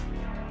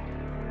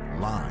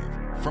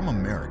Live from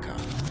America,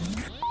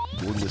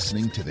 you're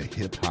listening to the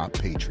Hip Hop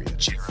Patriot,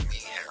 Jeremy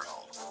Harrell.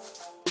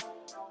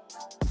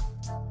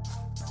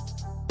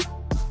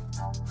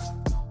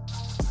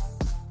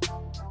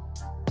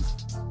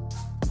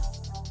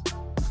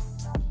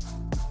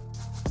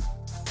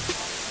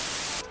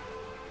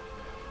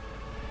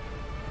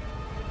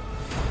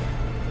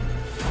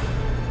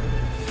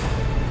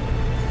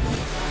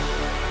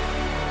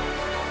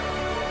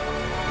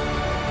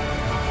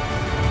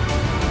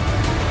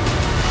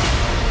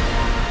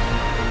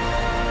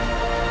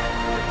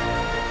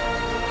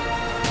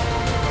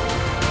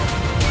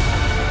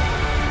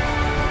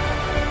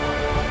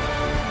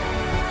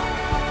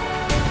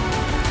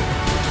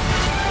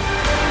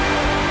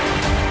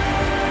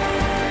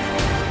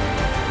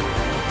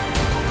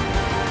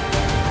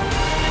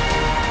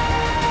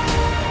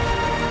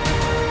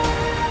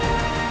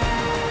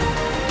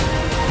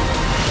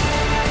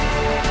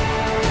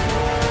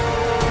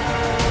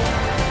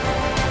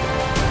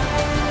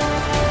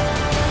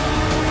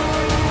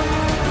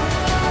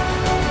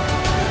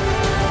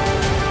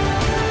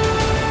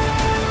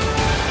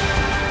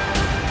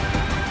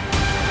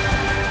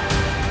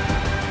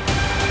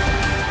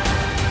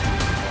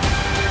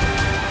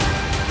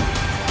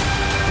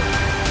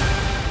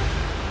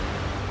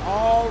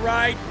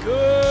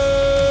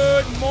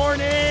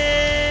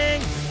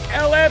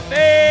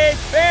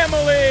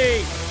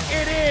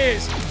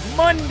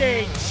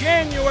 Monday,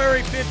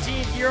 January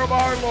 15th, year of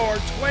our Lord,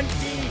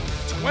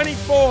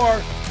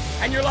 2024,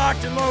 and you're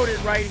locked and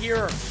loaded right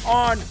here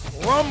on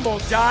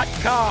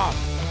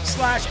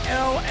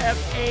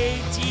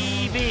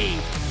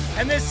rumble.com/LFATV.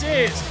 And this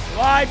is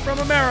live from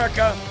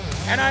America,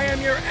 and I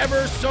am your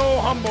ever so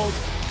humbled,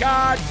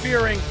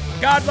 God-fearing,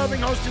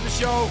 God-loving host of the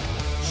show,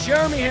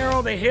 Jeremy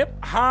Harrell, the Hip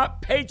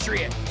Hop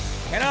Patriot.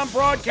 And I'm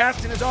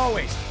broadcasting, as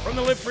always, from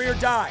the Live Free or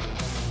Die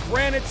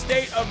granite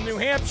state of New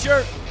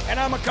Hampshire, and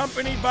I'm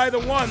accompanied by the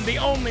one, the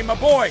only, my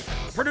boy,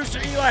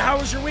 producer Eli. How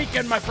was your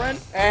weekend, my friend?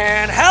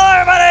 And hello,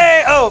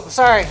 everybody! Oh,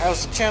 sorry, I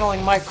was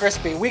channeling Mike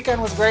Crispy. Weekend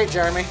was great,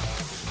 Jeremy.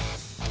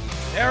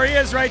 There he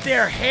is right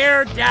there,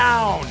 hair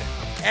down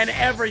and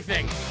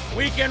everything.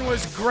 Weekend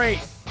was great.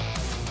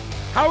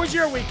 How was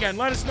your weekend?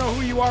 Let us know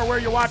who you are, where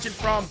you're watching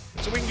from,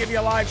 so we can give you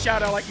a live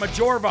shout-out like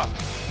Majorva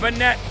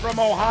Vanette from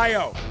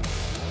Ohio.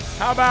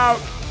 How about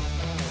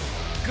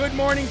good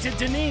morning to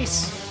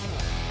Denise?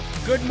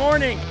 Good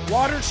morning,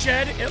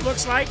 Watershed, it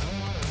looks like.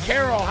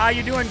 Carol, how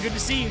you doing? Good to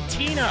see you.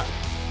 Tina,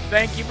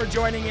 thank you for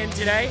joining in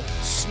today.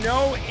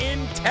 Snow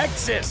in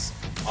Texas.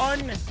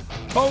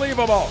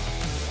 Unbelievable.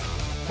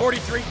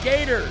 43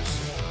 Gators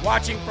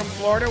watching from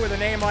Florida with a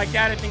name like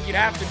that. I think you'd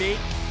have to be.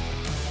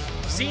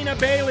 Zena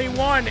Bailey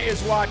 1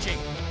 is watching.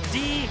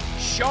 D.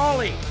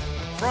 Shawley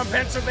from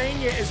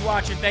Pennsylvania is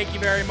watching. Thank you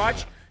very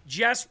much.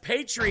 Jess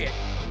Patriot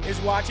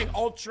is watching.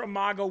 Ultra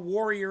Maga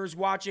Warrior is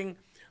watching.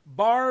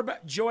 Barb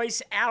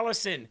Joyce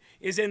Allison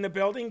is in the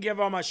building. Give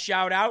them a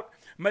shout out.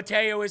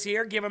 Mateo is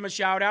here. Give him a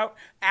shout out.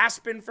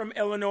 Aspen from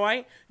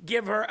Illinois.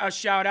 Give her a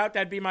shout out.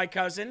 That'd be my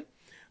cousin.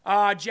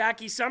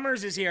 Jackie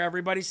Summers is here.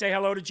 Everybody say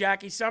hello to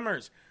Jackie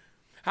Summers.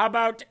 How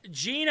about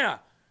Gina?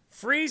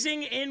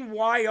 Freezing in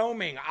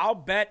Wyoming. I'll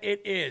bet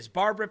it is.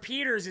 Barbara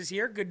Peters is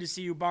here. Good to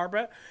see you,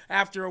 Barbara,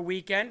 after a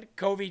weekend.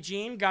 Covey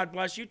Jean, God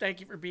bless you. Thank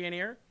you for being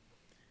here.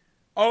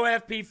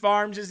 OFP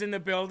Farms is in the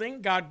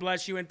building. God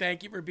bless you and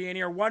thank you for being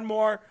here. One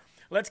more.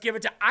 Let's give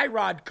it to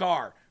Irod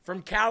Carr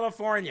from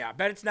California. I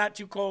bet it's not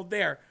too cold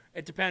there.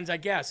 It depends, I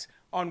guess,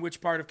 on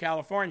which part of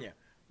California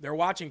they're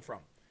watching from.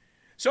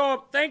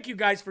 So thank you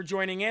guys for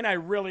joining in. I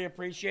really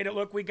appreciate it.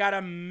 Look, we got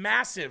a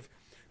massive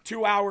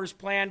 2 hours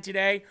planned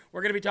today.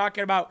 We're going to be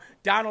talking about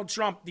Donald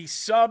Trump, the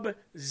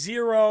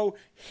sub-zero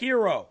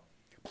hero,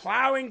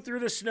 plowing through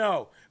the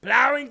snow.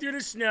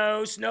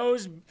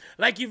 Snows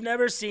like you've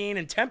never seen,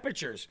 and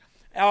temperatures.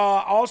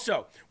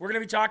 Also, we're going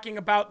to be talking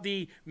about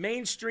the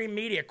mainstream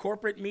media,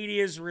 corporate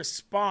media's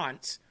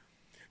response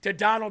to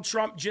Donald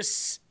Trump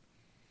just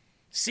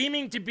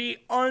seeming to be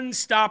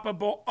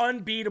unstoppable,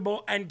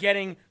 unbeatable, and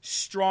getting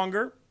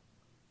stronger.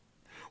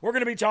 We're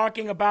going to be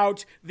talking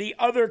about the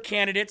other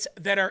candidates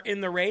that are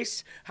in the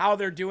race, how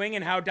they're doing,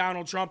 and how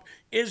Donald Trump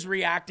is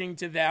reacting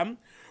to them.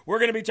 We're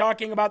going to be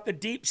talking about the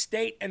deep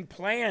state and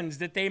plans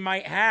that they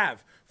might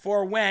have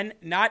for when,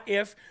 not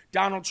if,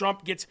 Donald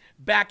Trump gets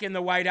back in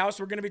the White House.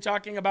 We're going to be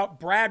talking about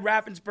Brad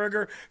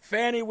Raffensperger,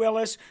 Fani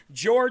Willis,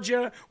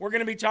 Georgia. We're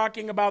going to be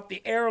talking about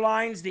the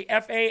airlines, the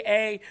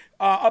FAA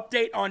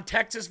update on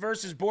Texas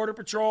versus Border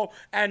Patrol,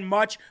 and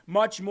much,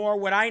 much more.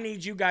 What I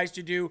need you guys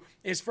to do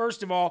is,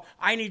 first of all,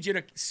 I need you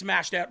to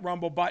smash that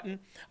Rumble button.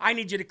 I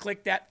need you to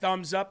click that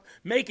thumbs up.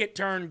 Make it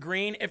turn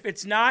green. If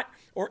it's not,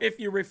 or if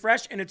you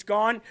refresh and it's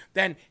gone,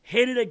 then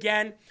hit it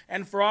again.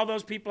 And for all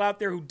those people out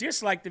there who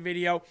dislike the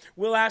video,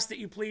 we'll ask that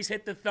you please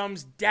hit the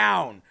thumbs down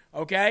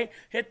Okay?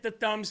 Hit the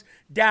thumbs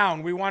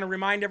down. We want to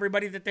remind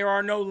everybody that there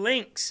are no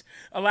links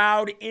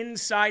allowed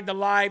inside the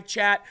live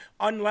chat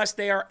unless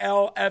they are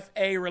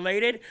LFA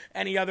related.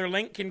 Any other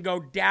link can go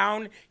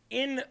down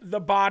in the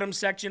bottom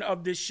section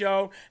of this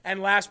show.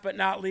 And last but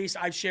not least,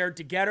 I've shared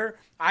to Getter.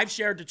 I've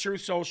shared to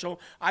Truth Social.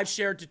 I've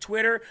shared to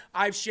Twitter.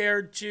 I've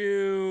shared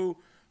to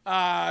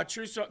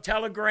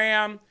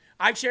Telegram.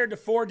 I've shared to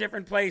 4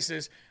 different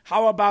places.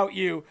 How about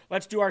you?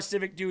 Let's do our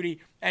civic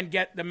duty and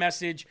get the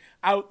message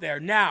out there.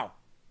 Now,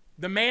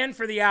 the man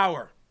for the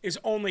hour is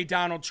only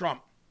Donald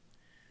Trump.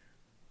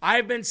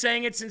 I've been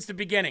saying it since the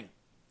beginning.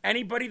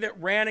 Anybody that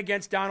ran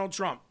against Donald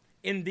Trump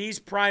in these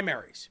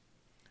primaries,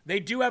 they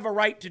do have a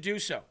right to do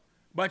so,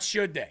 but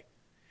should they?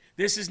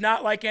 This is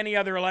not like any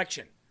other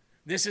election.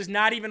 This is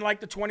not even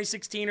like the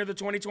 2016 or the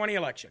 2020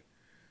 election.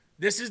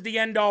 This is the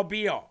end-all,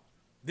 be-all.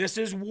 This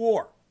is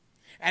war.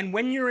 And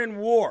when you're in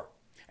war,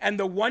 and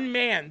the one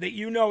man that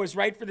you know is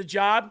right for the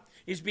job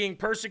is being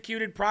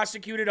persecuted,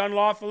 prosecuted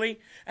unlawfully,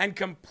 and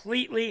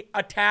completely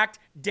attacked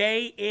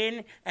day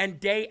in and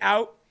day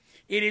out,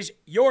 it is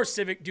your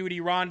civic duty,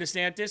 Ron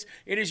DeSantis.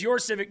 It is your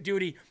civic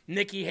duty,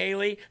 Nikki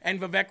Haley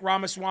and Vivek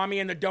Ramaswamy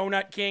and the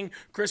Donut King,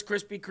 Chris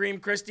Krispy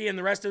Kreme Christie, and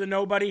the rest of the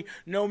nobody,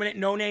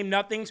 no-name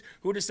nothings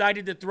who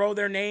decided to throw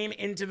their name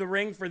into the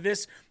ring for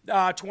this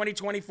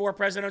 2024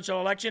 presidential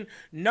election.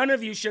 None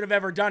of you should have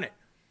ever done it.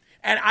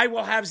 And I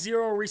will have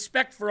zero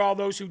respect for all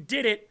those who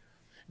did it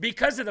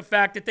because of the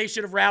fact that they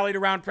should have rallied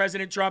around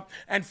President Trump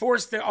and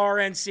forced the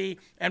RNC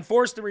and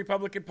forced the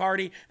Republican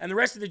Party and the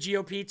rest of the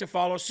GOP to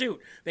follow suit.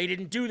 They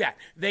didn't do that.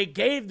 They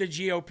gave the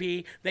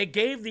GOP, they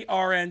gave the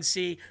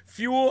RNC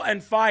fuel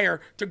and fire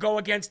to go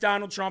against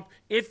Donald Trump.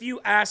 If you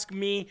ask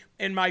me,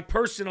 in my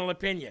personal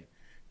opinion,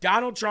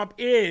 Donald Trump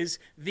is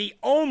the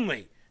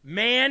only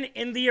man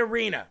in the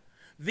arena,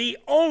 the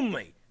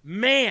only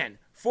man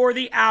for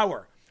the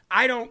hour.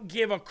 I don't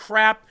give a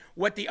crap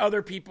what the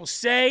other people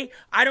say.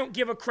 I don't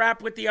give a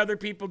crap what the other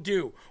people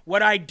do.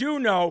 What I do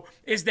know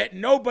is that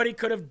nobody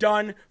could have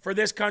done for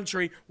this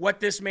country what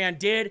this man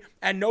did,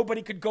 and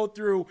nobody could go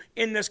through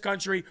in this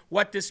country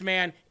what this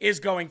man is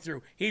going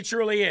through. He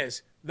truly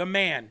is the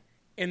man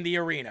in the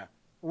arena.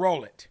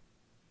 Roll it.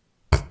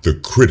 The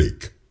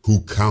critic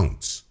who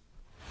counts.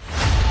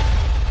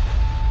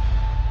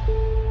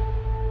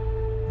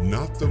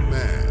 Not the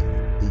man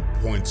who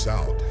points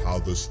out how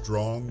the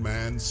strong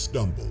man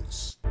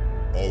stumbles,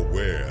 or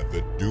where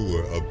the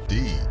doer of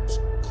deeds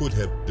could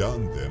have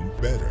done them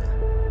better.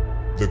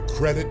 The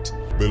credit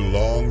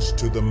belongs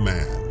to the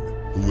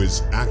man who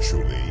is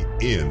actually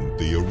in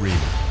the arena,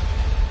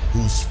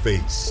 whose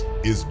face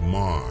is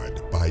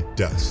marred by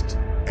dust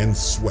and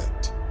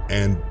sweat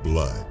and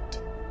blood,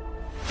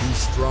 who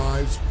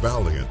strives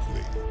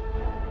valiantly,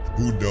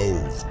 who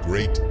knows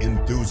great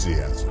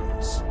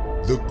enthusiasms,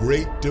 the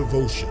great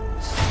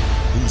devotions,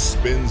 who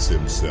spends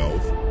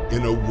himself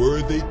in a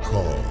worthy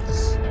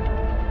cause,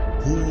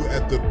 who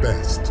at the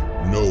best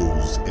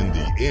knows in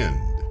the end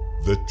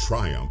the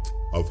triumph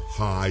of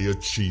high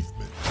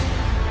achievement,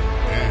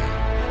 and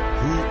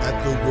who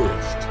at the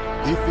worst,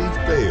 if he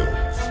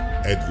fails,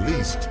 at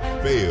least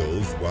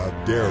fails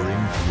while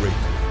daring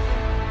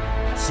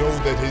greatly, so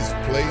that his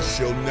place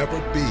shall never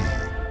be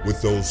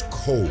with those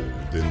cold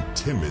and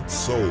timid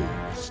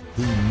souls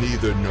who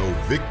neither know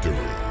victory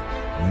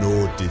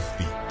nor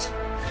defeat.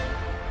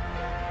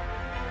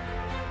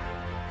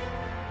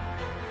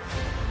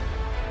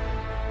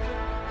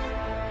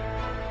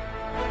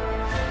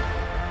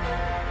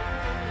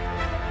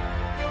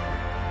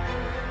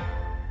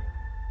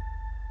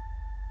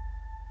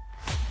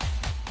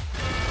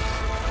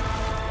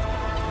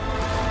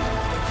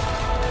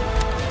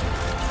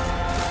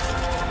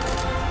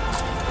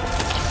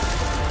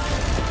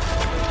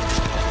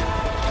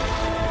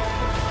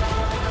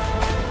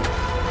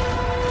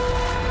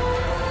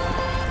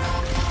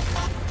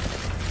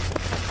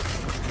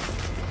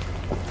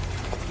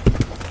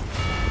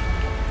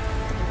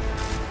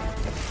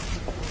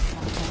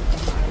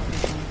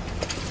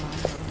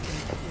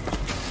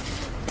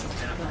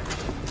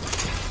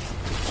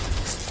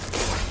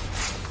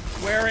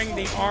 Wearing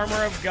the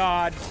armor of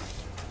God,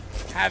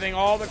 having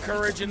all the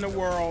courage in the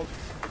world,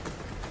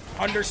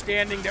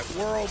 understanding that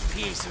world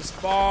peace is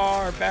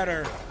far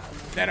better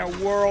than a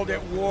world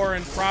at war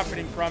and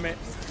profiting from it.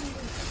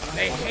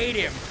 They hate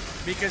him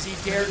because he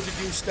dared to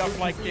do stuff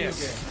like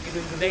this.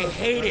 They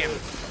hate him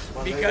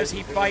because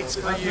he fights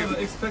for you. I never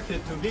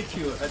expected to meet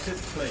you at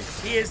this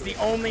place. He is the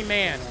only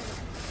man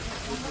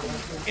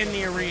in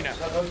the arena.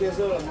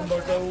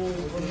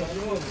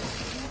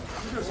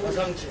 If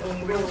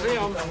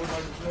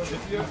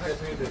you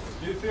actually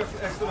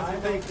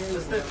take a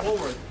step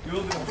forward, you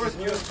will be the first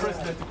US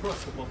president to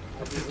cross the line.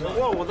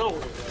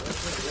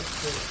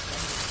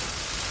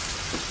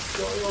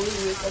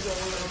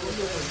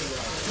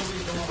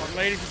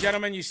 Ladies and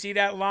gentlemen, you see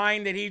that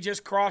line that he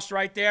just crossed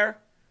right there?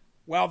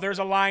 Well, there's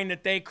a line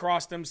that they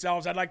crossed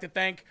themselves. I'd like to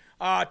thank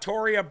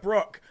Toria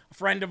Brooke, a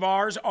friend of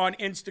ours on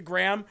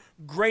Instagram.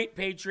 Great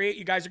patriot.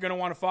 You guys are going to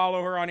want to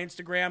follow her on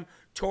Instagram,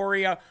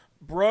 Toria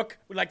Brooke,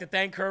 we'd like to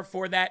thank her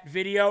for that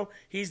video.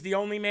 He's the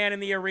only man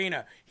in the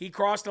arena. He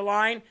crossed the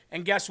line,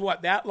 and guess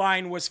what? That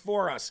line was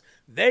for us.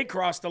 They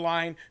crossed the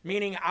line,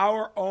 meaning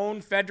our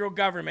own federal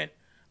government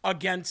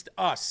against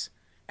us.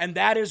 And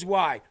that is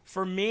why,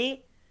 for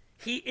me,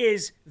 he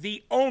is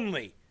the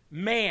only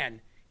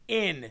man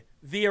in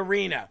the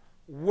arena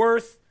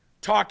worth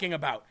talking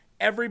about.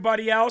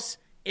 Everybody else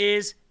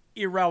is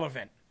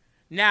irrelevant.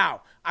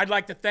 Now, I'd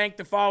like to thank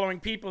the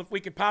following people. If we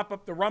could pop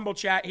up the Rumble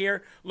chat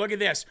here. Look at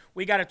this.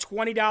 We got a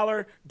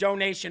 $20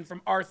 donation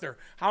from Arthur.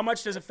 How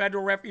much does a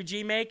federal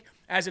refugee make?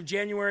 As of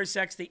January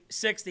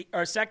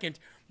 2nd,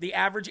 the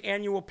average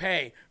annual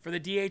pay for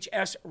the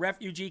DHS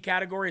refugee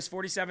category is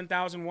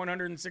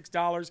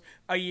 $47,106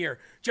 a year.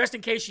 Just in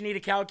case you need a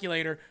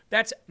calculator,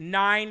 that's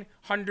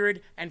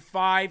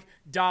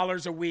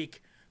 $905 a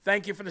week.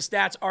 Thank you for the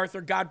stats,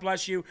 Arthur. God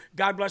bless you.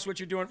 God bless what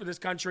you're doing for this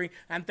country.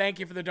 And thank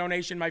you for the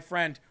donation, my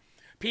friend.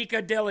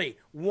 Pika Dilly,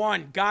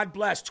 God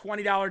bless,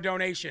 $20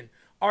 donation.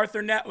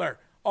 Arthur Netler,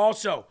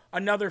 also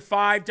another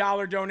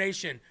 $5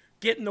 donation.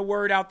 Getting the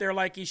word out there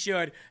like he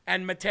should.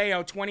 And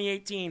Mateo,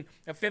 2018,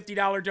 a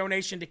 $50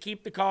 donation to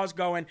keep the cause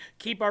going,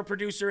 keep our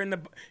producer in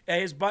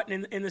his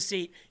button in the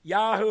seat.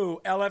 Yahoo,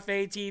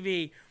 LFA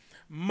TV,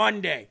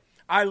 Monday.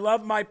 I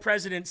love my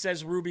president,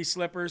 says Ruby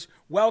Slippers.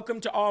 Welcome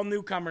to all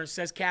newcomers,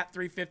 says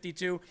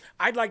Cat352.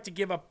 I'd like to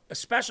give a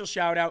special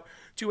shout out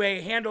to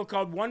a handle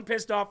called One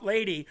Pissed Off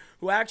Lady,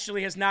 who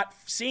actually has not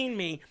seen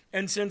me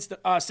and since the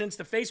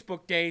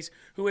Facebook days,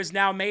 who has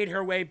now made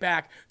her way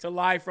back to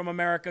Live from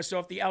America. So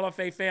if the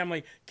LFA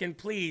family can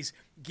please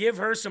give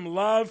her some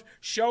love,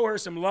 show her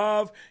some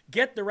love,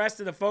 get the rest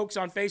of the folks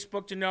on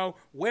Facebook to know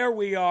where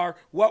we are,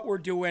 what we're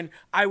doing,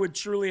 I would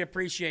truly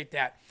appreciate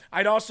that.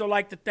 I'd also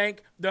like to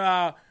thank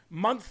the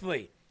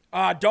monthly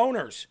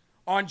donors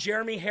on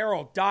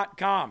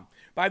jeremyherald.com.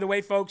 By the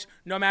way, folks,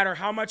 no matter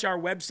how much our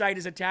website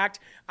is attacked,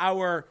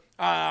 our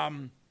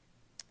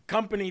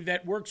company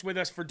that works with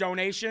us for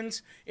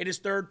donations, it is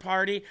third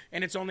party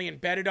and it's only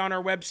embedded on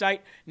our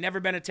website,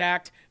 never been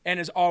attacked, and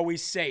is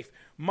always safe.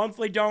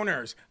 Monthly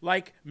donors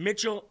like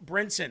Mitchell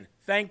Brinson,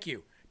 thank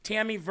you.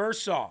 Tammy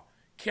Versaw,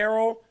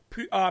 Carol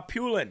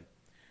Pulin,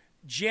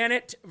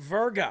 Janet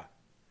Verga,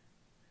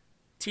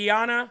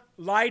 Tiana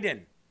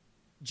Leiden,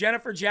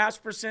 Jennifer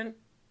Jasperson,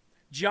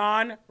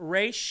 John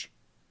Raish,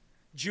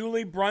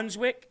 Julie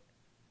Brunswick,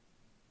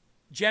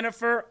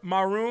 Jennifer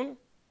Maroon,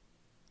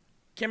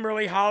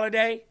 Kimberly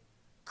Holiday,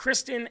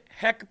 Kristen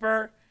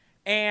Heckber,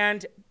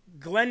 and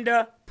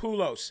Glenda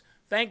Poulos.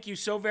 Thank you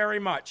so very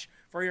much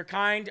for your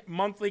kind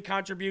monthly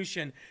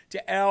contribution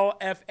to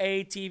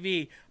LFA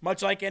TV.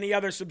 Much like any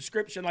other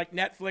subscription like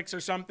Netflix or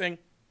something,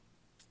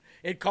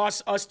 it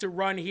costs us to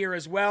run here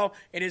as well.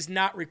 It is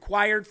not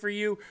required for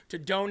you to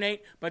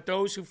donate, but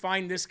those who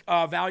find this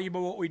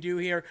valuable, what we do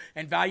here,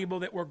 and valuable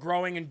that we're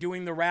growing and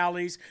doing the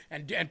rallies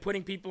and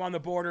putting people on the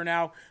border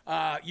now,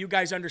 you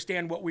guys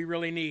understand what we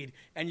really need,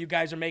 and you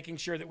guys are making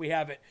sure that we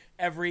have it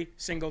every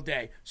single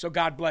day. So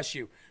God bless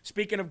you.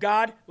 Speaking of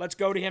God, let's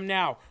go to him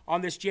now. On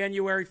this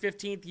January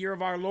 15th year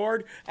of our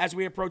Lord, as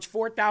we approach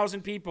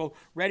 4,000 people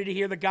ready to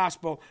hear the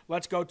gospel,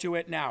 let's go to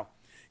it now.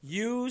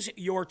 Use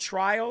your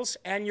trials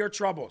and your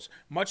troubles,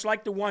 much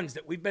like the ones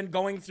that we've been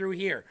going through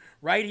here,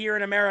 right here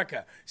in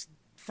America,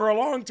 for a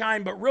long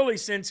time, but really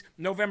since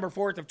November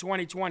 4th of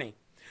 2020,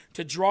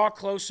 to draw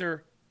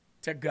closer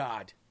to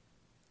God.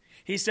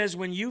 He says,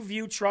 when you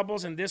view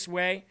troubles in this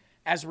way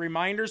as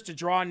reminders to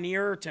draw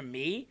nearer to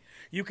me,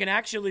 you can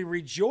actually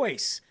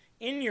rejoice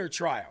in your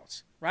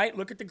trials, right?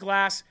 Look at the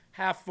glass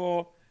half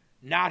full,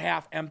 not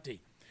half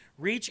empty.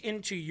 Reach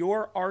into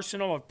your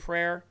arsenal of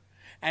prayer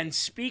and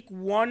speak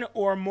one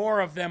or more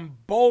of them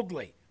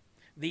boldly.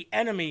 The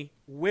enemy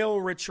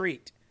will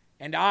retreat,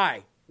 and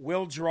I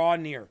will draw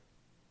near.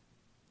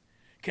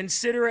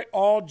 Consider it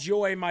all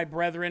joy, my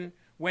brethren,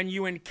 when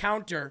you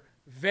encounter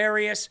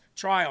various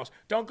trials.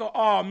 Don't go,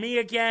 oh, me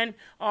again?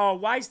 Oh,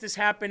 why is this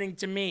happening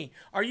to me?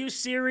 Are you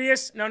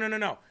serious?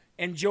 No.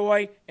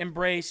 Enjoy,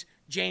 embrace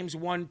James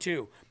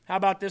 1:2. How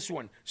about this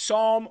one?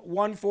 Psalm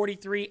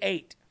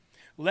 143:8.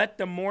 Let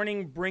the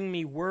morning bring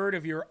me word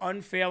of your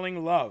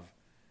unfailing love.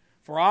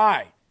 For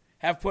I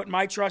have put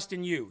my trust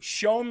in you.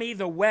 Show me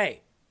the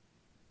way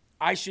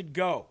I should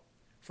go.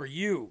 For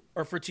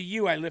to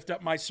you I lift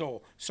up my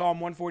soul. Psalm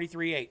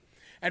 143:8.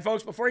 And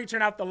folks, before you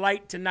turn out the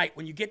light tonight,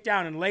 when you get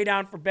down and lay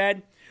down for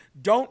bed,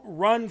 don't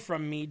run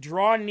from me.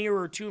 Draw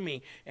nearer to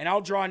me, and I'll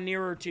draw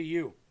nearer to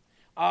you.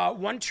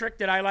 One trick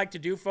that I like to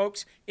do,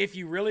 folks, if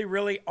you really,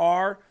 really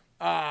are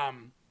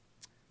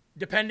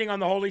depending on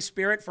the Holy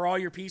Spirit for all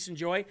your peace and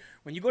joy,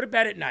 when you go to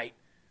bed at night,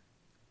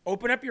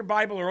 open up your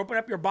Bible or open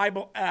up your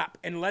Bible app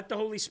and let the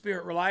Holy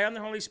Spirit, rely on the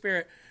Holy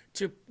Spirit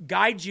to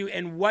guide you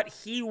in what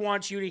he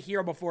wants you to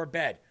hear before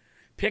bed.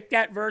 Pick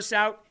that verse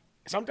out.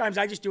 Sometimes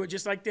I just do it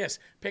just like this.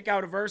 Pick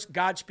out a verse,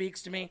 God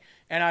speaks to me,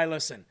 and I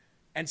listen.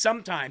 And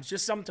sometimes,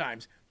 just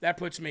sometimes, that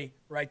puts me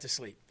right to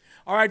sleep.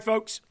 All right,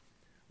 folks,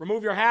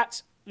 remove your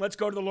hats. Let's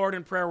go to the Lord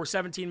in prayer. We're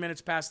 17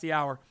 minutes past the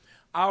hour.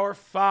 Our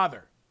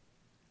Father,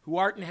 who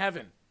art in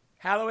heaven,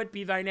 hallowed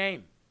be thy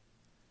name.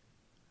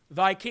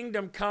 Thy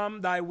kingdom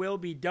come, thy will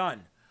be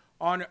done,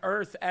 on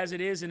earth as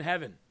it is in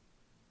heaven.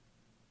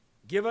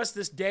 Give us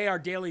this day our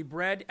daily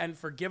bread, and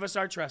forgive us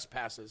our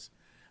trespasses,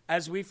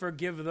 as we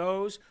forgive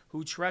those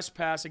who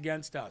trespass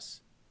against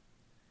us.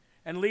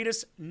 And lead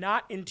us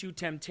not into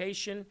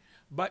temptation,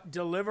 but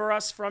deliver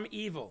us from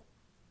evil.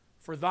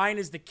 For thine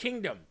is the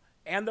kingdom,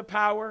 and the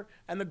power,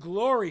 and the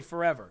glory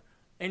forever.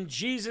 In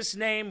Jesus'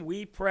 name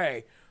we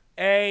pray.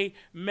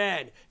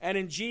 Amen. And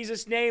in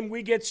Jesus' name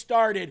we get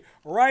started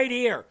right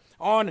here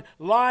on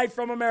Live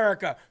from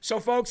America. So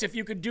folks, if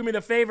you could do me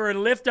the favor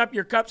and lift up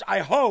your cups, I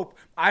hope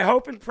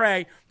and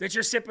pray that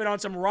you're sipping on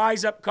some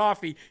Rise Up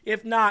coffee.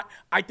 If not,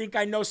 I think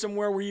I know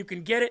somewhere where you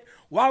can get it.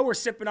 While we're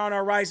sipping on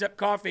our Rise Up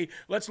coffee,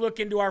 let's look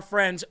into our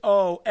friends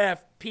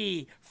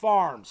OFP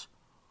Farms.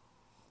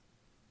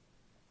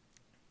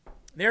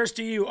 There's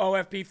to you,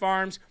 OFP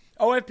Farms.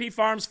 OFP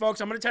Farms, folks,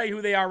 I'm going to tell you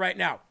who they are right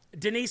now.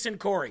 Denise and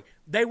Corey,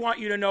 they want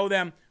you to know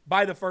them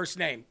by the first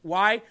name.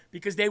 Why?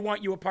 Because they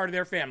want you a part of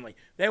their family.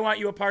 They want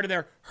you a part of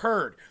their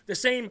herd. The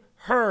same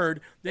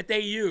herd that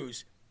they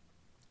use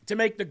to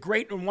make the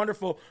great and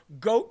wonderful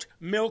goat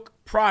milk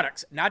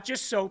products. Not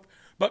just soap,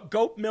 but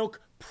goat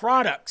milk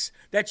products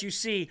that you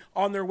see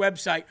on their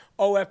website,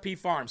 OFP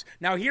Farms.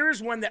 Now,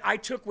 here's one that I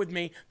took with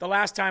me the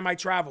last time I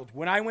traveled.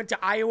 When I went to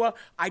Iowa,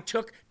 I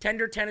took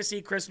Tender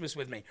Tennessee Christmas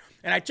with me.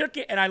 And I took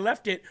it and I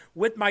left it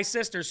with my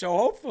sister. So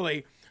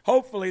hopefully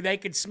they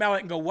could smell it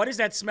and go, what is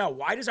that smell?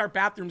 Why does our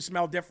bathroom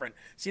smell different?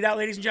 See that,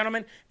 ladies and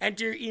gentlemen?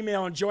 Enter your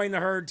email and join the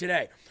herd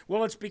today.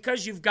 Well, it's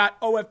because you've got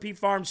OFP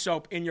Farm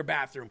soap in your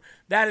bathroom.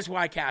 That is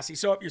why, Cassie.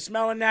 So if you're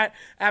smelling that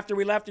after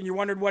we left and you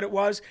wondered what it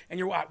was, and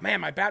you're, oh,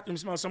 man, my bathroom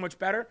smells so much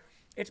better,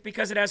 it's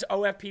because it has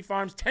OFP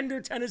Farms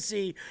Tender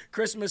Tennessee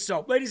Christmas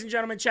soap. Ladies and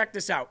gentlemen, check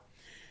this out.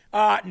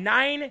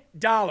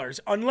 $9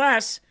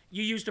 unless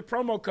you use the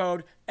promo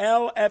code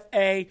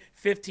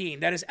LFA15.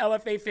 That is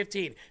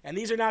LFA15. And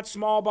these are not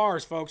small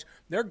bars, folks.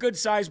 They're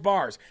good-sized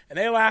bars. And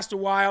they last a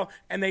while,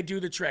 and they do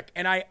the trick.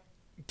 And I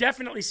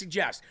definitely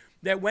suggest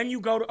that when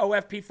you go to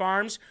OFP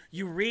Farms,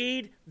 you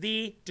read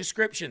the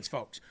descriptions,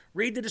 folks.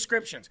 Read the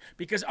descriptions.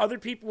 Because other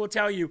people will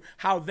tell you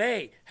how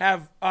they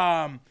have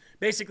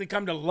basically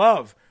come to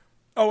love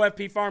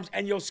OFP Farms.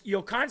 And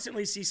you'll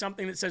constantly see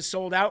something that says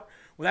sold out.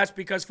 Well, that's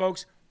because,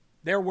 folks,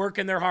 they're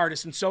working their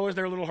hardest, and so is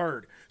their little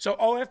herd. So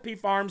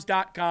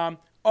OFPfarms.com,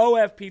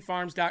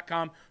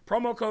 OFPfarms.com,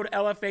 promo code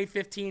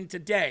LFA15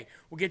 today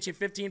will get you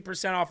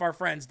 15% off our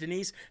friends,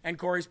 Denise and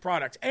Corey's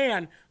products,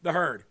 and the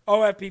herd,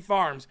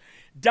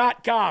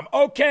 OFPfarms.com.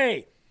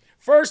 Okay,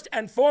 first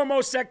and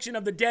foremost section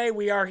of the day,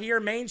 we are here.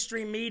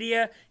 Mainstream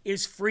media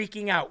is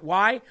freaking out.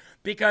 Why?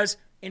 Because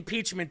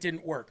impeachment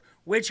didn't work.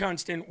 Witch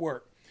hunts didn't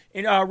work.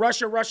 In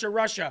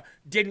Russia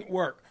didn't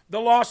work. The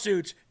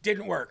lawsuits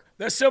didn't work.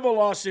 The civil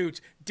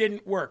lawsuits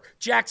didn't work.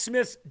 Jack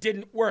Smith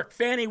didn't work.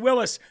 Fannie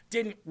Willis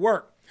didn't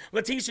work.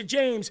 Letitia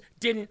James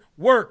didn't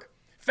work.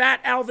 Fat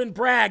Alvin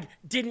Bragg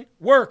didn't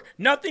work.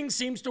 Nothing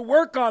seems to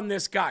work on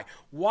this guy.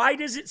 Why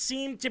does it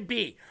seem to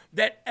be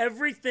that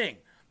everything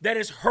that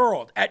is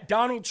hurled at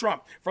Donald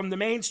Trump from the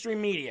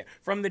mainstream media,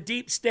 from the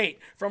deep state,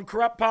 from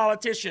corrupt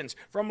politicians,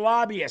 from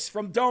lobbyists,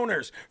 from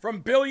donors,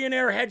 from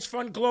billionaire hedge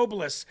fund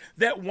globalists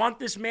that want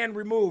this man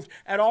removed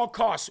at all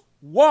costs?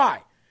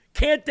 Why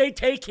can't they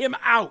take him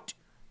out?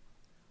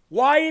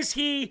 Why is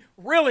he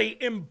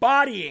really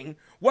embodying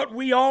what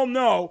we all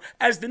know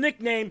as the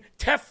nickname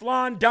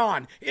Teflon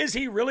Don? Is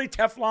he really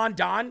Teflon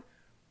Don?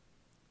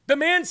 The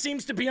man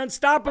seems to be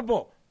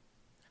unstoppable.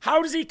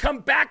 How does he come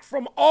back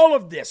from all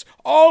of this,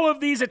 all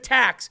of these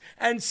attacks,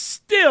 and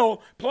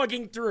still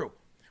plugging through?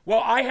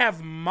 Well, I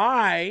have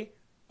my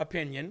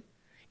opinion.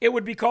 It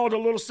would be called a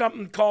little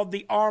something called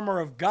the armor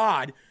of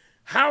God.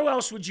 How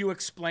else would you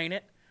explain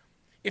it?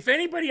 If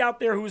anybody out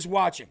there who's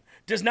watching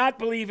does not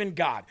believe in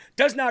God,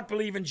 does not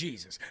believe in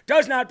Jesus,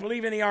 does not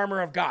believe in the armor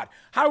of God,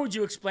 how would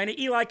you explain it?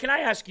 Eli, can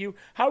I ask you,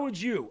 how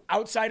would you,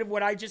 outside of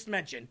what I just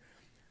mentioned,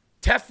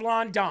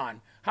 Teflon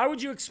Don, how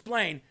would you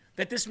explain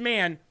that this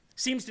man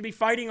seems to be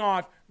fighting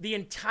off the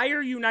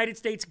entire United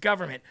States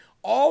government,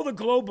 all the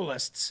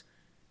globalists,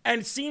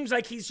 and seems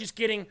like he's just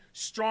getting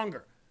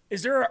stronger?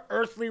 Is there an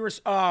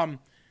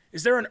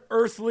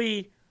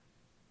earthly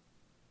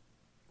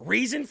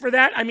reason for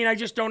that? I mean, I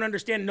just don't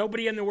understand.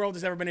 Nobody in the world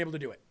has ever been able to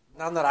do it.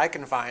 None that I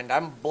can find.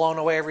 I'm blown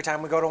away every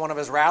time we go to one of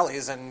his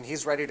rallies, and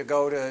he's ready to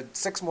go to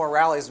 6 more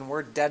rallies, and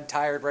we're dead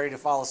tired, ready to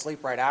fall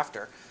asleep right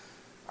after.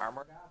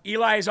 Armor God.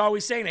 Eli is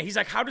always saying that. He's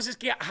like, how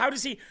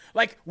does he,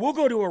 like, we'll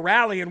go to a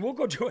rally, and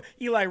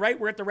Eli, right?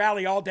 We're at the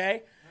rally all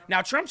day.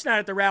 Now, Trump's not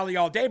at the rally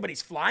all day, but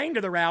he's flying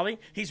to the rally.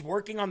 He's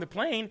working on the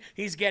plane.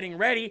 He's getting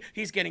ready.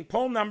 He's getting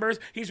poll numbers.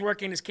 He's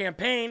working his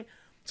campaign.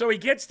 So he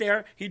gets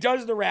there. He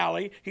does the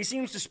rally. He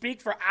seems to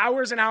speak for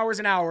hours and hours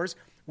and hours.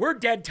 We're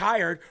dead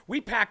tired. We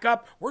pack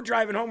up. We're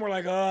driving home. We're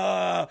like,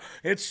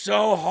 it's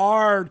so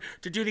hard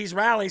to do these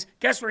rallies.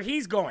 Guess where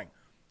he's going?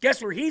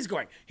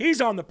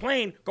 He's on the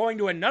plane going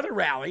to another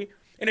rally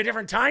in a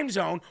different time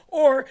zone,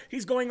 or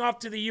he's going off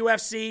to the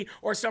UFC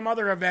or some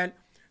other event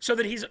so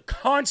that he's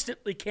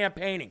constantly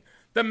campaigning.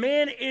 The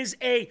man is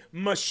a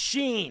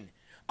machine,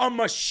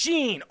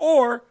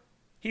 or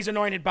he's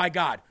anointed by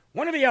God.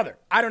 One or the other.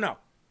 I don't know.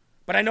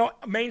 But I know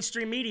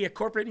mainstream media,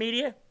 corporate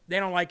media, they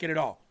don't like it at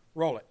all.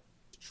 Roll it.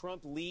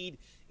 Trump lead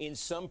in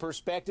some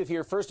perspective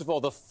here. First of all,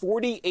 the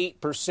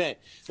 48%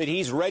 that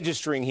he's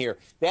registering here,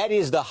 that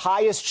is the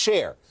highest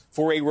share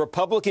for a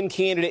Republican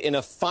candidate in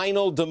a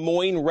final Des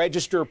Moines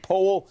Register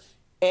poll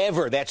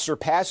ever. That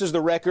surpasses the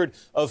record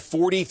of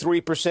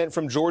 43%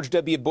 from George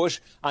W.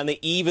 Bush on the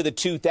eve of the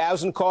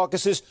 2000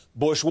 caucuses.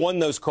 Bush won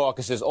those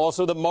caucuses.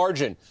 Also the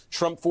margin,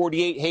 Trump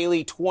 48,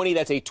 Haley 20.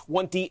 That's a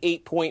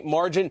 28-point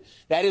margin.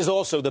 That is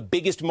also the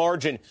biggest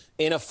margin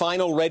in a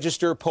final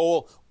Register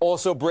poll,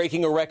 also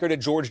breaking a record of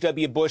George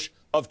W. Bush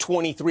of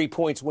 23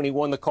 points when he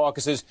won the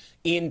caucuses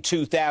in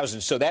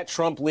 2000. So that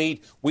Trump lead,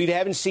 we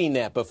haven't seen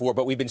that before,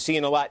 but we've been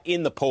seeing a lot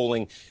in the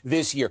polling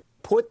this year.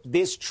 Put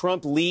this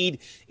Trump lead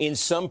in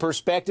some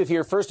perspective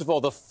here. First of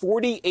all, the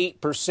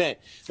 48%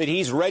 that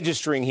he's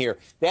registering here,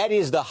 that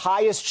is the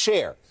highest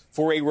share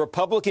for a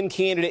Republican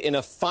candidate in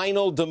a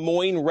final Des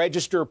Moines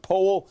Register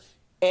poll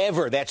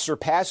ever. That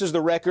surpasses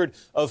the record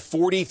of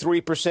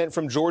 43%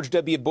 from George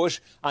W.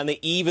 Bush on the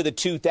eve of the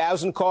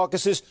 2000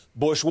 caucuses.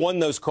 Bush won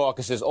those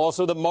caucuses.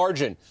 Also the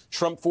margin,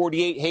 Trump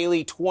 48,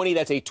 Haley 20.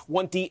 That's a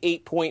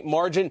 28-point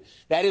margin.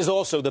 That is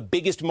also the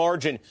biggest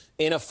margin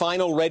in a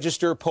final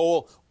Register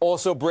poll,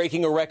 also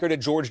breaking a record of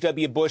George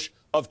W. Bush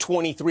of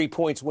 23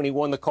 points when he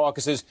won the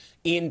caucuses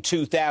in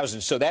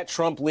 2000. So that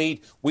Trump lead,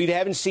 we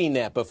haven't seen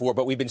that before,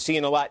 but we've been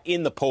seeing a lot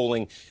in the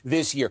polling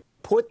this year.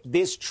 Put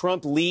this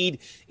Trump lead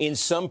in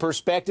some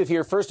perspective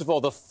here. First of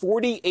all, the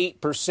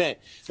 48%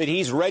 that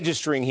he's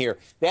registering here,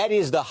 that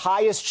is the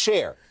highest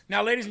share.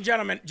 Now, ladies and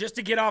gentlemen, just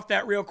to get off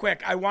that real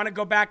quick, I want to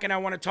go back and I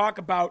want to talk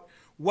about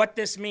what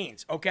this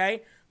means,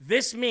 okay?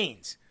 This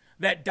means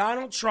that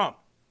Donald Trump,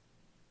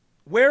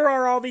 where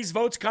are all these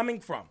votes coming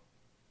from?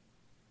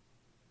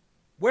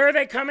 Where are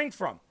they coming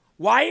from?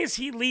 Why is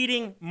he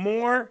leading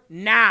more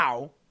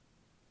now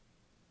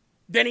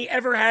than he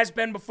ever has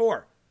been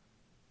before?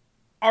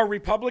 Are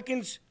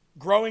Republicans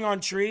growing on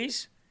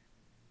trees?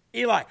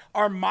 Eli,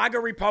 are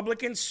MAGA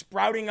Republicans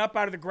sprouting up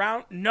out of the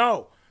ground?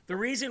 No. The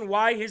reason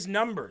why his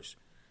numbers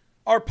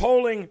are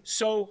polling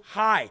so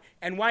high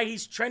and why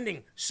he's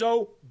trending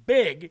so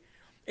big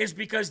is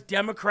because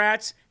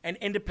Democrats and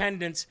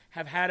independents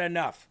have had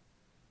enough.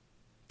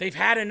 They've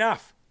had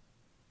enough.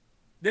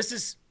 This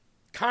is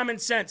common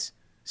sense,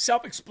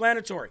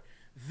 self-explanatory.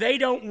 They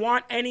don't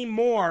want any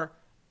more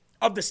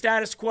of the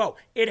status quo.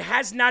 It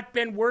has not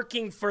been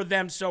working for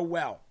them so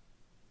well.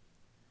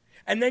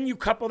 And then you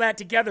couple that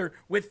together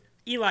with,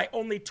 Eli,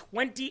 only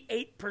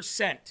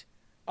 28%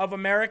 of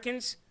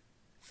Americans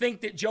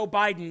think that Joe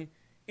Biden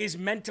is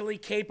mentally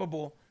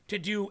capable to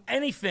do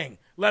anything,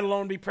 let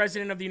alone be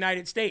president of the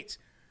United States.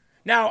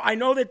 Now, I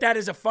know that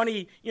is a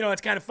funny,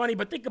 it's kind of funny,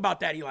 but think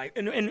about that, Eli.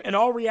 In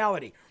all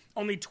reality,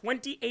 only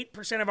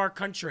 28% of our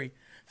country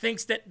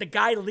thinks that the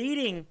guy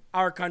leading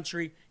our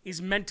country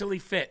is mentally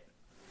fit.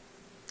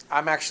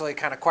 I'm actually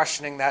kind of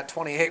questioning that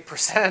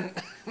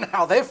 28% and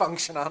how they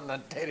function on a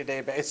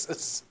day-to-day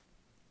basis.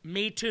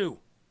 Me too.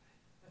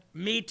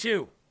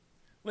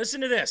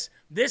 Listen to this.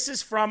 This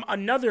is from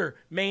another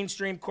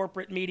mainstream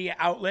corporate media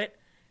outlet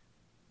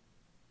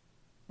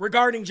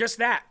regarding just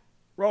that.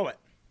 Roll it.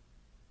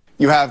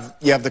 You have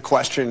the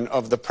question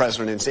of the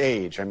president's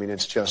age. I mean,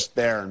 it's just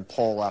there in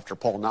poll after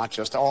poll, not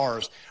just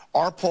ours.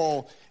 Our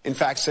poll, in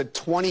fact, said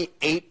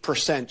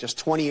 28%,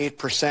 just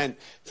 28%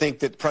 think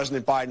that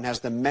President Biden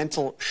has the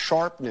mental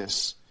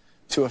sharpness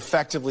to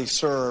effectively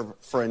serve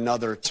for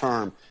another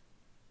term.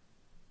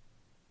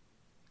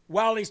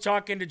 While he's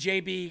talking to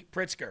J.B.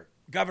 Pritzker,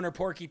 Governor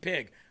Porky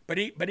Pig. But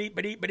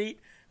eat.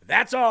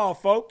 That's all,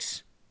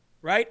 folks.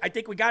 Right? I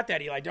think we got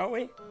that, Eli, don't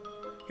we?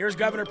 Here's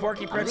Governor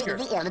Porky Pritzker.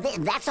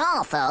 That's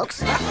all, folks.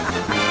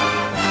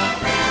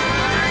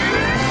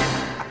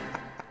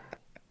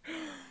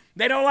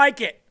 They don't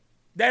like it.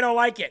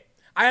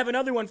 I have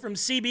another one from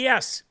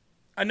CBS,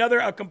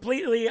 a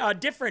completely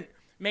different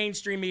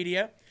mainstream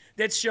media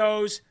that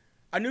shows,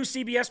 a new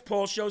CBS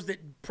poll shows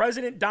that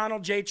President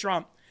Donald J.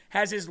 Trump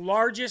has his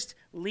largest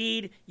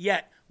lead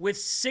yet, with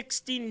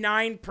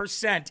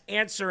 69%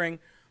 answering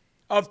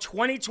of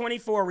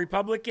 2024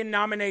 Republican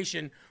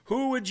nomination.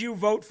 Who would you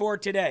vote for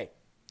today?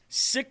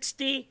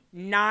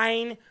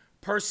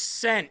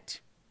 69%.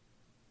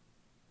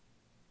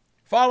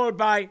 Followed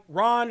by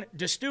Ron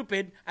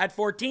DeStupid at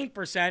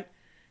 14%,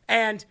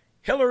 and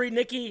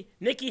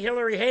Nikki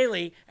Hillary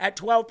Haley at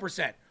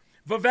 12%.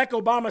 Vivek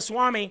Obama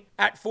Swami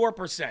at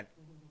 4%.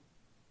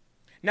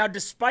 Now,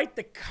 despite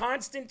the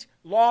constant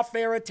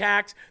lawfare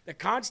attacks, the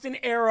constant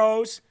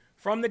arrows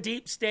from the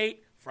deep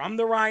state, from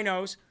the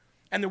rhinos,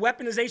 and the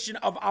weaponization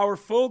of our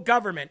full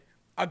government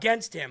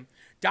against him,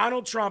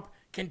 Donald Trump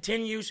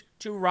continues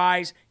to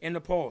rise in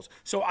the polls.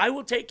 So I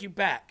will take you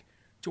back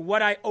to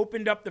what I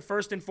opened up the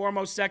first and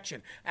foremost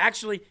section.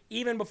 Actually,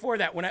 even before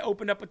that, when I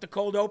opened up with the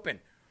cold open.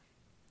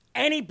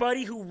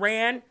 Anybody who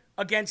ran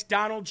against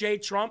Donald J.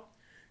 Trump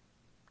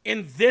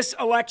in this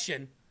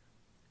election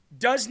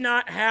does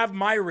not have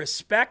my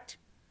respect,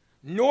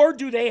 nor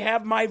do they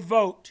have my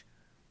vote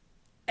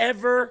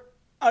ever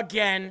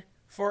again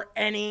for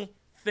anything.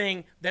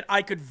 thing that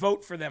I could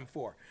vote for them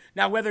for.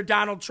 Now, whether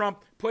Donald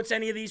Trump puts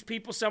any of these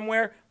people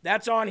somewhere,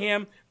 that's on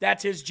him.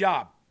 That's his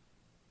job.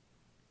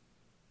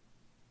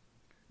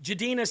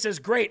 Jadina says,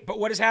 great, but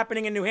what is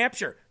happening in New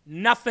Hampshire?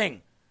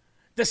 Nothing.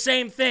 The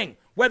same thing.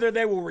 Whether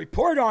they will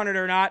report on it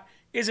or not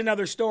is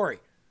another story.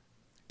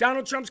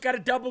 Donald Trump's got a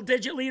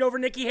double-digit lead over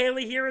Nikki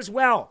Haley here as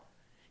well.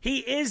 He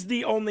is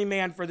the only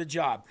man for the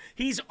job.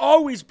 He's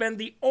always been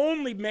the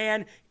only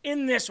man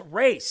in this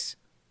race.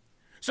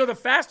 So the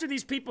faster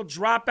these people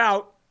drop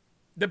out,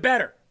 the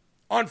better.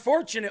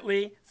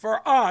 Unfortunately,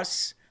 for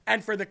us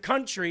and for the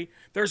country,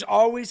 there's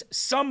always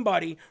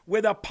somebody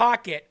with a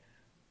pocket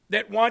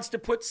that wants to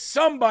put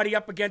somebody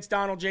up against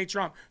Donald J.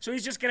 Trump. So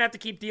he's just going to have to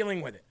keep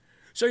dealing with it.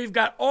 So you've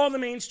got all the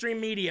mainstream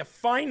media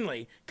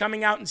finally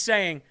coming out and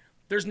saying,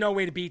 there's no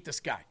way to beat this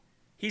guy.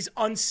 He's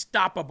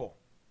unstoppable.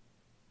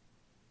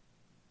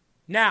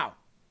 Now,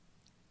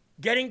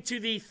 getting to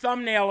the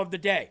thumbnail of the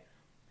day.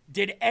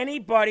 Did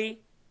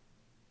anybody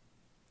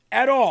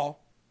at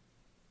all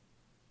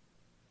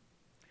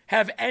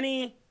have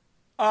any,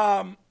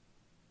 did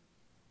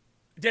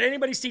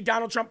anybody see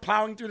Donald Trump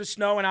plowing through the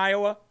snow in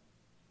Iowa?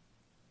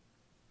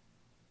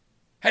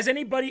 Has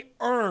anybody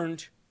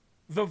earned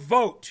the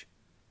vote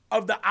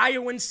of the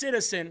Iowan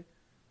citizen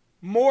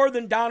more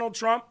than Donald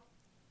Trump?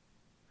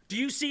 Do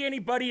you see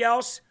anybody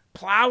else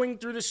plowing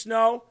through the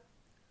snow,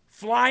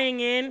 flying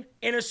in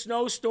a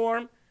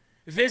snowstorm,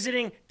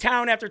 visiting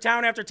town after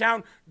town after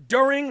town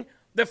during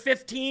the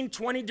 15,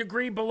 20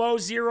 degree below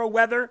zero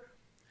weather?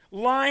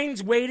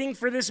 Lines waiting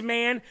for this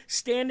man,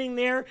 standing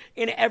there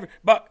in every...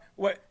 But,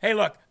 hey,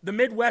 look, the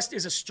Midwest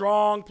is a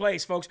strong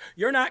place, folks.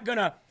 You're not going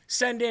to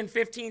send in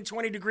 15,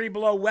 20 degree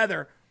below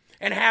weather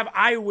and have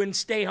Iowans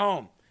stay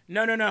home.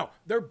 No.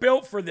 They're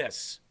built for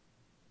this.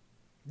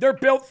 They're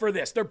built for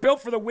this. They're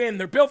built for the wind.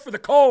 They're built for the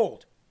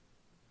cold.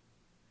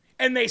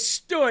 And they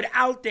stood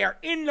out there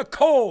in the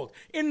cold,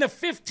 in the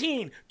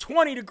 15,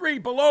 20 degree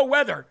below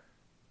weather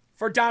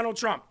for Donald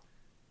Trump.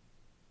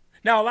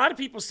 Now, a lot of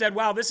people said,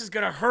 wow, this is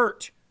going to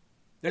hurt.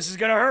 This is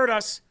going to hurt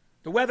us.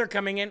 The weather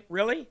coming in.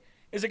 Really?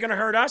 Is it going to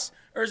hurt us?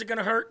 Or is it going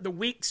to hurt the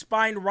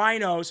weak-spined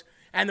rhinos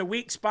and the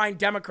weak-spined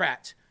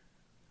Democrats?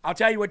 I'll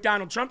tell you what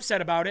Donald Trump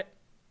said about it.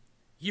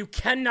 You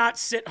cannot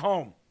sit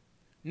home,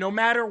 no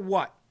matter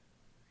what.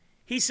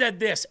 He said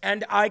this,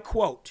 and I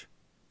quote,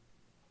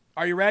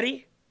 are you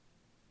ready?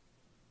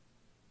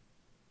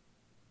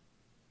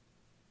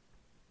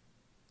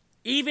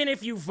 Even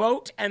if you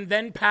vote and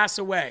then pass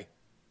away,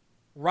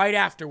 right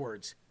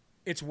afterwards,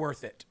 it's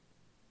worth it.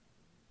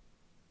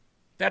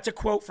 That's a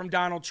quote from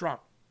Donald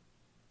Trump.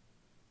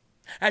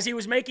 As he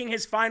was making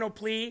his final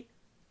plea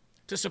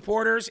to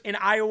supporters in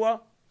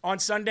Iowa on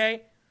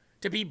Sunday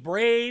to be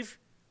brave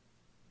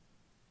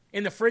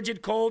in the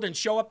frigid cold and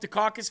show up to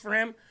caucus for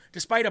him,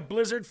 despite a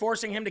blizzard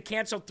forcing him to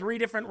cancel 3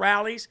 different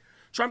rallies,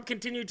 Trump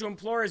continued to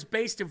implore his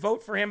base to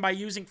vote for him by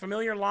using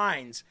familiar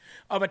lines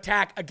of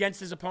attack against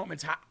his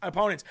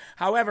opponents.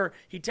 However,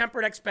 he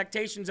tempered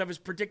expectations of his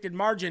predicted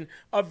margin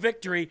of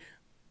victory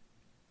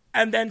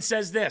and then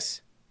says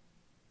this: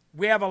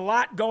 we have a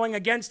lot going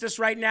against us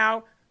right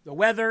now, the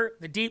weather,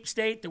 the deep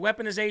state, the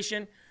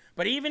weaponization,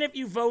 but even if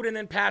you vote and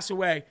then pass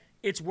away,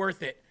 it's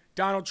worth it,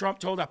 Donald Trump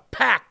told a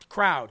packed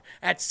crowd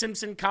at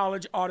Simpson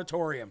College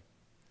Auditorium.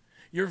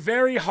 You're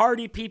very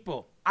hardy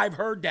people. I've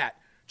heard that,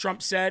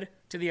 Trump said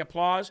to the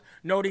applause,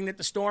 noting that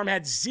the storm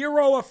had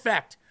zero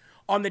effect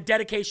on the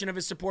dedication of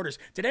his supporters.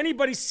 Did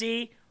anybody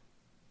see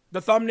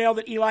the thumbnail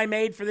that Eli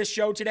made for this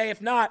show today?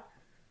 If not,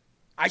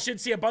 I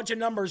should see a bunch of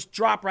numbers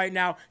drop right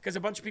now because a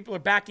bunch of people are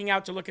backing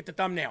out to look at the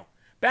thumbnail.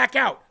 Back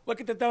out. Look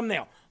at the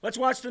thumbnail. Let's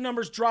watch the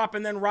numbers drop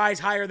and then rise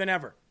higher than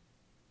ever.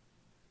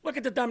 Look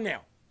at the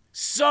thumbnail.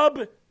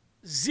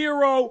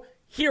 Sub-zero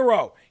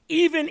hero.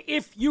 Even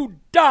if you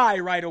die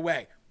right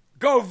away,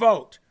 go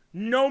vote,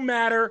 no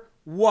matter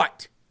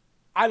what.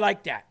 I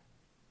like that.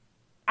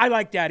 I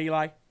like that,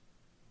 Eli.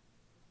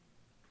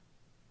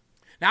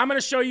 Now I'm going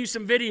to show you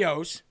some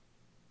videos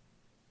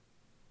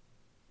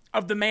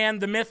of the man,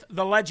 the myth,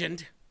 the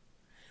legend,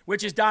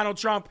 which is Donald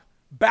Trump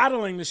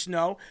battling the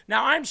snow.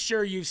 Now, I'm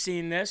sure you've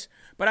seen this,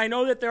 but I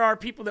know that there are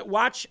people that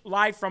watch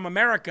Live from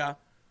America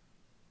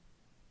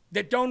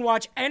that don't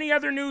watch any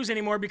other news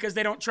anymore because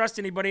they don't trust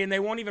anybody and they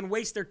won't even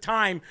waste their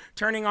time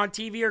turning on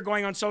TV or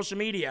going on social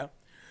media.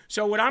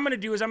 So what I'm going to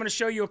do is I'm going to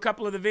show you a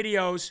couple of the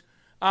videos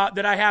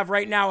that I have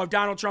right now of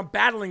Donald Trump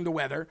battling the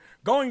weather,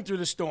 going through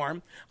the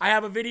storm. I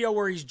have a video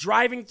where he's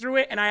driving through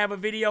it, and I have a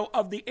video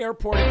of the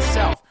airport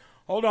itself.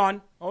 Hold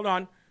on.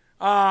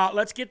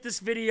 Let's get this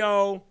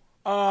video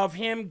of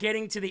him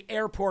getting to the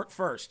airport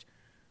first.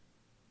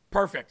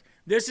 Perfect.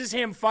 This is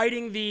him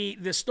fighting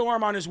the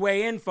storm on his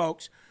way in,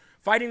 folks.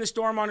 Fighting the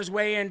storm on his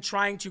way in,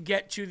 trying to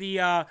get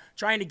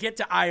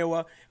to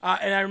Iowa.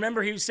 And I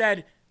remember he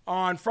said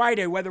on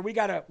Friday, whether we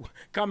got to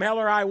come hell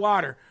or high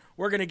water,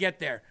 we're going to get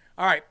there.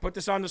 All right, put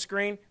this on the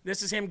screen.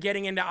 This is him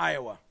getting into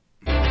Iowa.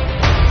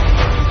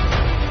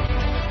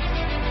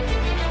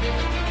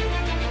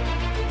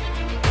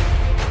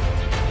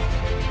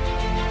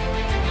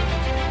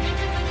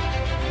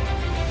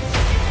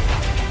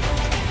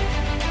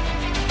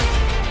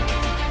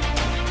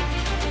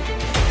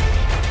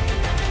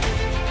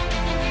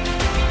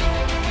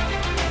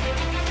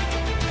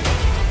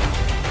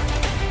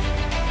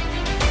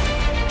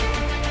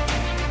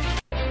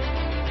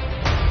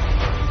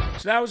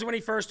 So that was when he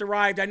first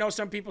arrived. I know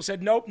some people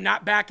said, nope,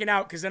 not backing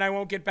out because then I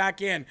won't get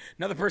back in.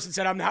 Another person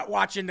said, I'm not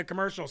watching the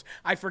commercials.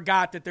 I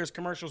forgot that there's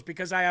commercials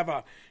because I have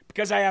a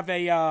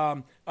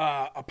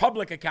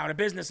public account, a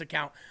business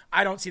account.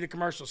 I don't see the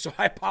commercials, so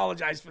I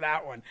apologize for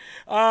that one.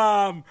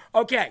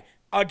 Okay,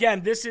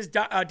 again, this is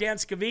Dan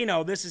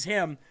Scavino. This is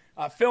him.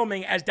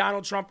 Filming as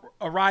Donald Trump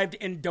arrived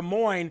in Des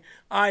Moines,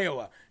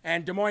 Iowa.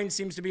 And Des Moines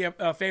seems to be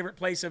a favorite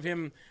place of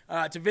him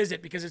to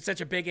visit because it's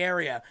such a big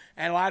area.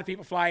 And a lot of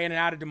people fly in and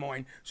out of Des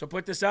Moines. So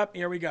put this up.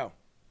 Here we go.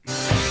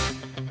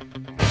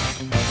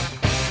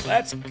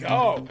 Let's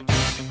go.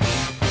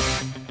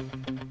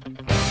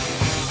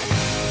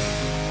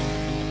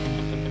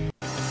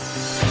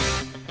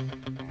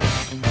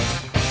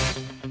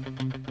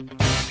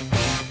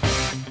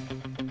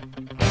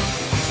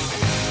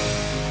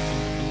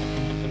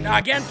 Now,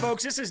 again,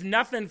 folks, this is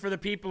nothing for the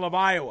people of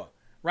Iowa,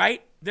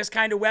 right? This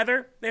kind of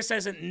weather, this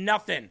isn't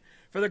nothing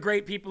for the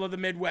great people of the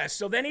Midwest.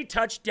 So then he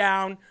touched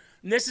down,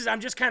 and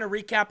I'm just kind of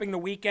recapping the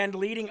weekend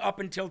leading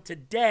up until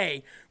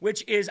today,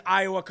 which is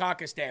Iowa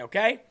Caucus Day,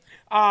 okay?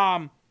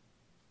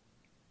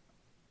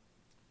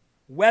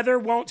 Weather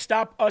won't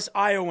stop us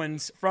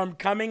Iowans from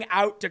coming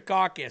out to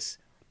caucus.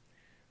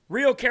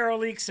 Real Carol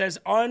Leak says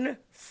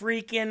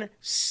unfreaking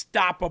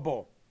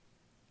stoppable.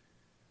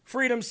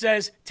 Freedom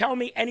says, tell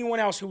me anyone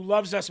else who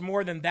loves us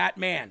more than that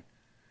man.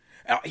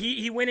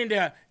 He went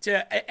into,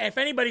 if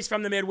anybody's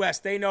from the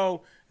Midwest, they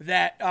know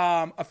that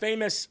a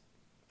famous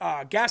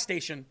gas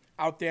station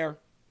out there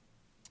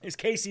is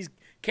Casey's,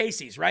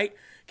 right?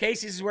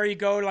 Casey's is where you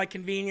go to like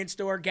convenience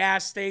store,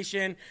 gas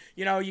station.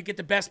 You know, you get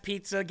the best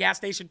pizza, gas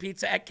station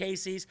pizza at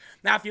Casey's.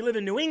 Now, if you live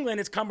in New England,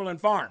 it's Cumberland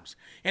Farms.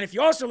 And if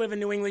you also live in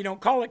New England, you don't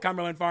call it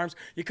Cumberland Farms,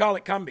 you call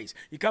it Cumbies.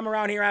 You come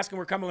around here asking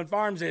where Cumberland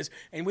Farms is,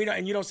 and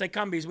you don't say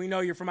Cumbies, we know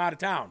you're from out of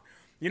town.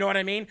 You know what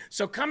I mean?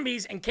 So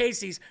Cumbies and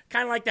Casey's,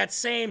 kind of like that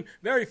same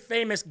very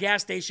famous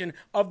gas station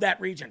of that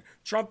region.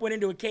 Trump went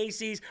into a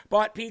Casey's,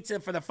 bought pizza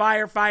for the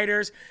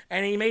firefighters,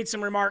 and he made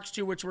some remarks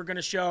too, which we're going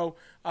to show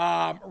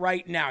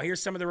right now.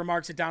 Here's some of the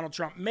remarks that Donald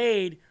Trump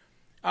made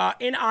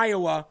in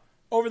Iowa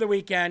over the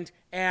weekend.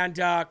 And,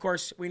 of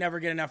course, we never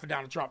get enough of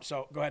Donald Trump,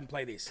 so go ahead and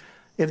play these.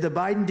 If the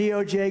Biden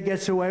DOJ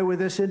gets away with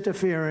this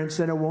interference,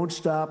 then it won't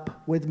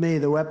stop with me.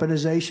 The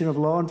weaponization of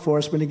law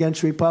enforcement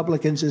against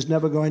Republicans is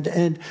never going to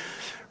end.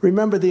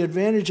 Remember, the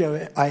advantage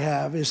I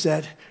have is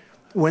that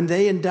when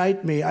they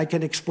indict me, I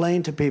can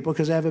explain to people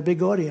because I have a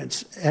big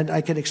audience, and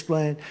I can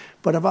explain.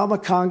 But if I'm a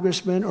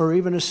congressman or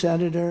even a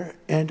senator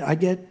and I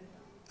get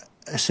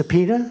a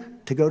subpoena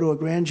to go to a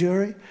grand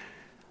jury,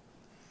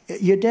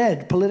 you're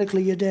dead.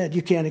 Politically, you're dead.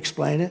 You can't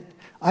explain it.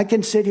 I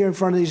can sit here in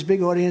front of these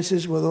big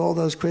audiences with all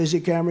those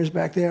crazy cameras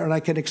back there, and I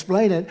can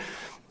explain it.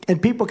 And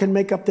people can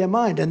make up their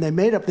mind, and they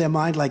made up their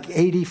mind like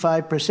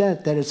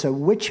 85% that it's a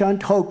witch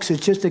hunt hoax.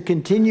 It's just a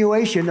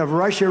continuation of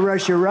Russia,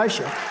 Russia,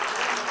 Russia.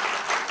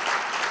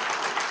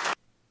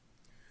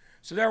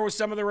 So there was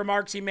some of the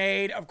remarks he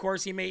made. Of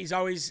course, he's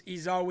always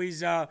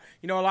a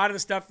lot of the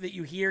stuff that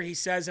you hear he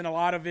says in a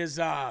lot of his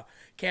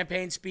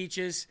campaign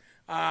speeches.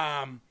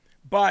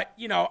 But,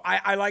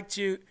 I like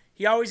to,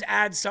 he always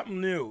adds something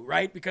new,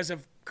 right? Because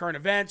of current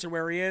events or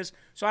where he is.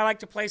 So I like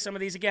to play some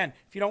of these again.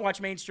 If you don't watch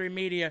mainstream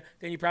media,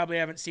 then you probably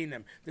haven't seen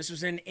them. This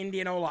was in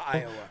Indianola,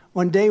 Iowa.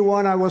 On day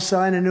one, I will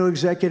sign a new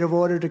executive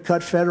order to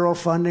cut federal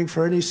funding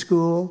for any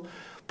school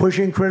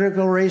pushing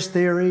critical race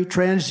theory,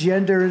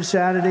 transgender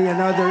insanity, and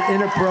other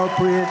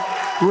inappropriate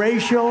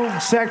racial,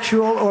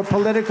 sexual, or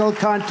political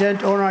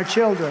content on our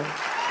children.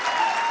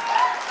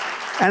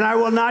 And I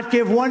will not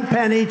give one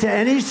penny to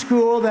any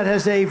school that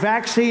has a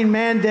vaccine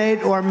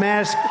mandate or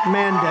mask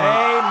mandate.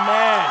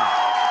 Amen.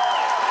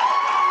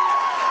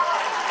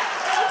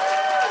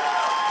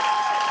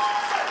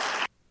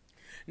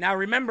 Now,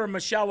 remember,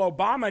 Michelle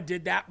Obama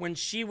did that when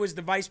she was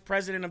the vice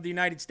president of the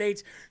United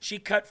States. She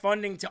cut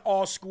funding to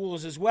all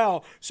schools as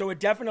well. So it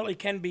definitely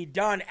can be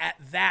done at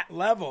that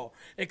level.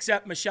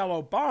 Except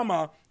Michelle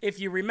Obama, if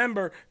you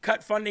remember,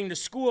 cut funding to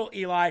school,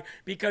 Eli,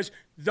 because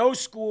those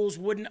schools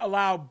wouldn't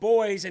allow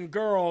boys and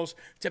girls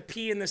to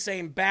pee in the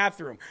same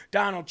bathroom.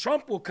 Donald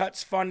Trump will cut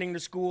funding to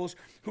schools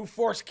who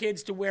force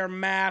kids to wear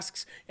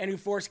masks and who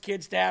force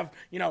kids to have,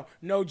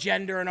 no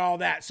gender and all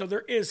that. So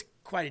there is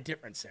quite a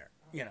difference there,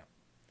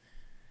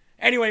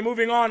 Anyway,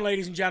 moving on,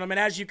 ladies and gentlemen.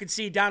 As you can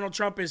see, Donald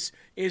Trump is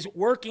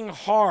working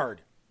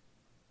hard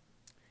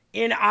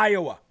in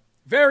Iowa.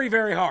 Very,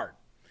 very hard.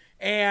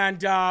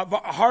 And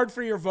hard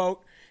for your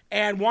vote.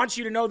 And wants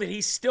you to know that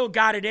he's still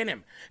got it in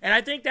him. And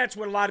I think that's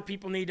what a lot of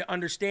people need to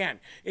understand,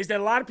 is that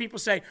a lot of people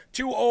say,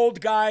 two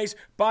old guys,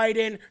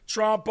 Biden,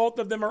 Trump, both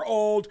of them are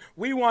old.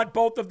 We want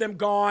both of them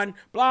gone.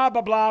 Blah,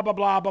 blah, blah, blah,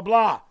 blah, blah,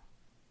 blah.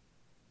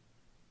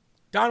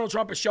 Donald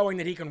Trump is showing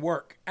that he can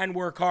work and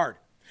work hard.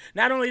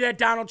 Not only that,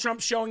 Donald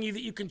Trump's showing you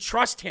that you can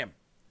trust him.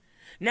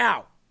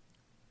 Now,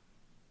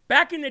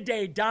 back in the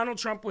day, Donald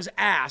Trump was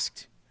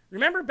asked,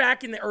 remember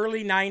back in the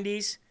early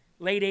 90s,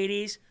 late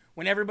 80s,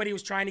 when everybody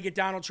was trying to get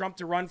Donald Trump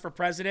to run for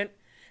president,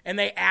 and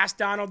they asked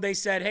Donald, they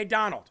said, hey,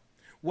 Donald,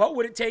 what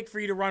would it take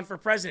for you to run for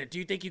president? Do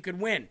you think you could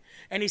win?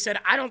 And he said,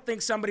 I don't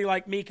think somebody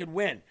like me could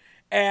win.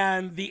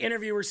 And the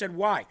interviewer said,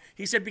 why?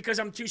 He said, because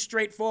I'm too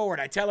straightforward.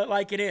 I tell it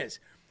like it is.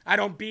 I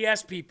don't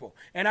BS people.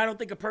 And I don't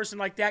think a person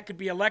like that could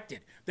be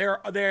elected. They're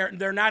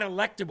not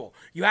electable.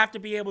 You have to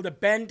be able to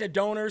bend to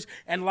donors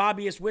and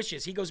lobbyists'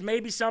 wishes. He goes,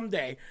 maybe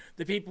someday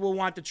the people will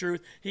want the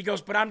truth. He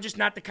goes, but I'm just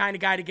not the kind of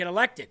guy to get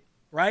elected,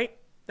 right?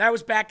 That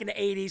was back in the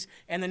 80s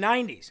and the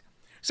 90s.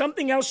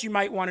 Something else you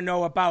might want to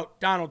know about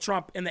Donald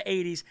Trump in the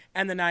 80s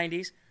and the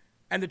 90s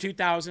and the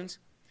 2000s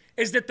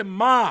is that the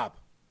mob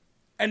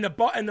and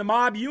the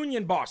mob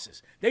union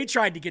bosses, they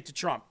tried to get to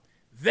Trump.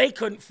 They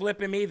couldn't flip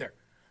him either.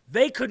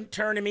 They couldn't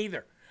turn him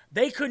either.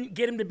 They couldn't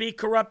get him to be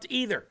corrupt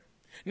either.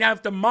 Now,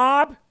 if the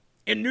mob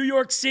in New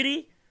York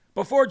City,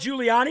 before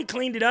Giuliani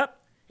cleaned it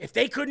up, if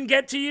they couldn't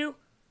get to you,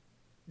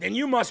 then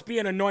you must be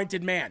an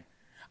anointed man.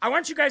 I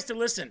want you guys to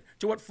listen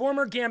to what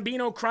former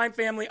Gambino crime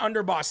family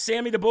underboss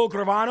Sammy the Bull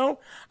Gravano,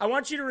 I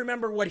want you to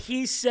remember what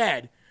he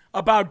said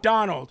about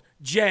Donald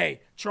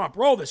J. Trump.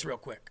 Roll this real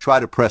quick. Try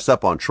to press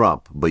up on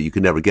Trump, but you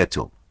could never get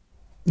to him.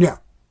 Yeah.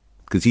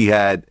 Because he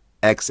had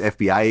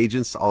ex-FBI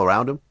agents all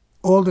around him?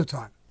 All the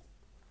time.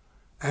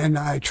 And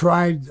I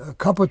tried a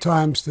couple of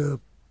times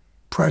to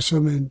press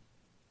him and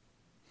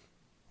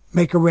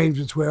make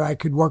arrangements where I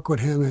could work with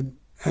him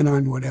and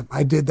earn with him.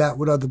 I did that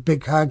with other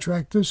big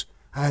contractors.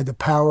 I had the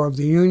power of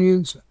the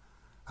unions.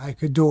 I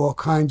could do all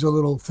kinds of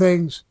little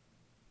things,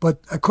 but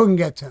I couldn't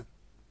get to him.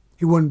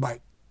 He wouldn't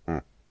bite.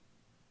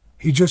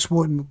 He just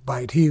wouldn't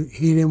bite. He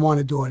didn't want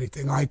to do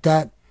anything like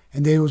that.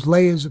 And there was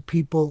layers of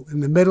people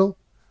in the middle.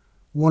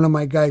 One of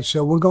my guys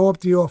said, we'll go up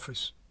to the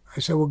office. I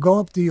said, we'll go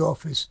up to the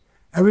office.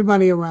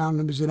 Everybody around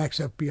him is an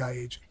ex-FBI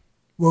agent.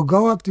 We'll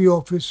go up to the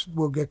office,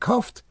 we'll get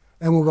cuffed,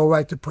 and we'll go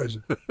right to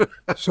prison.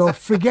 So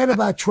forget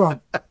about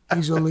Trump.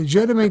 He's a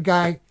legitimate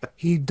guy.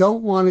 He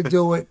don't want to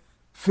do it.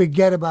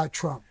 Forget about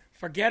Trump.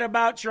 Forget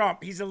about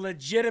Trump. He's a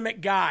legitimate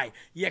guy.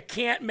 You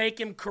can't make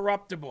him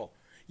corruptible.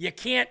 You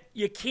can't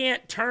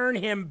turn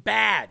him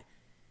bad.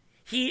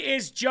 He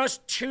is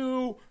just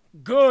too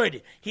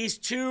good. He's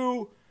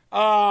too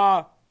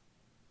honest.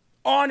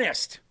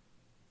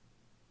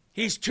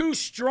 He's too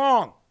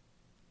strong.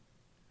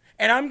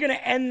 And I'm going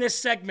to end this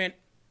segment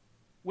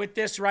with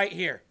this right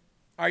here.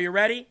 Are you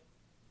ready?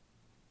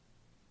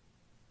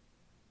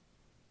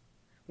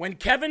 When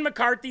Kevin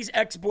McCarthy's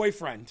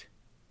ex-boyfriend,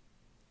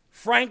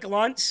 Frank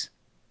Luntz,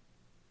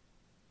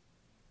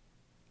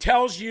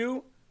 tells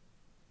you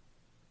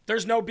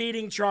there's no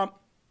beating Trump,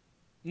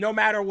 no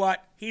matter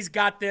what, he's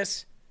got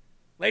this.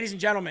 Ladies and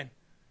gentlemen,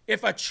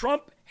 if a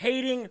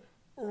Trump-hating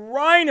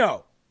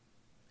rhino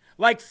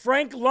like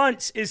Frank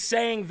Luntz is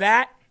saying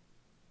that,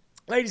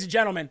 ladies and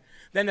gentlemen,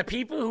 then the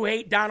people who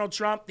hate Donald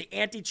Trump, the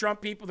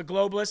anti-Trump people, the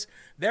globalists,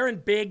 they're in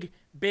big,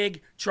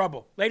 big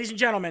trouble. Ladies and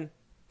gentlemen,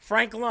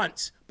 Frank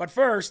Luntz. But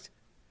first,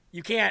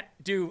 you can't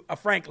do a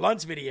Frank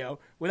Luntz video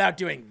without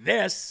doing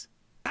this.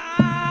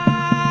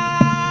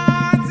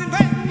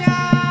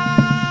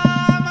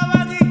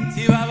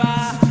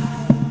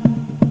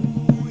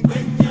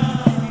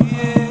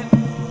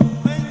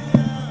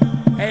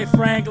 Hey,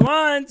 Frank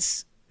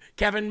Luntz,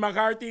 Kevin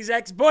McCarthy's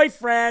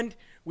ex-boyfriend,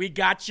 we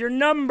got your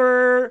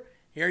number.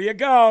 Here you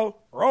go.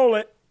 Roll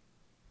it.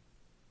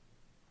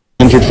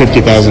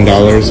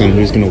 $150,000 on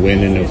who's going to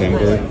win in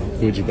November.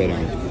 Who would you bet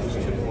on?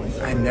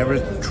 I never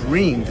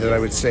dreamed that I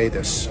would say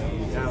this,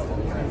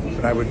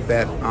 but I would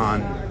bet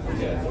on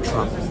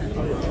Trump.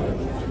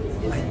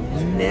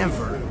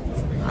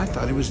 I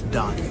thought he was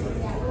done.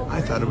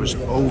 I thought it was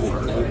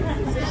over.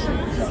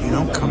 You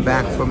don't come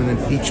back from an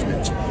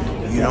impeachment.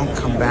 You don't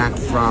come back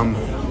from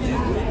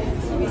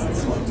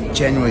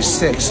January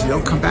 6th. You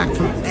don't come back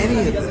from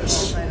any of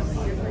this.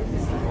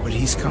 But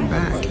he's come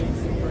back.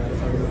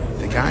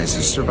 The guy's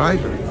a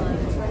survivor.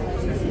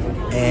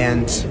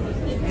 And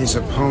his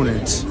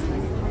opponent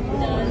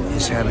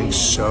is having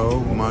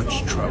so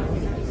much trouble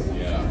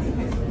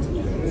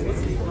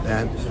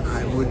that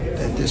I would,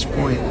 at this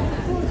point,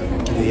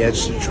 give the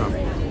edge to Trump.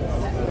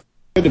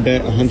 I would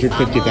bet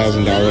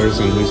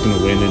 $150,000 on who's going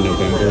to win in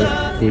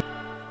November.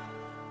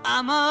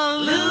 I'm a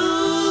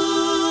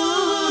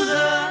loser,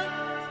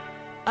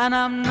 and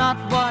I'm not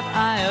what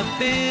I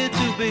appear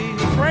to be.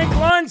 Frank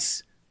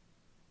Luntz,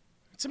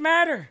 what's the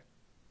matter?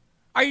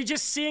 Are you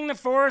just seeing the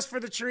forest for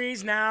the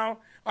trees now?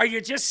 Are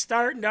you just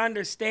starting to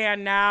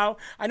understand now?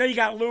 I know you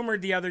got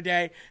lumered the other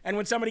day, and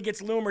when somebody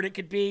gets lumered, it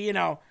could be,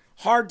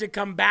 hard to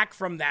come back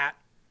from that.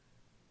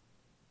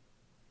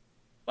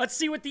 Let's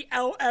see what the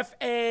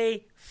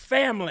LFA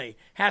family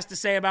has to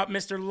say about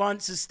Mr.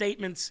 Luntz's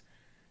statements.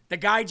 The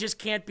guy just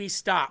can't be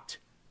stopped.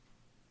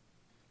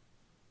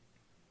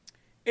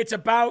 It's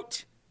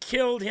about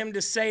killed him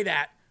to say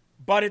that,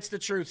 but it's the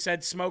truth,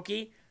 said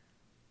Smokey.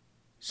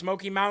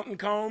 Smoky Mountain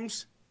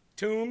Tombs.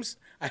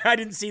 I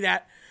didn't see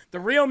that. The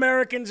real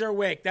Americans are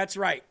awake. That's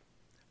right.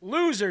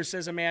 Loser,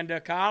 says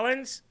Amanda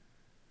Collins.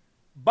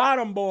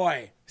 Bottom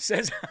boy,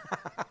 says...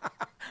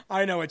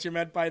 I know what you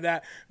meant by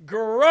that.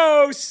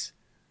 Gross.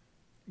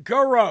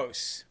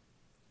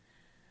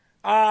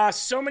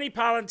 So many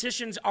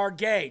politicians are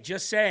gay.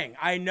 Just saying.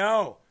 I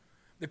know.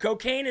 The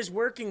cocaine is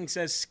working,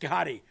 says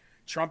Scotty.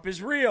 Trump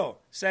is real,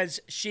 says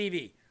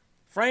Shivi.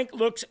 Frank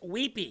looks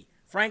weepy.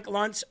 Frank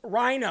Luntz,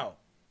 rhino.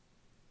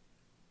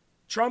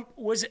 Trump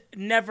was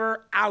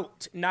never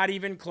out, not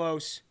even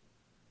close.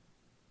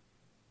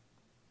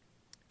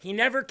 He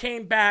never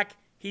came back.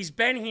 He's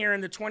been here,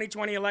 and the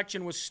 2020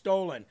 election was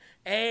stolen.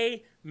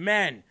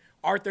 Amen.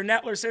 Arthur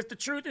Netler says the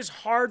truth is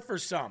hard for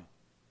some.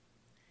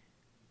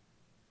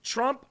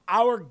 Trump,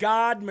 our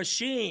God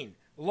machine.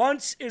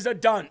 Luntz is a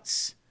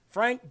dunce.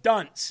 Frank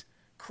Dunce.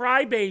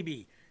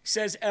 Crybaby,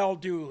 says L.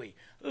 Dooley.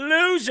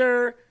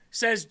 Loser,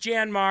 says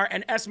Jan Mar.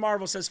 And S.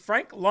 Marvel says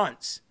Frank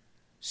Luntz.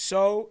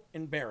 So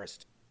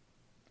embarrassed.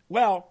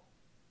 Well,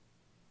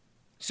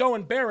 so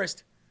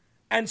embarrassed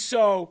and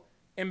so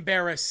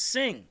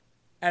embarrassing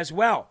as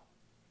well.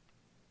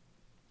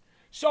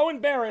 So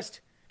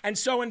embarrassed and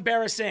so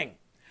embarrassing.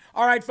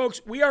 All right,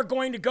 folks, we are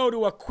going to go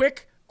to a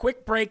quick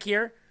break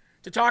here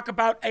to talk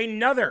about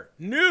another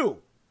new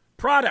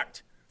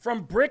product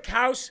from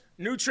Brickhouse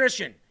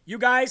Nutrition. You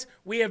guys,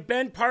 we have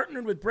been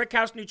partnered with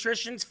Brickhouse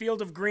Nutrition's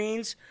Field of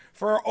Greens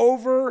for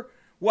over,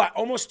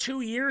 almost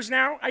 2 years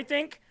now, I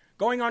think,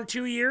 going on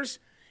 2 years.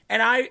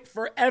 And I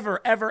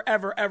forever,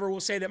 ever will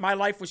say that my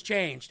life was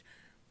changed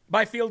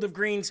by Field of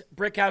Greens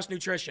Brickhouse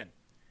Nutrition.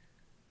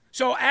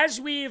 So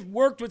as we've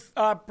worked with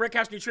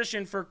Brickhouse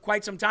Nutrition for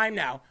quite some time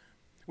now,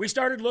 we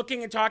started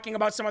looking and talking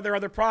about some of their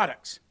other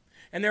products.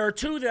 And there are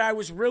two that I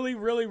was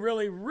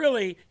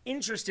really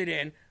interested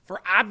in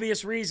for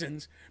obvious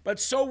reasons, but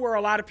so were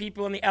a lot of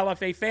people in the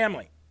LFA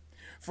family.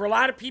 For a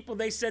lot of people,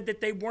 they said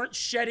that they weren't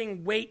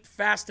shedding weight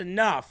fast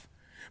enough,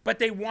 but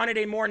they wanted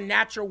a more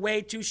natural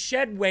way to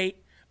shed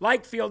weight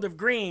like Field of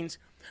Greens.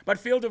 But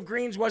Field of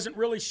Greens wasn't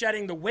really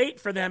shedding the weight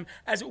for them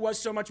as it was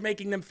so much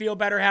making them feel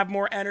better, have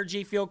more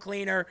energy, feel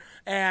cleaner,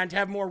 and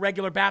have more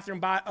regular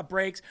bathroom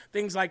breaks,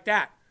 things like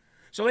that.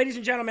 So ladies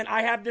and gentlemen,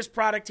 I have this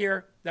product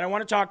here that I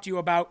want to talk to you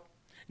about.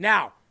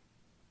 Now,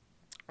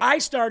 I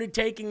started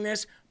taking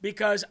this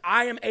because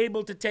I am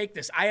able to take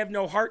this. I have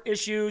no heart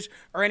issues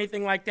or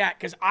anything like that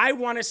because I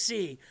want to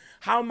see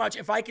how much,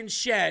 if I can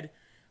shed,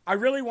 I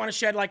really want to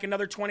shed like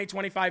another 20,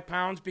 25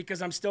 pounds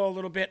because I'm still a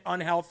little bit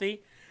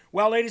unhealthy.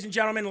 Well, ladies and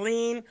gentlemen,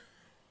 Lean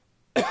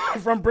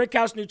from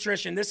Brickhouse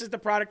Nutrition. This is the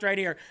product right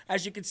here.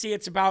 As you can see,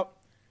 it's about,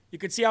 you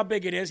can see how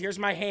big it is. Here's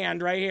my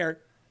hand right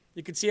here.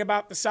 You can see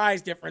about the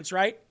size difference,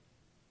 right?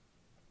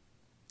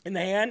 In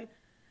the hand.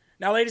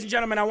 Now, ladies and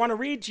gentlemen, I want to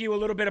read to you a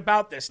little bit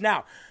about this.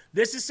 Now,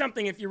 this is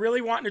something, if you're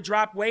really wanting to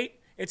drop weight,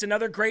 it's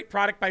another great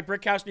product by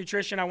Brickhouse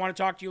Nutrition. I want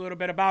to talk to you a little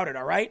bit about it,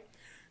 all right?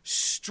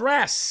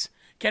 Stress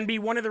can be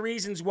one of the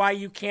reasons why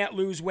you can't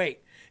lose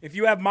weight. If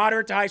you have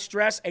moderate to high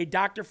stress, a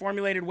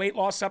doctor-formulated weight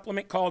loss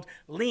supplement called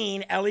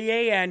Lean,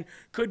 L-E-A-N,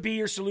 could be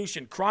your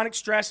solution. Chronic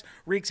stress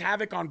wreaks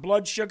havoc on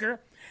blood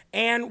sugar,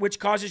 and which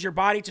causes your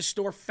body to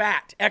store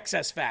fat,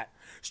 excess fat.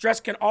 Stress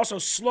can also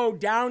slow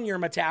down your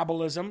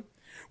metabolism,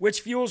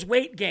 which fuels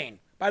weight gain.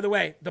 By the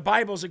way, the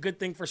Bible's a good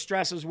thing for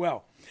stress as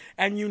well.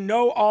 And you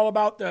know all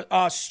about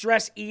the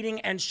stress eating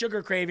and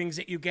sugar cravings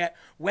that you get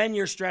when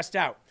you're stressed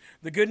out.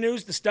 The good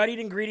news, the studied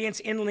ingredients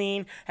in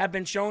Lean have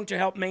been shown to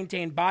help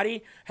maintain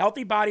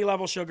healthy body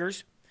level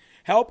sugars,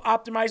 help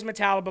optimize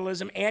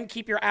metabolism, and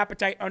keep your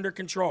appetite under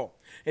control.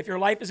 If your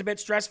life is a bit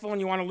stressful and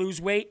you want to lose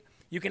weight,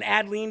 you can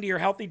add Lean to your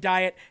healthy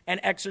diet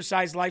and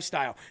exercise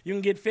lifestyle. You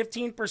can get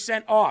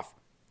 15% off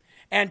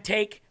and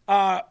take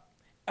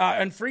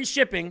and free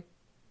shipping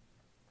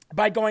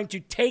by going to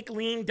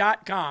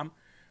takelean.com,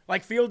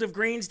 like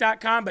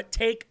fieldofgreens.com, but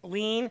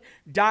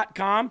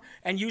takelean.com,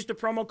 and use the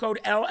promo code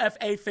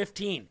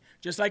LFA15,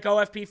 just like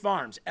OFP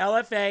Farms,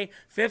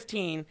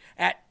 LFA15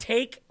 at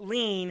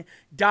takelean.com.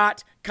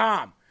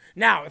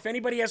 Now, if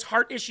anybody has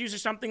heart issues or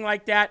something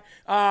like that,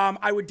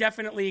 I would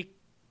definitely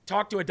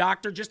talk to a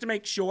doctor just to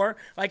make sure,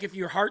 like if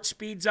your heart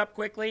speeds up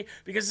quickly,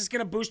 because it's going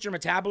to boost your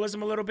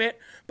metabolism a little bit.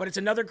 But it's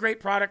another great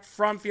product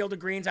from Field of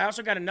Greens. I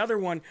also got another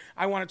one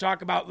I want to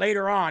talk about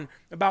later on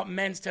about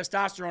men's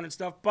testosterone and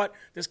stuff. But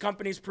this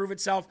company's proved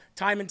itself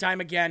time and time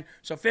again.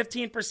 So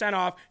 15%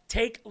 off,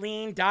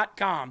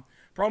 takelean.com,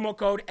 promo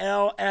code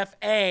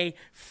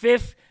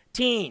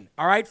LFA15.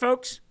 All right,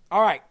 folks?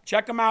 All right,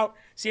 check them out.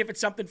 See if it's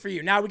something for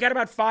you. Now, we got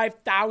about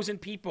 5,000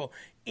 people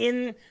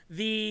in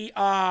the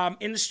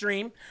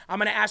stream. I'm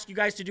going to ask you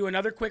guys to do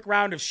another quick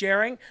round of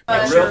sharing.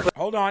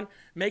 Hold on.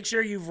 Make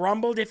sure you've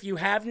rumbled if you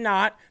have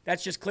not.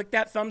 That's just click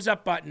that thumbs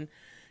up button,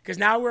 because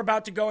now we're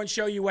about to go and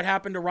show you what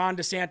happened to Ron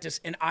Desantis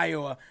in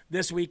Iowa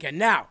this weekend.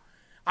 Now,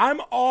 I'm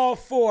all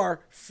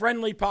for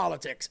friendly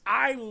politics.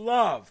 I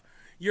love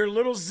your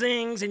little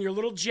zings and your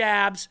little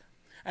jabs.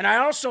 And I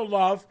also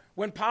love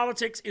when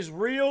politics is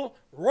real,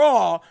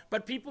 raw,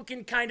 but people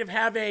can kind of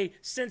have a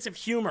sense of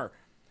humor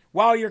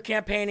while you're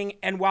campaigning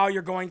and while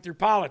you're going through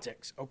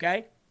politics,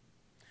 okay?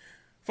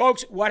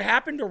 Folks, what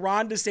happened to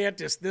Ron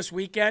DeSantis this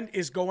weekend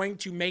is going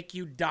to make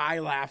you die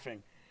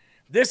laughing.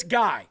 This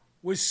guy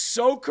was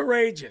so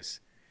courageous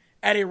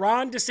at a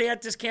Ron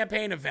DeSantis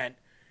campaign event.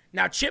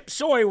 Now, Chip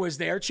Roy was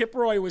there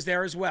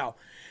as well.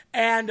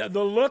 And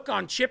the look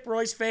on Chip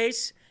Roy's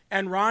face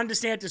and Ron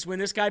DeSantis when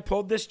this guy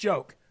pulled this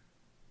joke,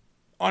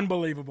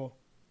 unbelievable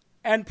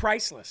and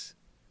priceless.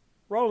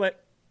 Roll it.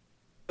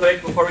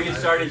 Quick, before we get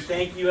started,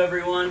 thank you,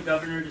 everyone.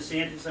 Governor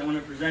Desantis, I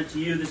want to present to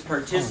you this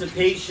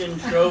participation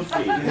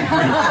trophy.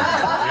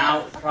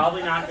 Now,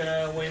 probably not going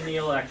to win the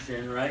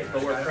election, right?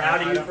 But we're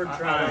proud of you for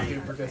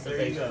trying.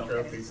 Participation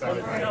trophy.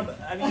 Sorry, buddy. No,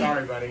 I mean,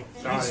 Sorry, buddy.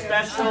 Sorry. He's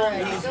special,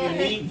 he's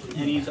unique,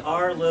 and he's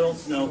our little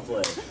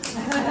snowflake.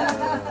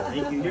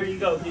 Thank you. Here you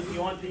go. If you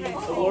want the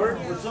award,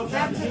 we're so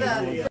proud to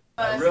see you.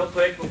 Real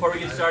quick, before we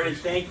get started,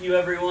 thank you,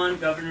 everyone.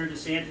 Governor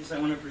Desantis, I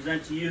want to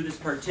present to you this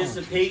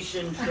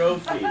participation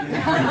trophy.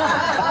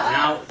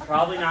 Now,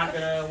 probably not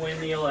going to win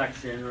the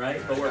election,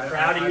 right? But we're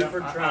proud of you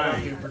for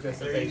trying.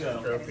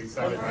 Participation trophy.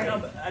 Sorry, buddy.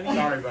 No, I mean,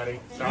 Sorry, buddy.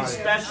 Sorry. He's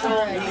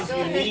special, he's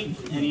unique,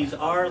 and he's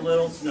our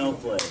little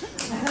snowflake.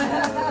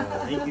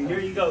 Thank you. Here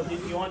you go.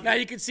 If you want. Now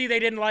you can see they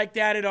didn't like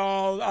that at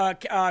all.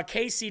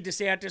 Casey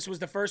DeSantis was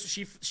the first.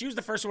 She was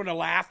the first one to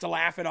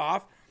laugh it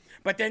off.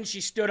 But then she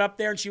stood up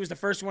there and she was the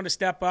first one to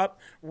step up.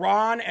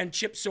 Ron and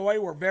Chip Soy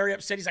were very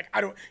upset. He's like,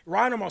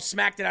 Ron almost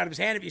smacked it out of his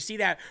hand. If you see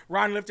that,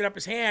 Ron lifted up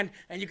his hand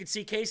and you could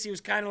see Casey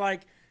was kind of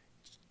like,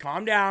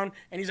 calm down.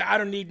 And he's like, I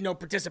don't need no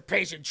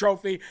participation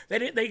trophy.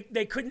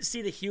 They couldn't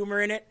see the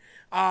humor in it.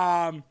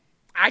 I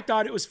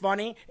thought it was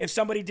funny. If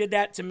somebody did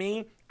that to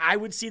me, I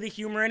would see the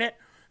humor in it.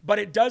 But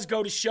it does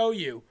go to show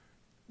you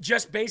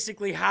just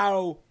basically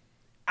how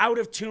out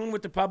of tune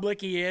with the public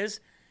he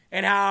is,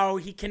 and how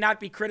he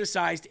cannot be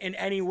criticized in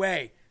any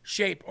way,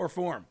 shape, or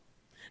form.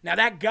 Now,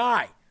 that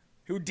guy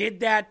who did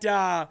that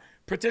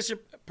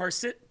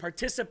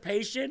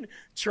participation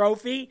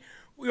trophy,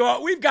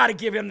 we've got to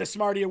give him the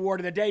Smarty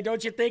Award of the day,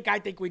 don't you think? I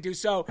think we do.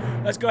 So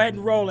let's go ahead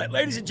and roll it.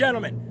 Ladies and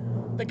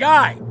gentlemen, the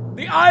guy,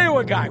 the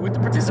Iowa guy with the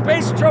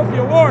Participation Trophy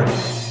Award,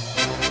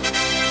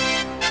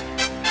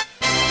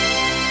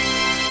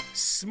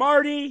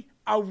 Smarty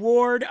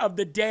Award of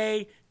the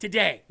day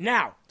today.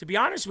 Now, to be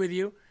honest with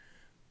you,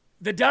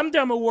 the Dum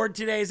Dum Award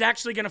today is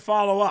actually going to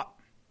follow up,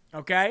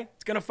 okay?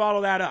 It's going to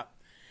follow that up.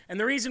 And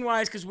the reason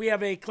why is because we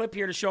have a clip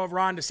here to show of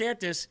Ron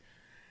DeSantis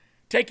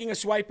taking a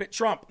swipe at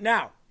Trump.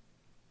 Now,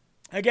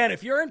 again,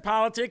 if you're in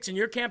politics and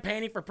you're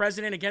campaigning for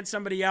president against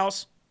somebody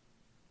else,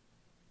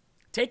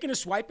 taking a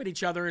swipe at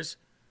each other is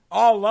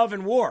all love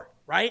and war,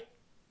 right?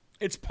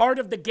 It's part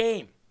of the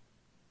game.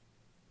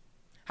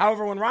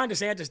 However, when Ron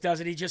DeSantis does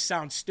it, he just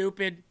sounds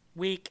stupid,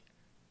 weak,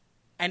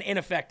 and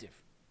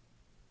ineffective.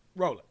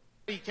 Roll it.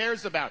 He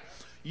cares about.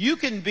 You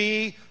can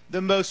be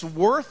the most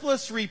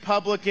worthless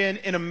Republican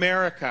in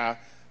America,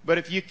 but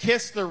if you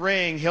kiss the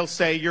ring, he'll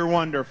say you're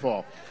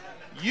wonderful.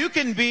 You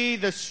can be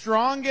the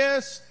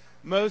strongest,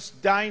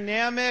 most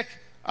dynamic,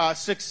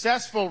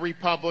 successful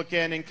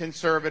Republican and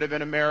conservative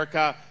in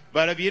America,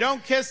 but if you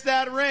don't kiss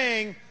that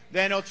ring,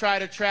 then he'll try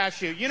to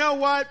trash you. You know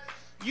what?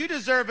 You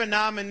deserve a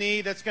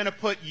nominee that's going to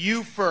put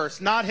you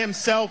first, not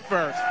himself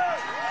first.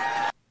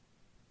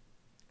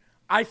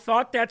 I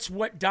thought that's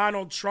what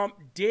Donald Trump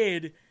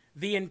did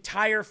the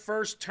entire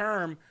first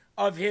term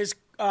of his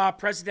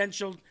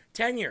presidential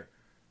tenure.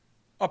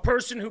 A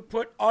person who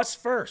put us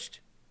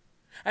first.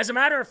 As a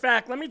matter of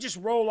fact, let me just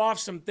roll off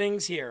some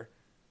things here,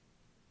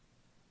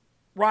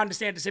 Ron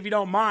DeSantis, if you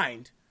don't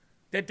mind,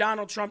 that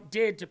Donald Trump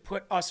did to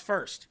put us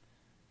first.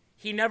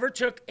 He never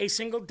took a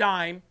single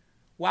dime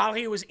while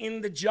he was in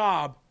the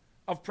job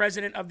of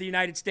President of the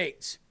United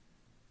States.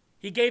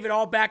 He gave it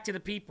all back to the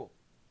people.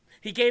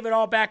 He gave it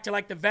all back to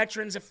like the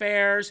Veterans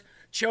Affairs,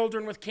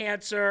 children with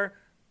cancer,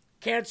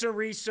 cancer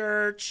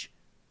research,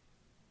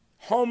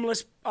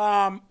 homeless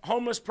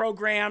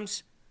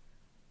programs.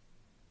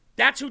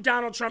 That's who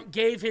Donald Trump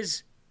gave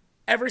his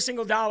every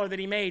single dollar that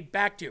he made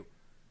back to.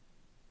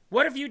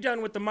 What have you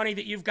done with the money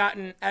that you've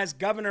gotten as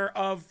governor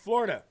of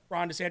Florida,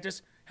 Ron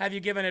DeSantis? Have you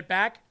given it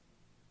back?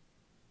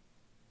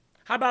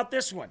 How about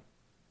this one?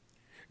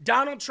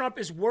 Donald Trump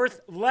is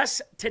worth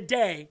less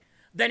today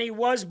than he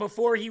was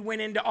before he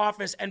went into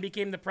office and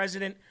became the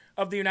president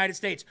of the United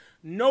States.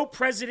 No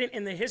president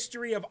in the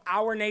history of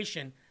our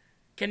nation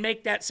can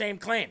make that same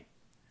claim.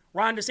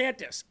 Ron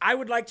DeSantis, I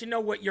would like to know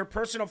what your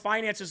personal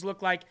finances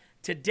look like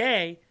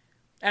today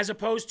as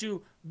opposed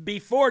to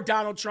before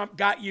Donald Trump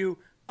got you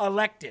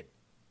elected.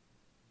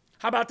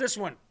 How about this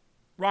one,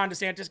 Ron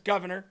DeSantis,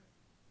 governor,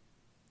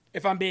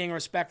 if I'm being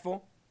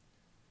respectful?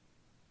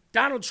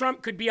 Donald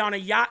Trump could be on a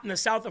yacht in the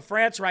south of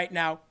France right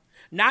now,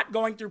 not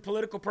going through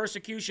political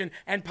persecution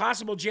and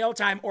possible jail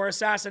time or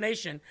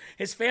assassination.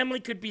 His family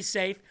could be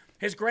safe.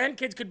 His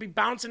grandkids could be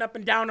bouncing up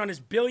and down on his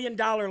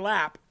billion-dollar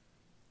lap,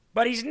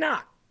 but he's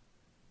not.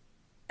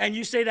 And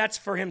you say that's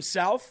for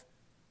himself?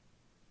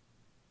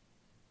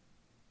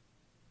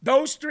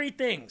 Those three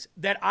things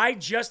that I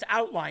just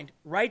outlined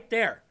right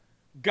there,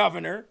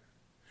 Governor,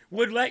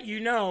 would let you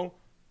know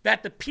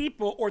that the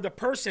people or the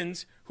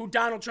persons who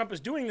Donald Trump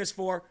is doing this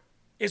for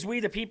is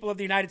we the people of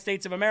the United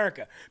States of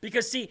America.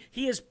 Because, see,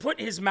 he has put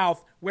his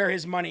mouth where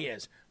his money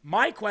is.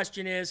 My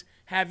question is,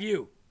 have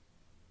you?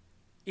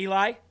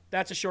 Eli,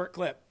 that's a short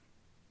clip.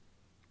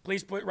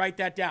 Please write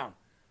that down.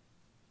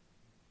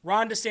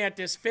 Ron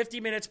DeSantis,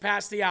 50 minutes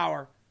past the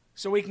hour,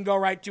 so we can go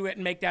right to it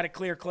and make that a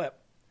clear clip.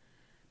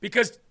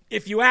 Because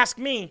if you ask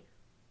me,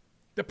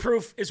 the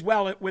proof is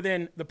well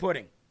within the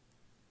pudding.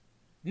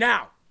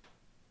 Now,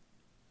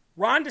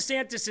 Ron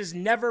DeSantis'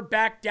 Never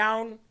Back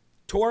Down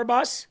tour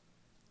bus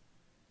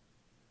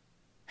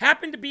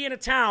happened to be in a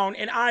town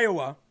in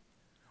Iowa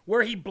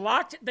where he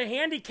blocked the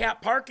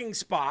handicap parking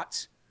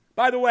spots.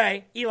 By the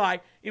way, Eli,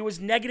 it was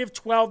negative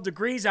 12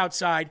 degrees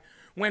outside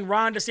when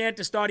Ron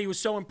DeSantis thought he was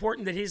so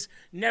important that his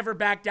Never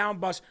Back Down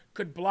bus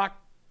could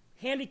block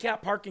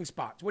handicap parking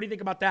spots. What do you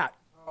think about that?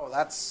 Oh,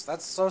 that's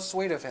so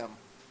sweet of him.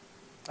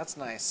 That's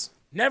nice.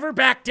 Never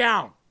back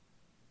down.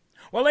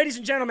 Well, ladies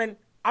and gentlemen,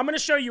 I'm going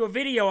to show you a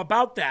video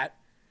about that,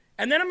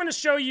 and then I'm going to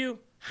show you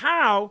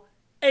how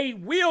a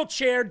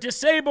wheelchair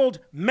disabled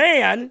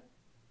man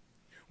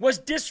was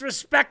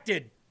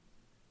disrespected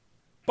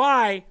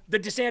by the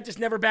DeSantis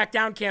Never Back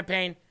Down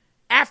campaign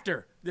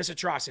after this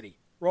atrocity.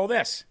 Roll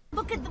this.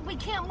 Look at we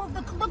can't move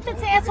look,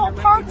 this asshole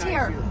parked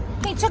here.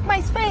 He took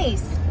my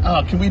space.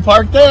 Oh, can we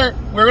park there?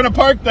 We're gonna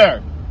park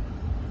there.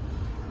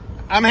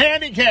 I'm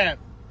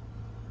handicapped.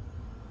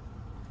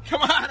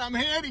 Come on, I'm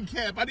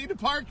handicapped. I need to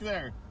park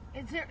there.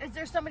 Is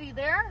there somebody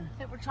there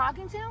that we're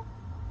talking to?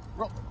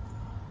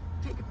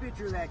 Take a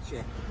picture of that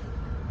chick.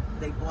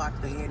 They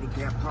blocked the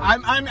handicap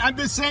parking. I'm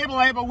disabled.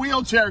 I have a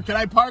wheelchair. Can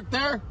I park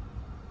there?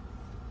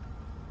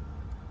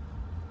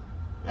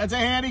 That's a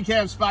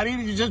handicap spot. You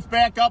need to just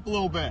back up a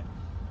little bit.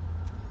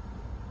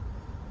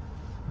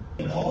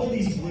 All of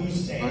these blue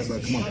states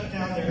shut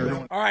down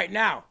their... All right,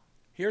 now,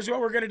 here's what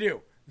we're going to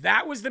do.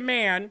 That was the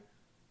man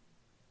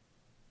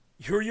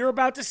who you're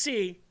about to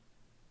see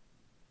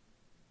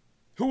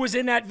who was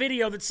in that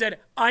video that said,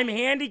 I'm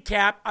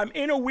handicapped, I'm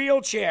in a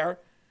wheelchair,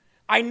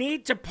 I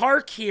need to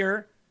park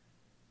here,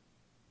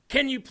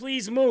 can you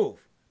please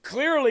move?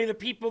 Clearly, the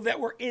people that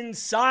were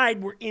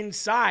inside were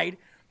inside.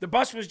 The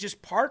bus was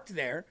just parked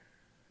there.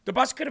 The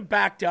bus could have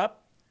backed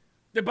up.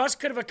 The bus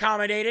could have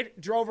accommodated,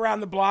 drove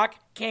around the block,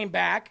 came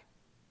back.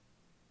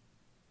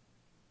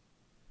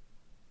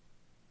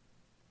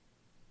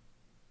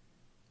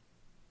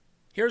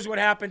 Here's what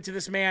happened to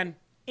this man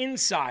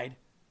inside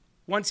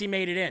once he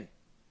made it in.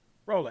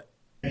 Roll it.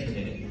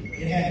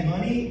 It had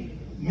money,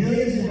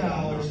 millions of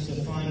dollars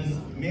to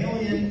fund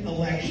mail-in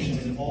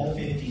elections in all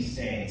 50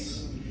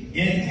 states.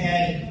 It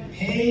had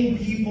paying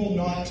people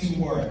not to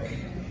work.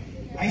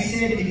 I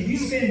said, if you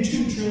spend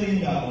 $2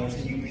 trillion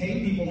and you pay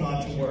people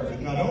not to work,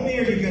 not only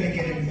are you going to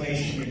get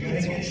inflation, you're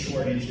going to get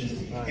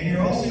shortages, and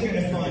you're also going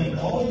to fund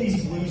all of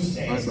these blue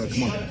states to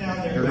shut down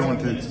their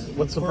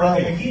governments for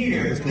a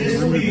year.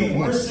 This will be the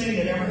worst thing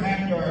that ever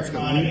happened to our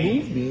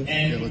economy.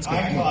 And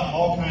I caught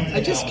all kinds of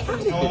I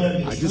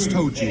just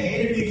told you to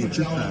get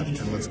your pack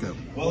and let's go.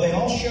 Well, they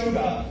all showed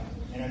up.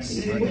 And I'm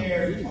sitting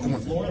there on the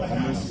floor of the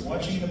house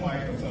watching the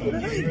microphone.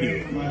 Getting ready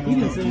for my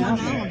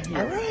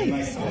All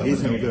right.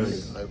 He's no good.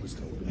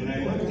 And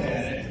I looked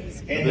at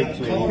it. And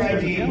the caller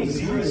ID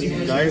was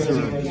 0000. Guys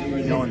are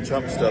yelling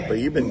Trump stuff, but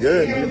you've been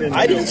good.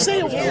 I didn't say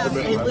it was.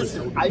 Hey,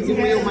 listen, I can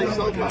wheel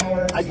myself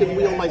up. I can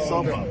wheel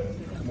myself up.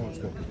 Come on, let's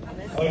go.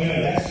 Oh, no,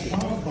 that's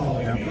Trump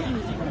calling me.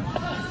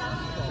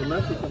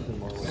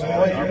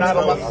 You're not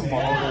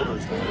allowed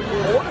orders.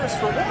 Orders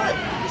for what?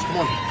 Just come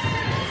on.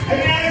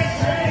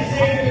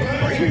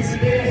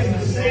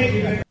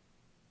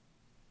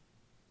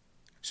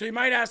 So you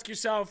might ask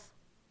yourself,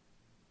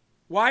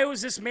 why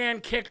was this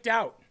man kicked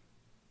out?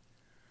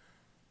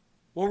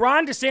 Well,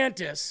 Ron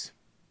DeSantis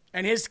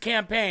and his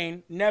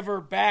campaign,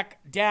 Never Back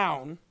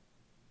Down,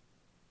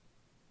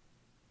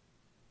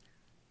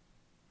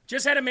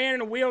 just had a man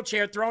in a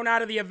wheelchair thrown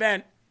out of the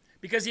event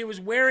because he was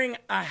wearing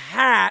a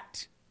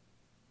hat.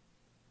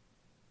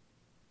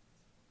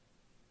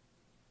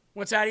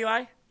 What's that,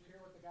 Eli?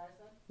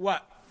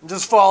 What? I'm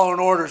just following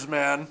orders,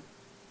 man.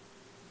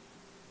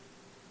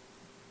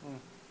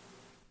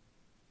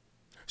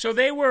 So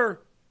they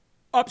were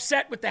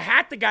upset with the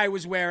hat the guy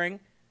was wearing,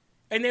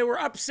 and they were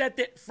upset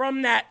that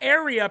from that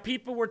area,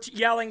 people were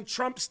yelling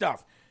Trump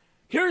stuff.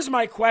 Here's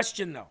my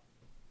question, though.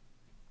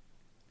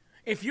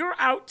 If you're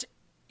out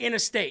in a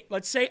state,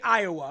 let's say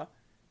Iowa,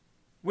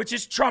 which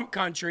is Trump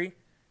country,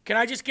 can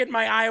I just get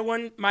my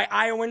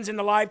Iowans in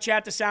the live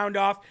chat to sound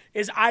off?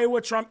 Is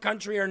Iowa Trump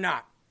country or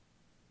not?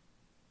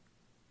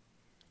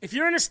 If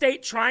you're in a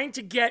state trying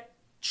to get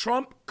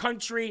Trump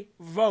country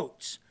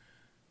votes,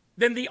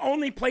 then the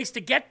only place to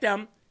get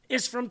them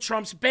is from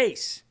Trump's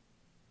base.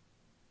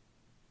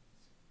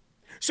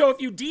 So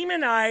if you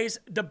demonize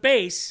the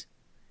base,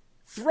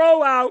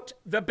 throw out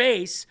the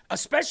base,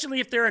 especially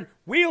if they're in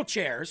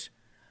wheelchairs,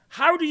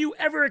 how do you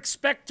ever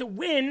expect to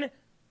win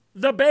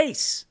the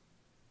base?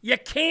 You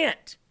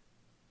can't.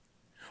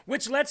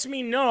 Which lets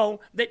me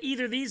know that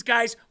either these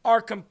guys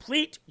are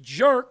complete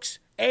jerks,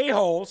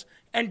 a-holes,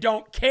 and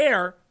don't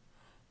care,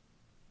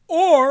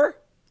 or,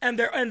 and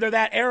they're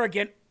that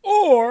arrogant,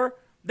 or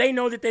they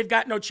know that they've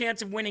got no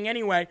chance of winning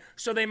anyway,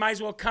 so they might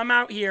as well come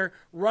out here,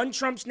 run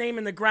Trump's name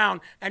in the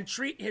ground, and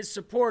treat his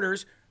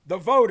supporters, the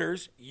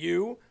voters,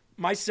 you,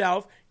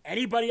 myself,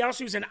 anybody else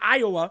who's in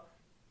Iowa,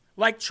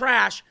 like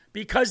trash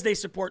because they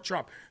support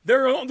Trump.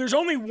 There's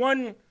only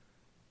one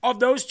of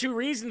those two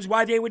reasons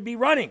why they would be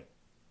running.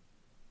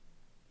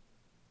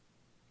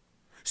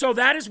 So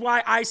that is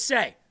why I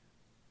say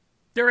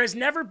there has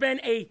never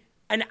been a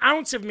an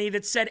ounce of me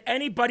that said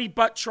anybody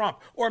but Trump,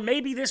 or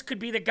maybe this could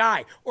be the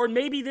guy, or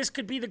maybe this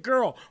could be the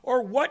girl,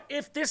 or what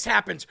if this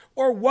happens,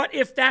 or what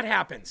if that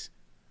happens.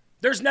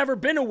 There's never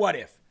been a what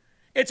if.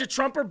 It's a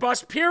Trump or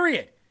bust,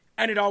 period.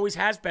 And it always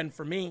has been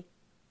for me.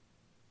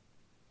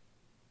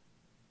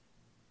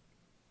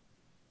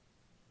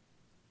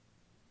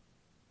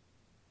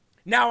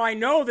 Now, I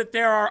know that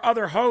there are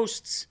other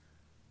hosts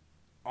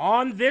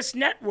on this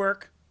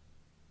network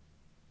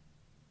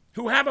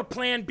who have a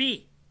plan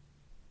B.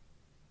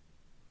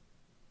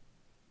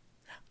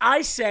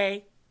 I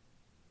say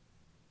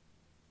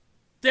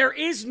there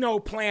is no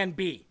plan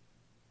B.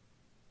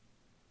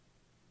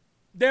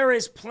 There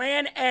is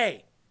plan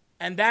A,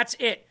 and that's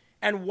it.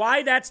 And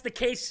why that's the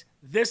case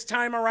this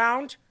time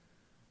around,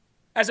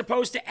 as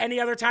opposed to any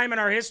other time in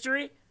our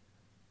history,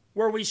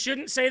 where we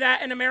shouldn't say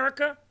that in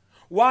America,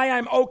 why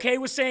I'm okay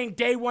with saying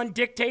day one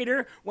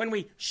dictator when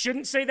we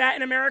shouldn't say that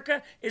in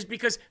America, is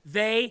because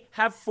they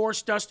have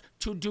forced us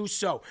to do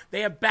so.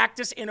 They have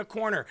backed us in a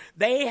corner.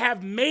 They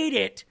have made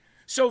it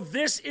so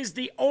this is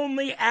the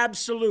only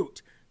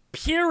absolute,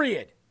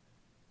 period.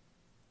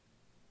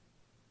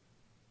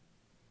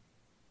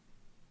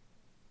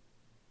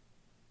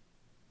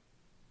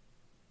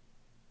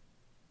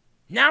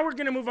 Now we're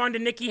going to move on to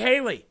Nikki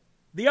Haley,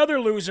 the other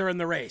loser in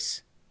the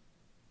race.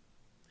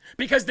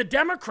 Because the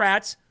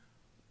Democrats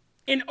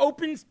in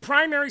open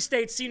primary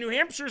states, see, New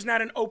Hampshire is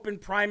not an open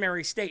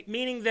primary state,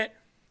 meaning that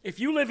if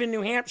you live in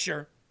New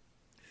Hampshire,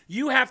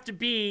 you have to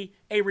be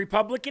a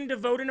Republican to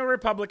vote in a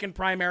Republican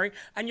primary,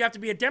 and you have to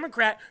be a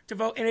Democrat to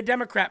vote in a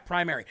Democrat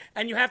primary.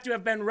 And you have to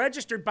have been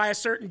registered by a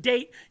certain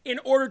date in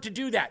order to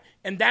do that.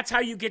 And that's how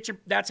you get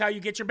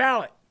your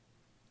ballot.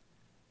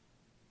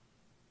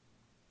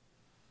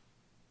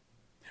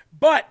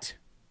 But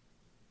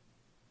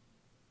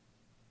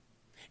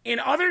in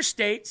other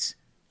states,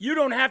 you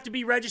don't have to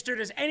be registered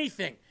as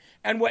anything.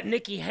 And what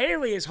Nikki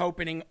Haley is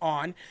hoping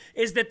on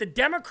is that the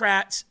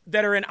Democrats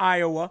that are in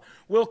Iowa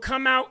will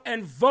come out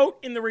and vote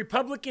in the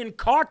Republican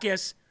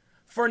caucus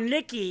for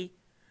Nikki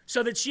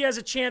so that she has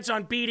a chance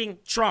on beating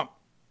Trump.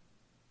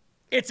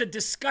 It's a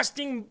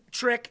disgusting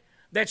trick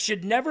that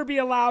should never be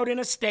allowed in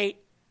a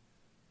state.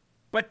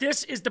 But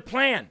this is the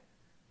plan.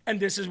 And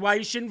this is why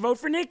you shouldn't vote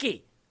for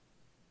Nikki.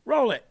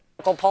 Roll it.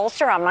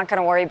 Pollster. I'm not going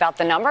to worry about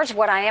the numbers.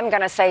 What I am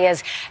going to say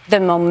is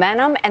the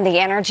momentum and the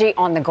energy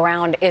on the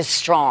ground is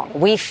strong.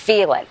 We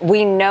feel it.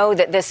 We know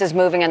that this is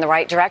moving in the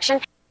right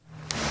direction.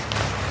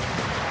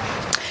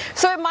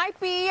 So it might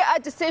be a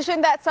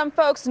decision that some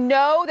folks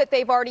know that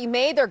they've already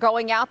made. They're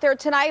going out there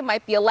tonight. It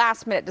might be a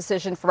last-minute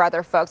decision for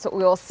other folks, but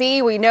we will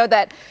see. We know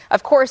that,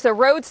 of course, the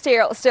roads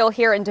still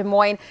here in Des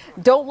Moines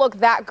don't look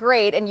that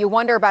great, and you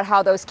wonder about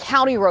how those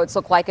county roads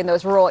look like in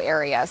those rural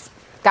areas.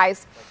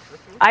 Guys?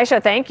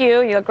 Aisha, thank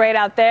you. You look great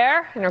out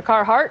there in your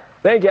Carhartt.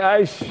 Thank you,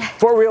 Aish.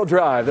 Four-wheel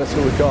drive, that's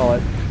what we call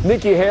it.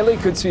 Nikki Haley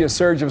could see a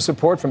surge of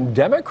support from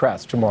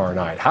Democrats tomorrow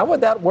night. How would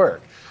that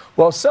work?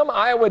 Well, some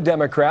Iowa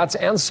Democrats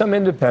and some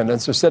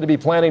independents are said to be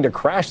planning to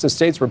crash the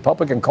state's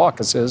Republican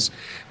caucuses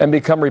and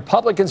become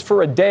Republicans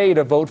for a day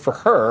to vote for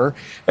her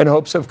in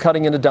hopes of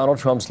cutting into Donald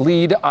Trump's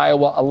lead.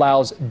 Iowa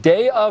allows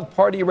day of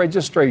party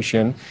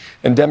registration,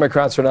 and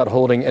Democrats are not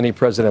holding any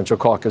presidential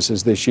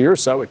caucuses this year,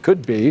 so it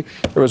could be.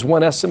 There was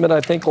one estimate,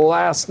 I think,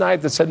 last night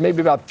that said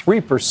maybe about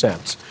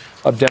 3%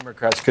 of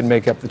Democrats could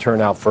make up the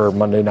turnout for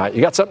Monday night.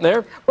 You got something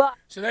there?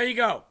 So there you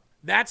go.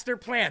 That's their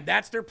plan.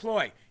 That's their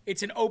ploy.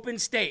 It's an open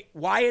state.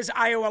 Why is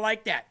Iowa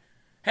like that?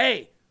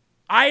 Hey,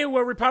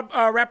 Iowa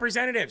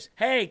representatives.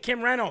 Hey,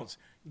 Kim Reynolds,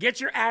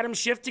 get your Adam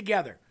Schiff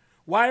together.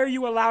 Why are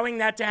you allowing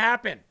that to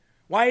happen?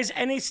 Why is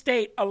any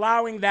state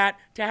allowing that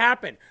to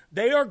happen?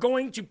 They are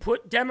going to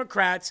put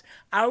Democrats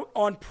out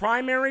on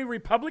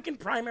Republican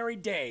primary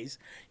days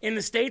in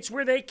the states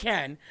where they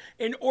can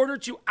in order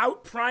to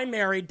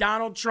out-primary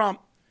Donald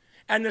Trump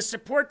and the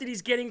support that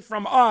he's getting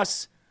from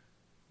us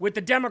with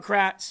the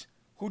Democrats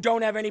who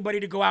don't have anybody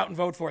to go out and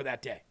vote for that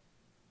day.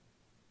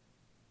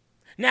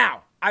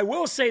 Now, I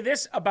will say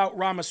this about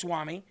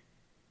Ramaswamy.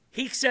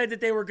 He said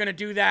that they were going to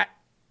do that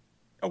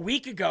a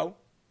week ago.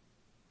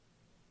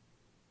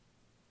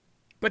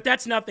 But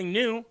that's nothing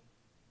new.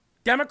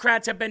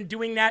 Democrats have been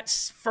doing that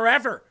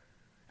forever.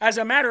 As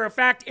a matter of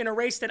fact, in a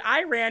race that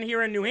I ran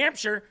here in New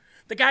Hampshire,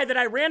 the guy that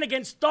I ran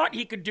against thought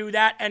he could do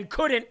that and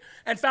couldn't,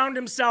 and found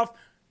himself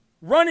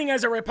running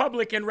as a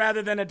Republican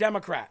rather than a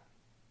Democrat.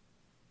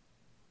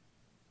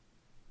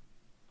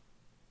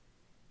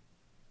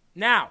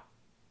 Now,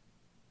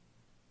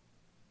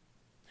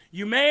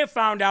 you may have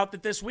found out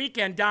that this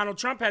weekend Donald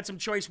Trump had some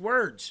choice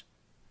words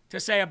to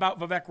say about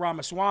Vivek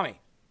Ramaswamy.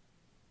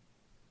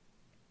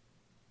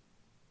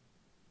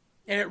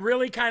 And it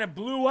really kind of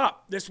blew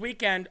up this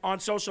weekend on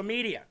social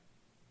media.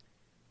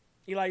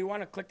 Eli, you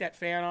want to click that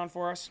fan on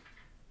for us?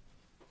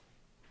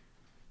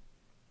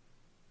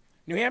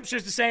 New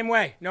Hampshire's the same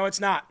way. No,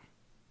 it's not.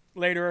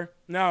 Later,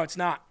 no, it's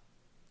not.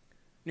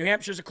 New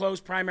Hampshire's a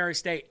closed primary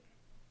state.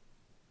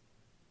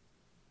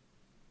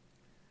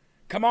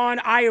 Come on,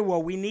 Iowa,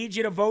 we need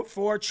you to vote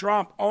for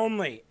Trump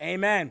only.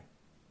 Amen.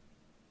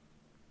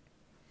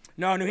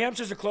 No, New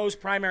Hampshire's a closed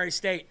primary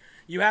state.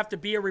 You have to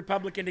be a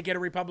Republican to get a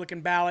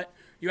Republican ballot.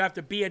 You have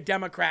to be a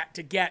Democrat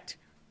to get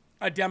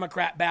a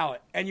Democrat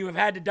ballot. And you have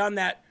had to done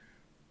that,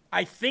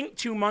 I think,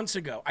 2 months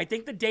ago. I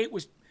think the date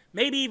was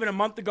maybe even a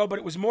month ago, but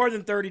it was more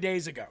than 30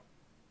 days ago.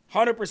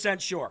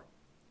 100% sure.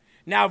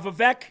 Now,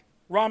 Vivek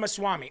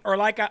Ramaswamy, or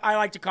like I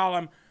like to call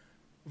him,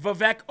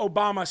 Vivek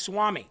Obama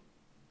Swamy.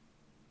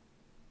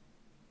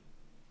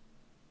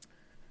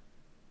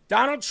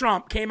 Donald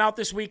Trump came out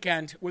this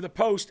weekend with a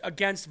post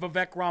against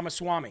Vivek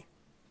Ramaswamy.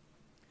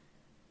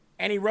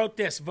 And he wrote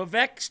this: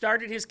 Vivek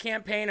started his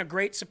campaign a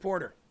great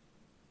supporter.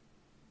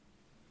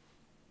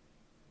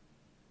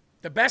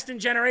 The best in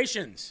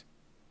generations.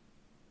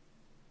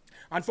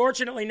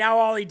 Unfortunately, now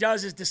all he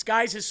does is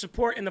disguise his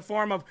support in the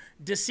form of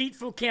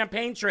deceitful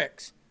campaign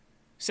tricks,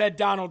 said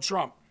Donald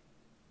Trump.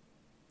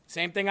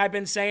 Same thing I've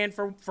been saying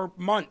for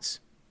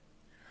months.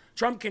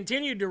 Trump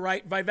continued to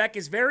write, Vivek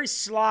is very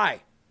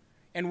sly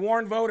and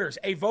warn voters,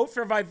 a vote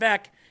for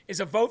Vivek is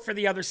a vote for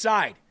the other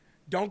side.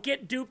 Don't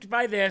get duped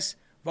by this.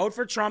 Vote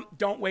for Trump.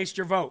 Don't waste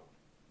your vote.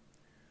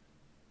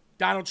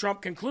 Donald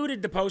Trump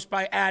concluded the post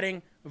by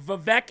adding,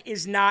 Vivek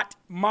is not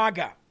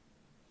MAGA.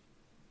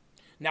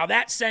 Now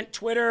that sent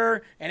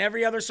Twitter and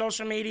every other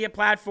social media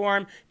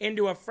platform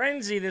into a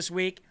frenzy this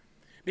week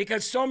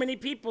because so many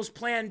people's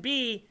plan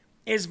B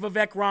is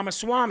Vivek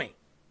Ramaswamy.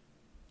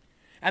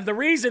 And the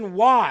reason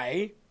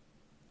why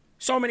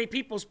so many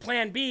people's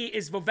plan B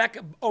is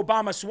Vivek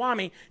Obama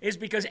Swamy is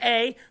because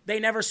A, they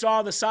never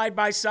saw the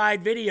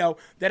side-by-side video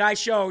that I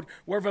showed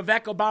where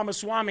Vivek Obama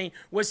Swamy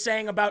was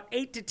saying about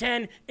 8 to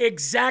 10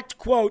 exact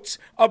quotes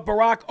of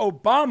Barack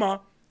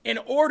Obama in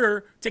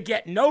order to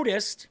get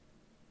noticed.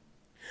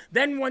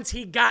 Then once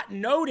he got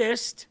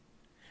noticed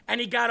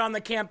and he got on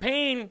the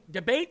campaign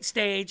debate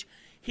stage,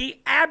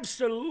 he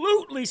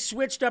absolutely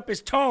switched up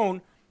his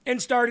tone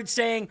and started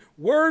saying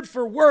word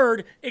for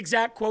word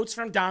exact quotes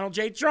from Donald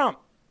J. Trump.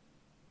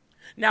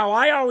 Now,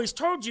 I always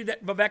told you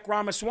that Vivek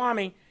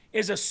Ramaswamy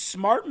is a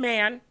smart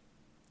man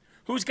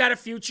who's got a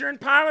future in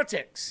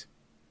politics.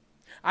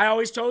 I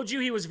always told you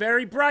he was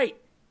very bright.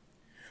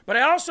 But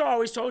I also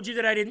always told you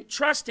that I didn't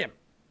trust him.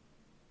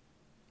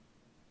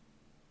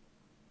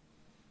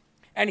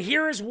 And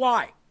here is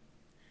why.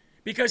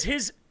 Because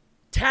his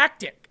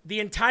tactic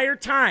the entire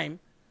time,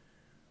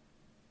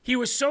 he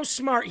was so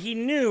smart, he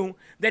knew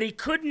that he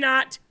could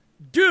not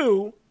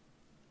do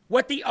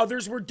what the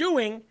others were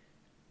doing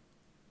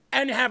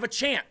and have a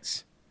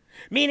chance.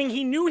 Meaning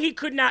he knew he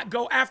could not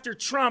go after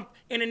Trump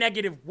in a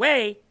negative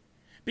way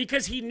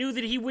because he knew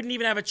that he wouldn't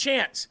even have a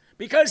chance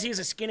because he's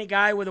a skinny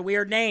guy with a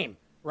weird name,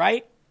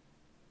 right?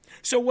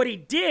 So what he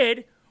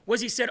did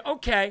was he said,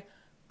 okay,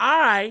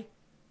 I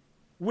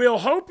will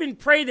hope and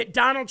pray that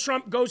Donald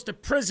Trump goes to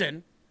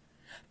prison,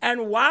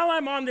 and while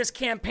I'm on this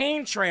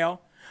campaign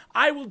trail,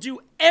 I will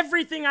do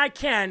everything I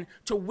can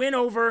to win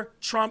over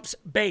Trump's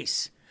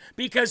base.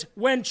 Because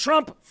when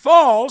Trump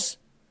falls,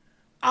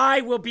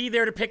 I will be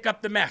there to pick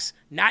up the mess.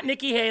 Not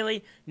Nikki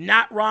Haley,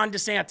 not Ron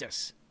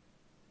DeSantis.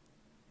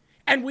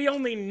 And we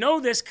only know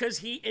this because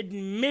he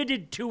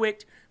admitted to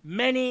it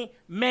many,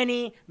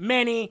 many,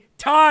 many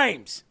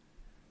times.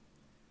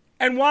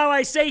 And while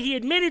I say he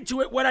admitted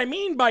to it, what I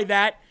mean by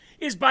that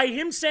is by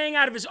him saying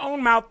out of his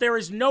own mouth, there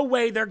is no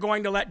way they're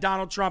going to let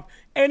Donald Trump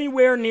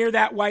anywhere near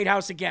that White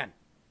House again.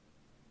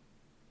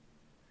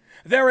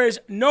 There is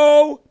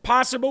no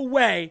possible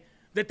way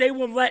that they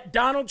will let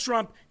Donald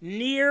Trump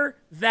near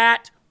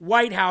that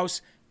White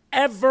House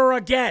ever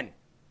again.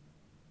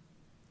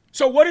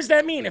 So what does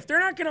that mean? If they're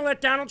not going to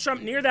let Donald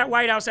Trump near that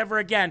White House ever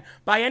again,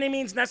 by any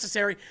means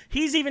necessary,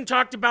 he's even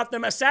talked about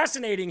them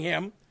assassinating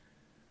him,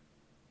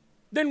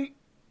 then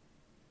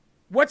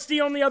what's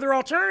the only other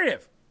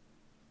alternative?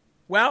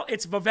 Well,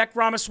 it's Vivek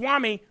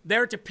Ramaswamy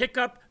there to pick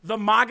up the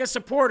MAGA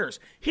supporters.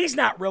 He's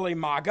not really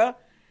MAGA.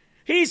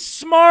 He's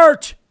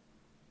smart.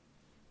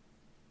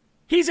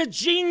 He's a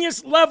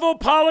genius-level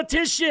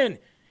politician.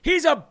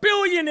 He's a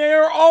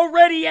billionaire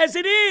already as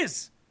it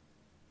is.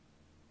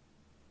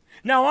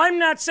 Now, I'm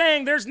not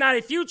saying there's not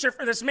a future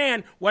for this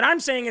man. What I'm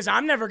saying is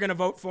I'm never going to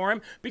vote for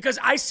him because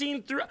I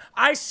seen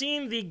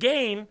the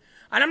game,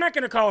 and I'm not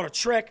going to call it a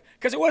trick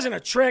because it wasn't a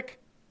trick.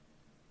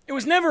 It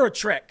was never a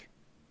trick.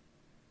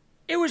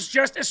 It was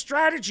just a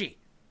strategy.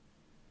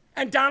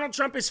 And Donald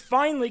Trump is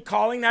finally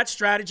calling that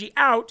strategy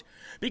out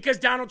because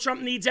Donald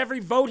Trump needs every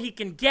vote he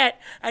can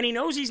get, and he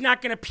knows he's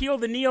not going to peel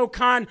the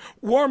neocon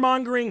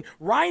warmongering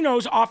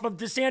rhinos off of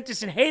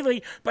DeSantis and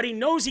Haley, but he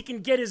knows he can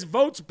get his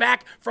votes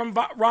back from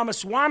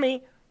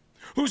Ramaswamy,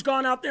 who's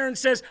gone out there and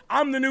says,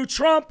 I'm the new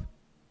Trump.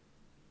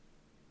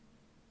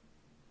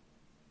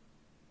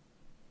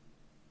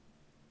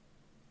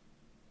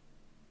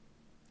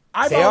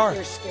 They are.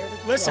 They're scared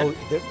of Listen.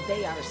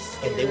 They are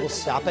scared. And they will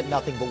stop at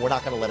nothing, but we're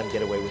not going to let them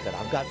get away with it.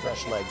 I've got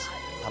fresh legs.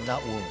 I'm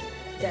not wounded.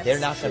 And they're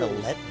not going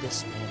to let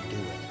this man do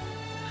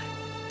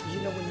it.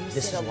 You know, when you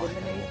said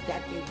eliminate,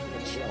 that gave me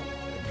a chill.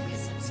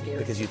 Because I'm scared.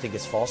 Because you think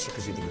it's false or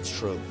because you think it's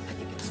true? I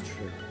think it's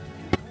true.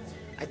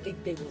 I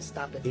think they will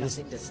stop at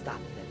nothing to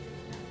stop them.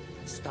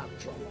 Stop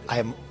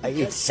Trump.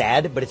 It's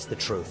sad, but it's the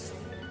truth.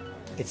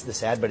 It's the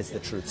sad, but it's the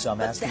truth. So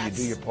I'm asking you to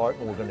do your part,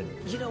 and we're going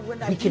to. You know, when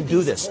we can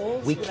do this.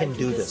 We can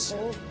do this.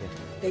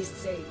 They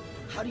say,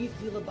 "How do you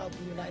feel about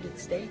the United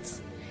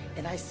States?"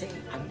 And I say,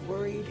 "I'm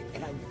worried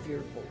and I'm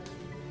fearful."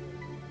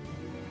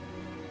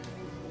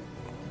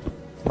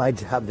 My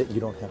job that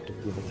you don't have to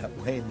feel that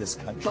way in this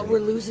country. But we're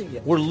losing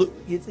it. We're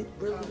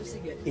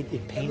losing it.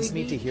 It pains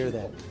me to hear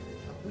that.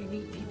 We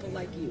need people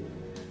like you.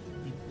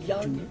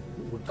 Young,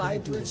 we're going to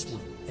vibrant. do this,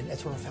 and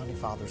that's what our founding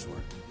fathers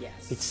were.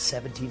 Yes. It's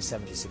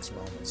 1776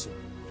 moment, so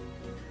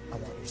I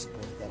want your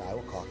support of that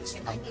Iowa caucus.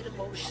 And I get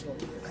emotional.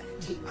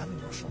 I'm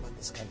emotional about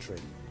this country.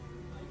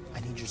 I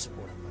need your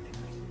support on Monday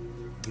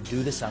night. You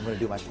do this, I'm going to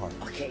do my part.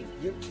 Okay,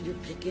 you're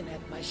picking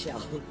at my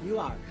shell. You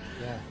are.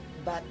 Yeah.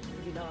 But,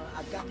 you know,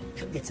 I've got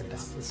It's about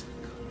this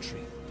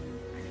country.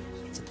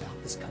 It's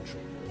about this country.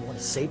 You want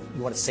to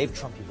save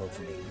Trump, you vote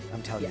for me.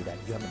 I'm telling you that.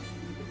 You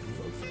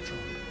vote for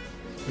Trump.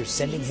 You're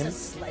sending him. A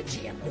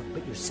sledgehammer. No,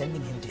 but you're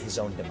sending him to his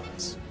own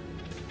demise.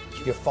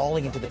 You're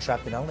falling into the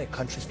trap that not only a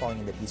country's falling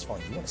in, that he's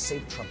falling. You want to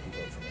save Trump,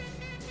 you vote for me.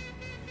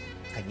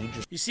 I need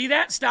your. You see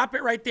that? Stop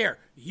it right there.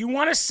 You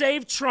want to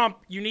save Trump,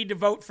 you need to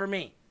vote for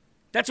me.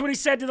 That's what he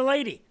said to the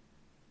lady.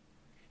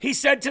 He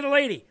said to the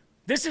lady,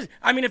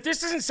 if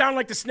this doesn't sound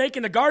like the snake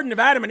in the garden of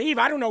Adam and Eve,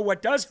 I don't know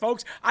what does,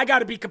 folks. I got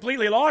to be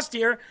completely lost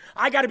here.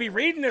 I got to be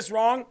reading this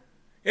wrong.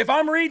 If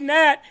I'm reading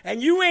that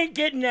and you ain't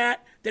getting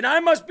that, then I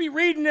must be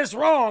reading this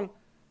wrong.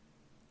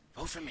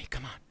 Vote for me.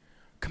 Come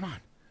on.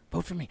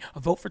 Vote for me. A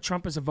vote for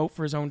Trump is a vote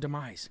for his own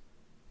demise.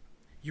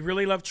 You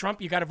really love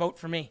Trump, you got to vote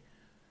for me.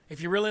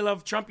 If you really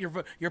love Trump,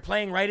 you're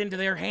playing right into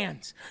their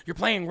hands. You're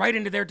playing right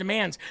into their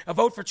demands. A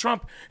vote for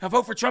Trump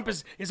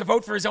is a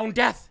vote for his own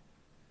death.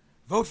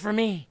 Vote for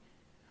me.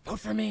 Vote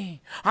for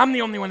me. I'm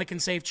the only one that can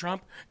save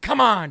Trump.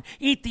 Come on,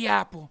 eat the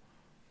apple.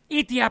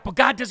 Eat the apple.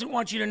 God doesn't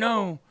want you to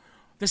know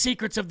the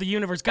secrets of the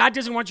universe. God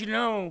doesn't want you to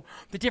know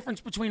the difference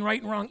between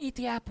right and wrong. Eat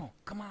the apple.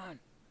 Come on.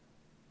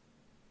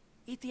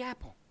 Eat the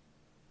apple.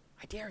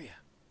 I dare you.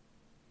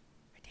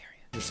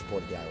 Your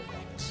support of the Iowa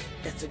caucus.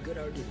 That's a good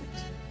argument.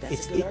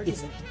 That's a good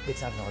argument.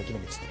 It's not an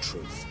argument, it's the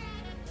truth.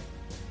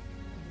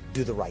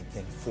 Do the right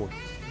thing for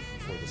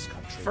this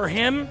country. For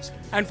him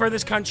and for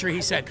this country,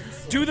 he said.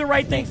 Do the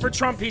right thing for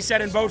Trump, he said,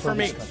 and vote for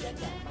me.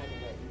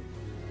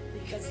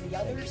 Because the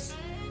others.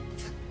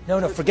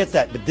 No, forget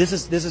that. But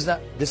that's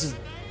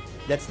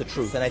the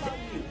truth,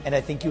 and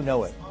I think you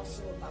know it.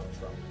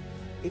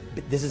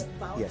 But this is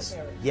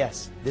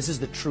yes. This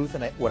is the truth,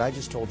 and what I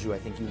just told you, I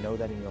think you know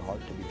that in your heart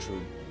to be true.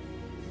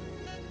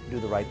 Do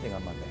the right thing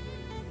on Monday.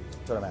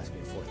 That's what I'm asking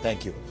you for.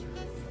 Thank you.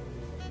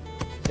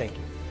 Thank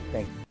you.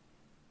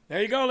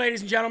 There you go,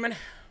 ladies and gentlemen.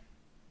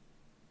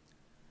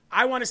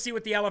 I want to see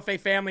what the LFA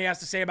family has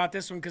to say about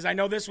this one, because I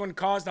know this one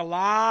caused a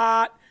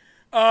lot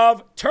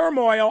of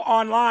turmoil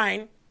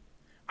online.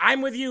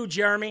 I'm with you,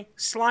 Jeremy.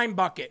 Slime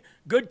bucket.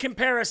 Good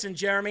comparison,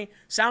 Jeremy.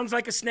 Sounds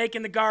like a snake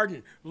in the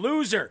garden.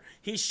 Loser.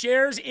 He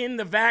shares in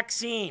the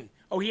vaccine.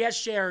 Oh, he has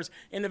shares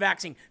in the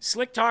vaccine.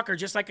 Slick talker,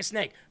 just like a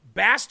snake.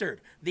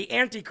 Bastard, the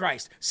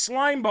Antichrist.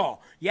 Slimeball.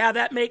 Yeah,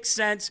 that makes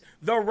sense.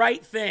 The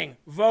right thing.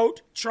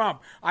 Vote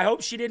Trump. I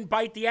hope she didn't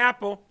bite the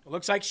apple. It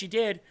looks like she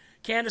did.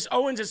 Candace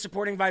Owens is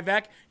supporting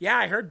Vivek. Yeah,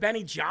 I heard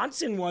Benny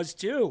Johnson was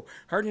too.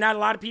 Heard not a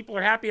lot of people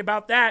are happy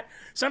about that.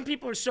 Some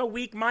people are so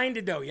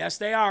weak-minded, though. Yes,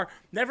 they are.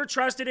 Never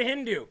trusted a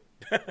Hindu.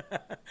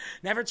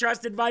 Never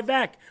trusted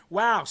Vivek.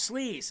 Wow,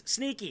 sleaze,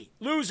 sneaky,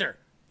 loser.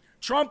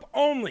 Trump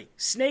only,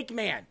 snake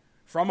man.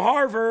 From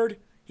Harvard,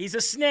 he's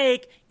a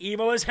snake,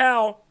 evil as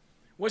hell.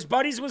 Was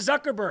buddies with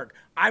Zuckerberg.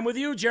 I'm with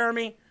you,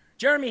 Jeremy.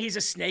 Jeremy, he's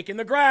a snake in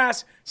the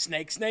grass.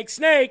 Snake, snake,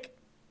 snake.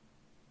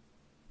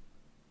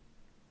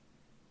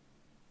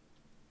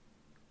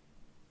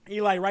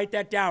 Eli, write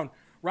that down.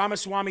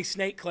 Ramaswamy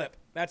snake clip.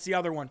 That's the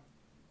other one.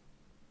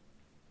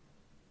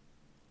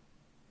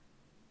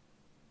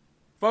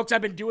 Folks,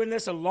 I've been doing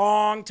this a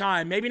long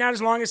time. Maybe not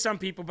as long as some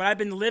people, but I've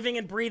been living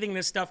and breathing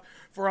this stuff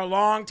for a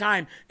long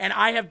time. And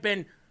I have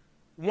been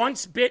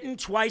once bitten,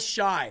 twice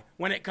shy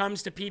when it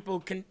comes to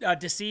people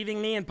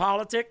deceiving me in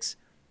politics.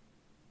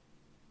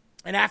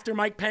 And after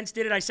Mike Pence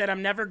did it, I said,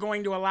 I'm never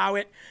going to allow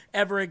it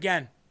ever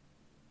again.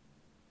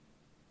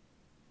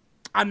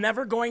 I'm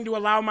never going to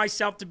allow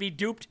myself to be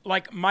duped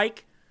like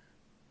Mike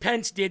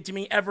Pence did to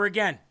me ever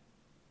again.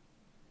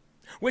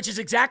 Which is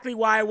exactly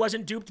why I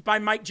wasn't duped by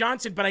Mike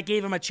Johnson, but I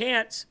gave him a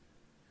chance.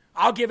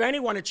 I'll give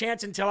anyone a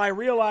chance until I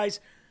realize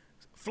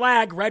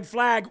flag, red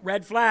flag,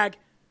 red flag.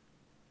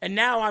 And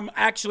now I'm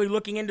actually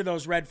looking into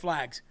those red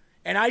flags.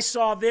 And I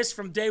saw this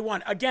from day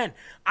one. Again,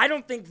 I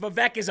don't think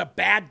Vivek is a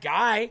bad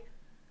guy.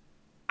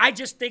 I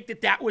just think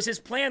that was his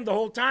plan the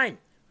whole time.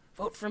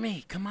 Vote for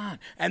me, come on.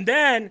 And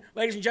then,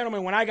 ladies and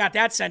gentlemen, when I got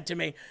that sent to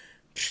me,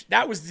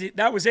 that was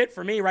it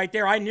for me right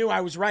there. I knew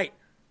I was right.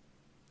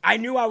 I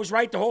knew I was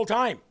right the whole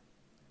time.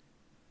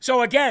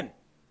 So again,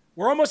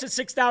 we're almost at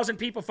 6,000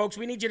 people, folks.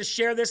 We need you to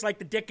share this like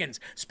the Dickens,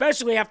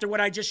 especially after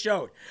what I just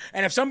showed.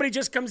 And if somebody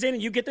just comes in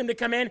and you get them to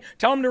come in,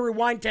 tell them to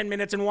rewind 10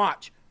 minutes and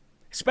watch,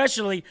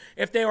 especially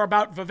if they are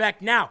about Vivek.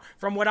 Now,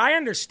 from what I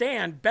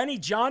understand, Benny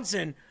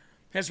Johnson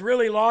has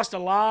really lost a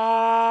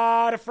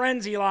lot of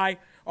friends, Eli,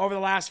 over the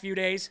last few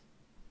days.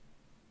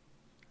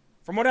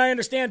 From what I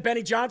understand,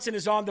 Benny Johnson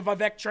is on the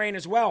Vivek train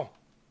as well.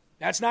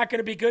 That's not going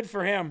to be good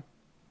for him.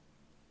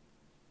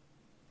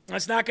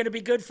 That's not going to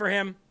be good for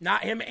him,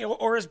 not him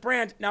or his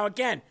brand. Now,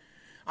 again,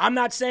 I'm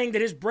not saying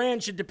that his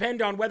brand should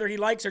depend on whether he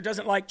likes or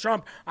doesn't like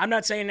Trump. I'm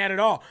not saying that at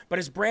all. But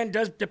his brand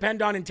does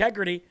depend on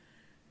integrity.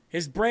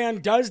 His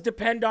brand does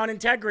depend on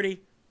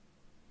integrity.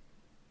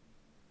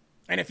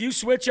 And if you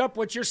switch up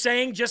what you're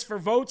saying just for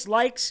votes,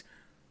 likes,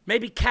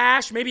 maybe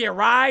cash, maybe a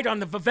ride on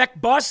the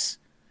Vivek bus,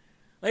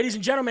 ladies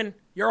and gentlemen,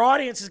 your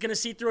audience is going to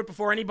see through it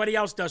before anybody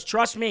else does.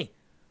 Trust me.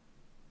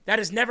 That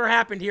has never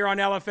happened here on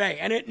LFA,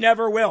 and it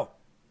never will.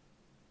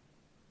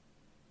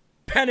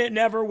 And it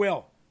never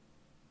will.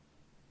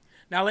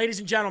 Now, ladies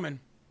and gentlemen,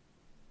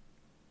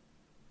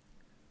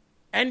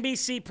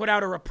 NBC put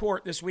out a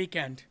report this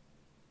weekend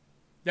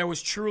that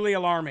was truly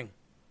alarming.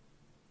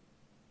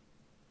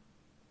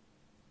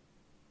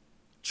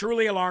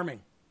 Truly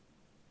alarming.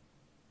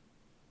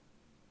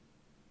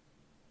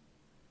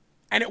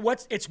 And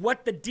it's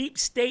what the deep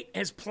state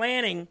is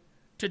planning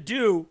to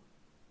do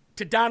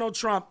to Donald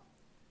Trump,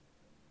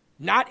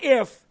 not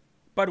if,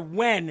 but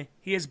when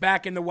he is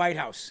back in the White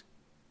House.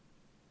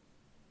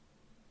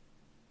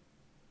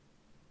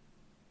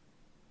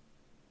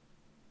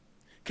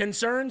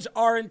 Concerns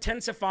are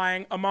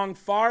intensifying among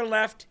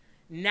far-left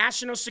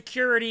national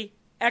security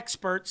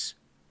experts.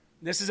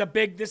 This is a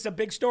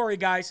big story,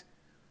 guys.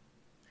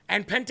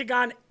 And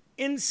Pentagon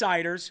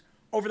insiders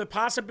over the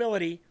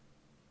possibility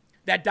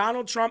that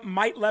Donald Trump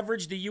might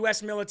leverage the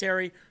U.S.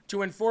 military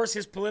to enforce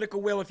his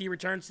political will if he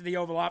returns to the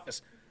Oval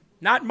Office.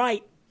 Not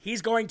might,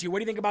 he's going to. What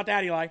do you think about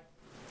that, Eli?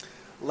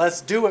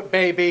 Let's do it,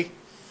 baby.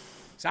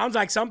 Sounds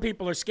like some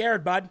people are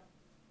scared, bud.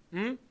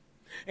 In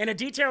a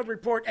detailed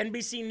report,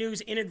 NBC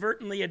News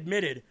inadvertently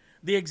admitted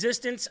the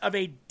existence of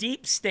a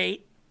deep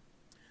state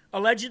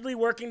allegedly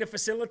working to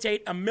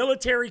facilitate a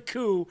military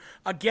coup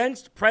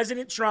against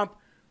President Trump.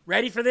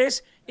 Ready for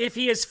this? If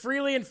he is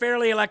freely and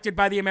fairly elected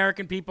by the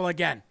American people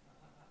again.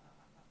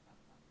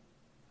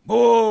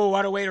 Oh,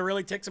 what a way to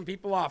really tick some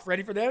people off.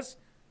 Ready for this?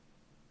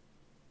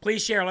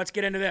 Please share. Let's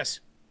get into this.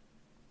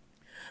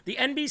 The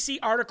NBC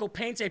article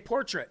paints a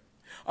portrait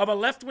of a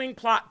left-wing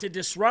plot to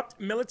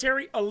disrupt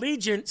military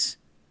allegiance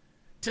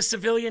to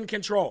civilian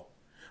control.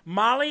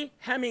 Molly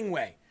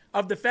Hemingway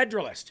of The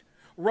Federalist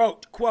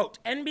wrote, quote,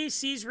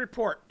 NBC's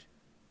reports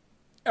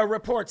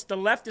the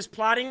left is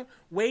plotting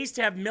ways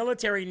to have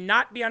military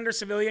not be under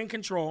civilian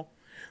control.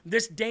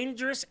 This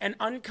dangerous and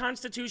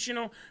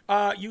unconstitutional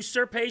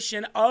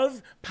usurpation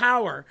of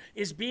power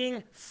is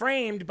being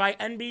framed by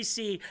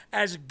NBC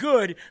as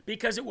good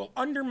because it will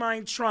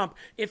undermine Trump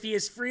if he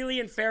is freely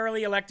and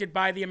fairly elected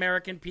by the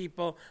American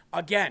people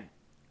again.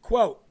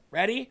 Quote,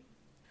 ready?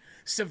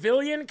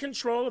 Civilian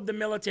control of the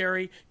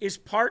military is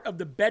part of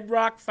the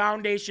bedrock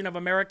foundation of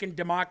American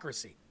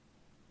democracy.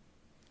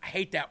 I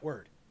hate that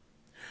word.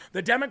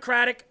 The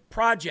democratic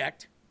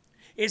project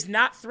is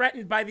not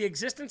threatened by the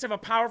existence of a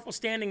powerful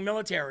standing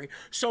military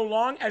so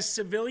long as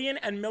civilian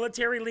and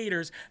military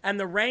leaders and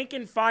the rank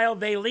and file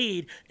they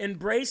lead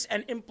embrace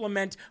and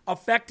implement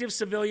effective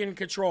civilian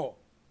control,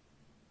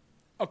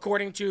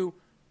 according to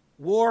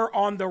War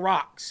on the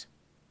Rocks.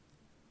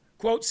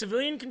 Quote,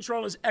 civilian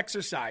control is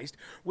exercised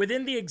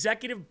within the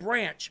executive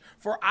branch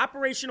for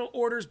operational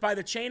orders by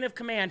the chain of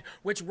command,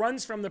 which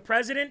runs from the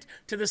president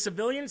to the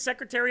civilian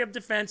secretary of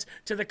defense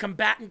to the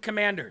combatant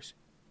commanders.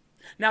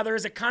 Now, there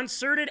is a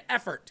concerted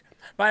effort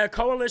by a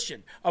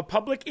coalition of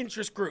public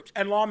interest groups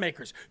and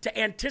lawmakers to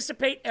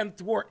anticipate and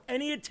thwart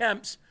any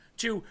attempts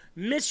to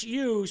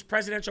misuse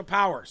presidential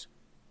powers.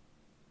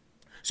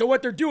 So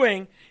what they're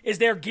doing is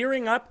they're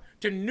gearing up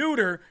to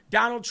neuter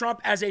Donald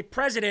Trump as a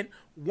president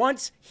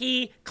once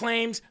he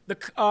claims the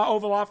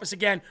Oval Office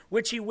again,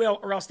 which he will,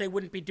 or else they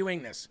wouldn't be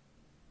doing this.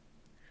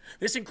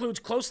 This includes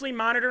closely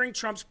monitoring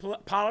Trump's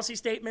policy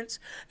statements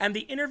and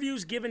the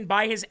interviews given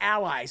by his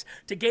allies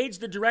to gauge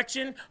the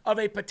direction of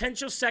a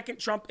potential second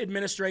Trump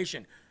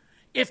administration.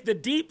 If the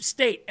deep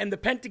state and the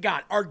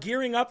Pentagon are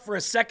gearing up for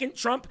a second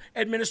Trump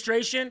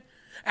administration,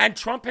 and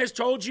Trump has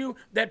told you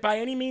that by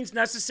any means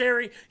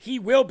necessary, he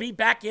will be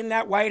back in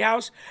that White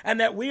House and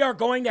that we are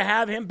going to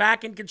have him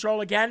back in control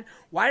again,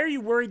 why are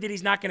you worried that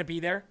he's not going to be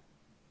there?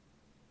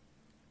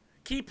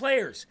 Key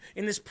players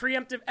in this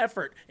preemptive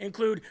effort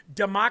include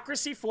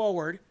Democracy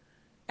Forward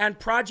and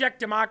Project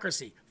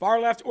Democracy,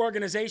 far-left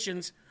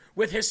organizations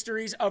with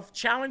histories of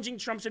challenging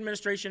Trump's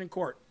administration in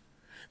court.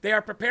 They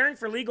are preparing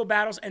for legal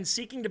battles and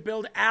seeking to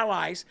build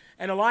allies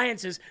and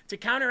alliances to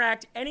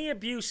counteract any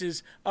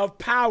abuses of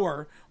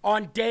power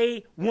on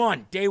day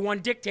one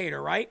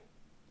dictator, right?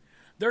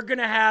 They're going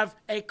to have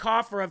a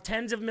coffer of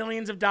tens of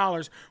millions of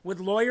dollars with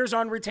lawyers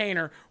on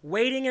retainer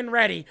waiting and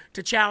ready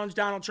to challenge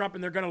Donald Trump,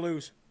 and they're going to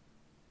lose.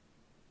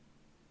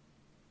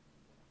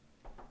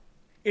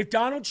 If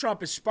Donald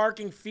Trump is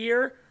sparking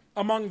fear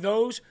among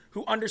those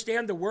who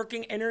understand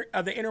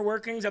the inner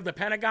workings of the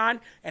Pentagon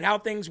and how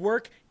things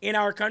work in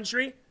our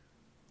country,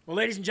 well,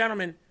 ladies and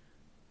gentlemen,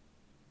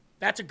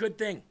 that's a good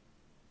thing.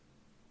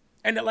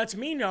 And it lets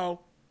me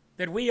know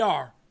that we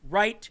are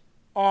right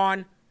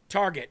on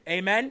target.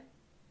 Amen?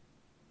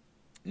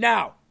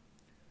 Now,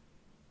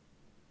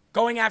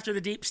 going after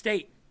the deep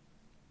state.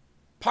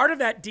 Part of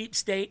that deep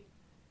state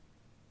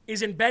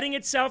is embedding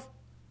itself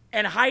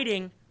and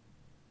hiding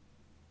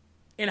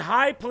in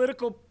high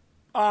political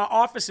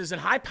offices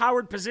and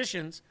high-powered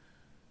positions,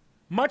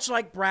 much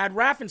like Brad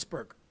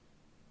Raffensperger.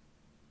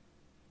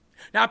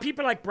 Now,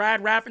 people like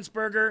Brad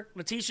Raffensperger,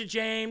 Letitia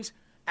James,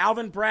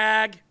 Alvin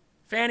Bragg,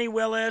 Fannie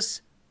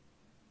Willis,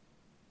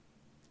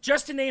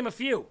 just to name a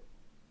few,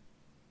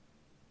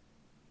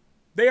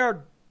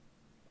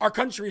 our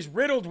country is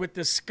riddled with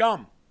this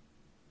scum.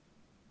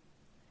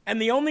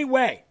 And the only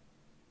way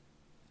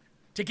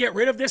to get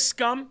rid of this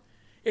scum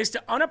is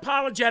to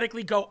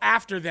unapologetically go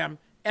after them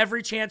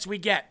every chance we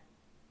get.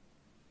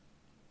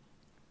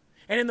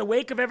 And in the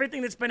wake of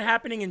everything that's been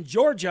happening in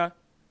Georgia,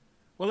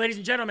 well, ladies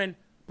and gentlemen,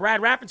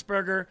 Brad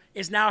Raffensperger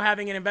is now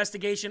having an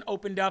investigation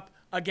opened up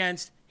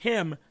against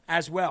him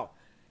as well.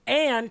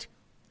 And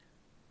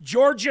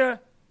Georgia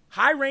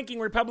high-ranking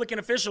Republican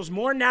officials,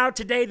 more now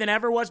today than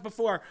ever was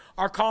before,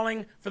 are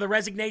calling for the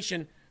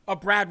resignation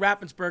of Brad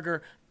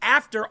Raffensperger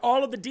after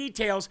all of the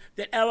details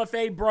that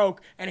LFA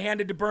broke and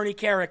handed to Bernie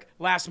Kerik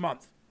last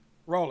month.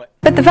 Roll it.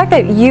 But the fact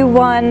that you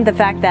won, the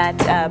fact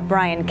that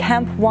Brian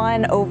Kemp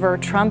won over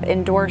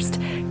Trump-endorsed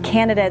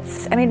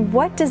candidates, I mean,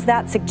 what does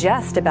that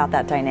suggest about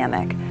that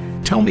dynamic?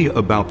 Tell me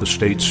about the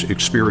state's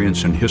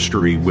experience and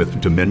history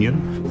with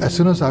Dominion. As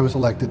soon as I was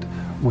elected,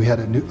 we had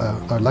a new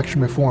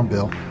election reform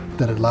bill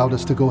that allowed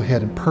us to go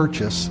ahead and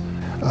purchase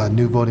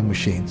new voting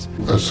machines.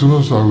 As soon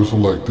as I was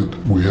elected,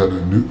 we had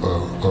a new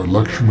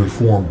election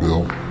reform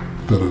bill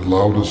that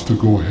allowed us to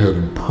go ahead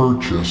and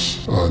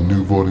purchase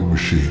new voting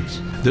machines.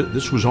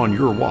 This was on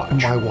your watch?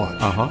 My watch.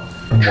 Uh-huh.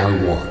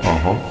 My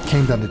watch.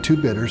 Came down to two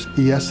bidders,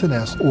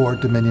 ES&S or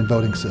Dominion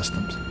Voting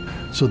Systems.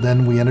 So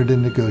then we entered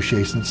into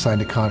negotiations and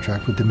signed a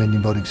contract with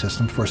Dominion Voting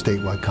Systems for a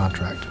statewide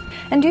contract.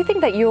 And do you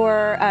think that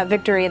your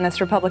victory in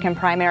this Republican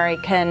primary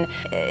can,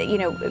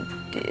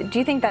 do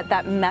you think that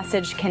that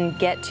message can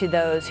get to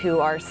those who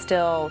are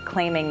still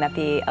claiming that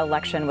the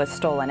election was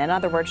stolen? In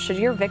other words, should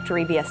your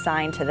victory be a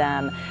sign to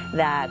them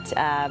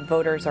that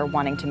voters are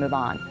wanting to move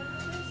on?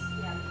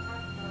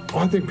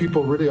 I think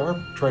people really are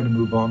trying to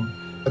move on.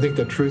 I think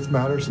that truth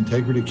matters,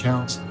 integrity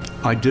counts.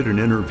 I did an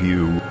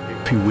interview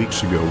a few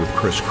weeks ago with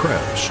Chris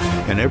Krebs,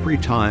 and every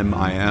time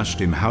I asked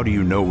him, how do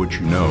you know what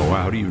you know?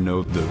 How do you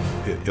know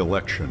the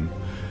election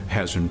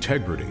has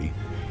integrity?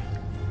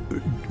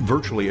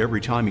 Virtually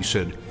every time he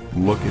said,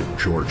 look at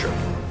Georgia.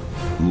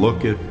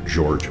 Look at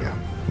Georgia.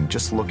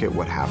 Just look at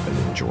what happened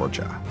in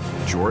Georgia.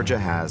 Georgia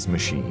has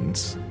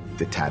machines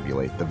that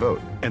tabulate the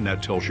vote. And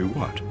that tells you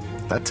what?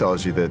 That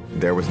tells you that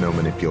there was no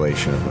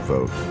manipulation of the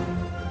vote.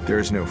 There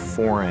is no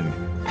foreign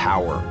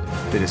power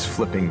that is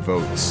flipping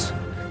votes.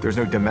 There's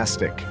no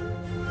domestic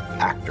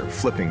actor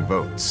flipping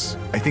votes.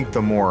 I think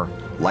the more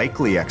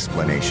likely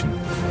explanation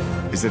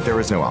is that there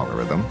was no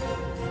algorithm.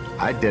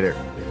 I did it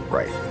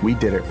right. We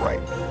did it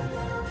right.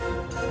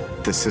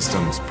 The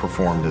systems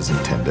performed as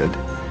intended.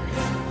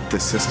 The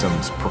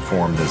systems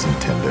performed as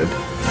intended.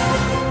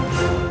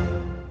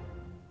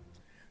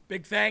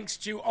 Big thanks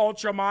to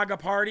Ultra MAGA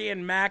Party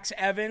and Max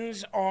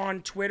Evans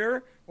on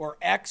Twitter, or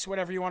X,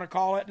 whatever you want to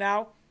call it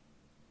now.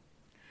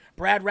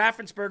 Brad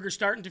Raffensperger's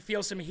starting to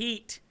feel some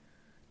heat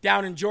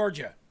down in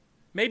Georgia.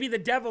 Maybe the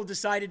devil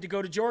decided to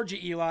go to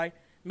Georgia, Eli.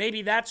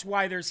 Maybe that's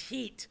why there's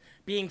heat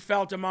being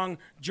felt among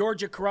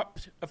Georgia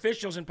corrupt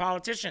officials and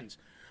politicians,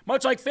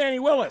 much like Fannie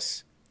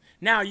Willis.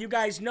 Now, you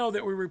guys know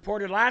that we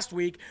reported last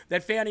week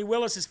that Fannie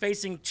Willis is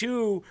facing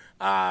two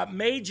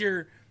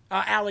major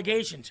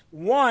allegations.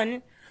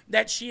 One,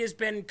 that she has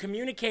been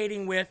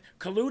colluding with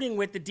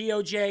the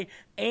DOJ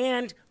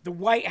and the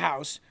White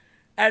House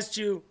as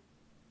to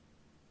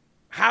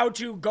how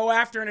to go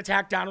after and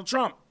attack Donald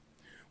Trump.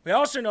 We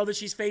also know that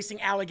she's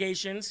facing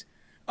allegations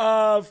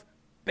of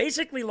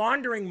basically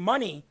laundering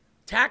money,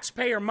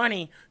 taxpayer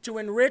money, to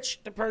enrich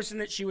the person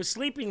that she was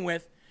sleeping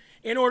with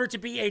in order to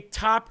be a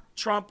top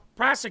Trump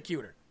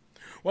prosecutor.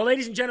 Well,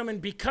 ladies and gentlemen,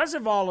 because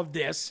of all of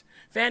this,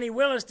 Fannie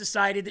Willis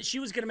decided that she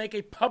was going to make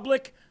a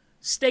public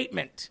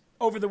statement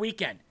over the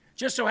weekend.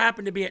 Just so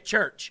happened to be at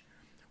church.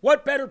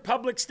 What better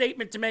public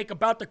statement to make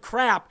about the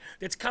crap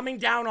that's coming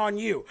down on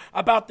you,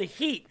 about the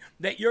heat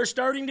that you're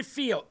starting to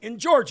feel in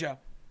Georgia,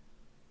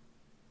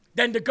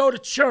 than to go to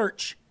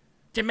church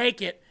to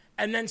make it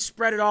and then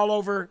spread it all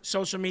over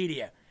social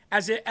media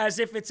as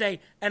if it's an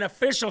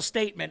official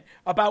statement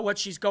about what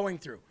she's going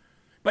through.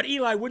 But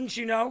Eli, wouldn't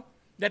you know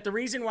that the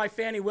reason why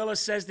Fannie Willis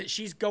says that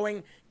she's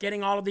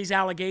getting all of these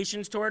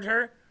allegations toward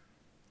her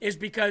is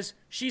because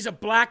she's a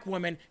black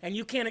woman, and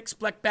you can't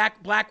expect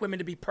black women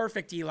to be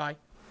perfect, Eli.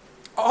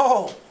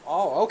 Oh,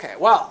 okay.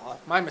 Well,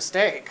 my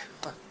mistake.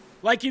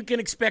 Like you can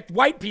expect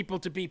white people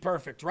to be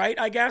perfect, right,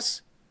 I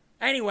guess?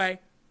 Anyway,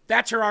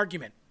 that's her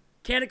argument.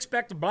 You can't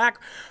expect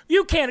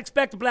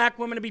a black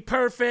woman to be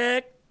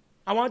perfect.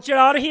 I want you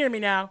all to hear me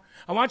now.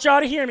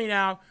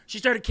 She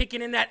started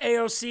kicking in that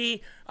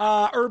AOC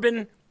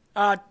urban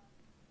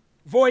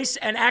voice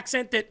and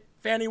accent that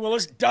Fannie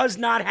Willis does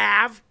not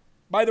have,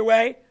 by the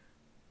way.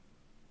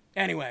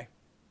 Anyway,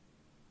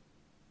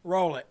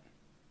 roll it.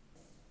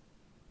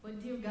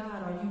 But dear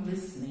God, are you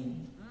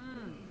listening?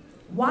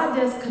 Why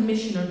does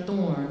Commissioner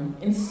Thorne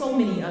and so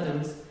many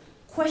others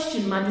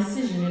question my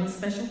decision in a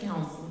special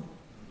counsel?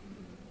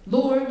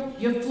 Lord,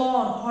 your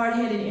flawed,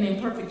 hard-headed, and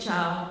imperfect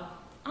child,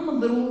 I'm a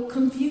little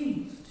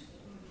confused.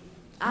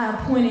 I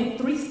appointed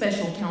 3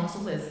 special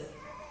counsel, as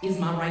is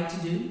my right to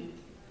do,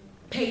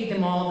 paid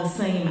them all the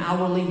same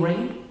hourly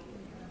rate.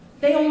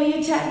 They only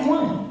attacked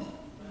one.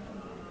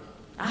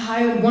 I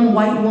hired one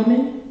white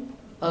woman,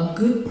 a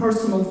good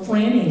personal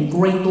friend and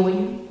great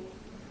lawyer.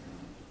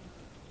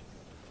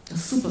 A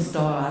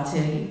superstar, I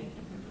tell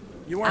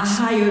you. I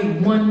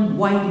hired one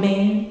white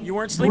man. You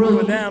weren't sleeping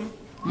with them.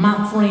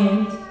 My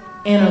friend,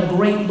 and a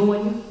great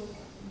lawyer.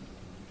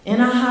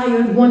 And I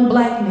hired one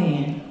black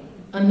man,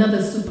 another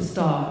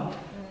superstar,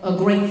 a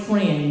great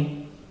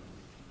friend,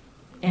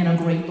 and a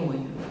great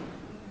lawyer.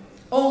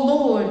 Oh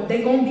Lord,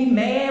 they gonna be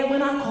mad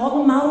when I call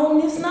them out on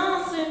this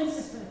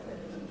nonsense.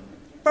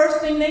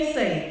 First thing they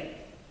say,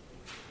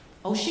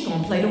 oh, she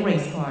gonna play the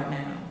race card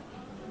now.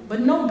 But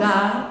no,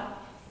 God,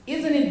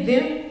 isn't it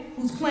them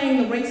who's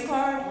playing the race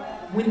card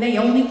when they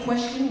only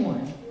question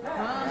one?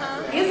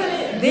 Isn't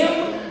it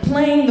them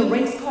playing the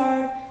race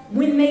card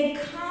when they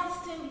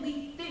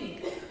constantly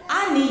think,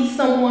 I need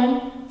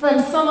someone from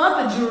some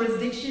other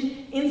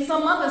jurisdiction in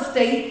some other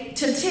state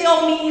to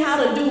tell me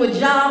how to do a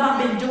job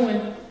I've been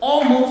doing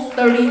almost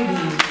 30 years.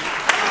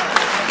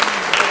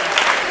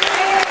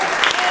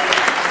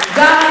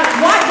 God,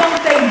 why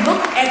don't they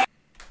look at...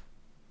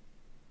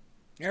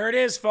 There it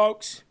is,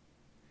 folks.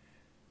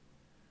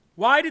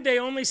 Why did they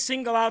only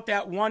single out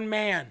that one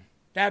man,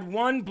 that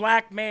one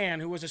black man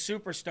who was a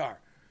superstar?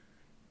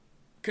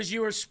 Because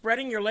you were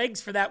spreading your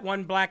legs for that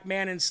one black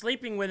man and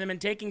sleeping with him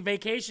and taking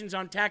vacations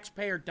on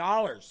taxpayer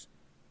dollars.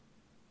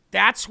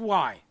 That's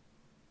why.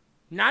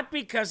 Not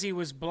because he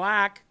was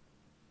black.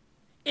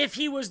 If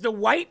he was the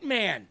white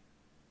man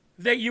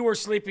that you were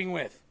sleeping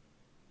with,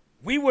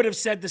 we would have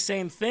said the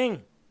same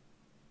thing.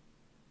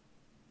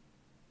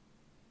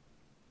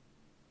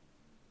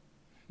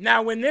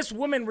 Now, when this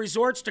woman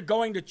resorts to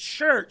going to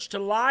church to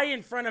lie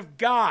in front of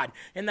God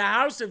in the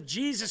house of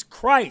Jesus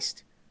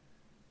Christ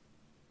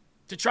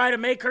to try to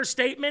make her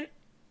statement,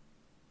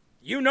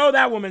 you know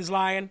that woman's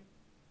lying.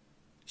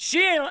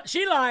 She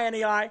lying,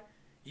 Eli.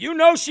 You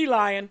know she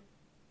lying.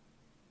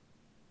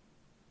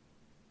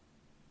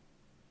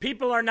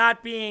 People are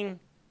not being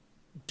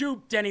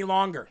duped any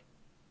longer.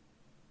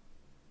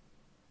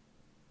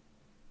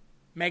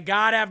 May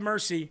God have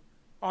mercy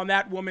on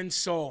that woman's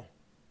soul.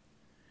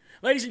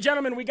 Ladies and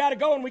gentlemen, we got to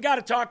go and we got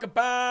to talk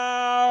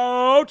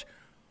about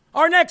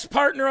our next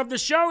partner of the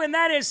show, and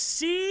that is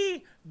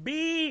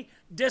CB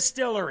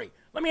Distillery.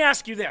 Let me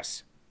ask you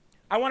this.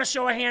 I want to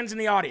show of hands in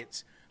the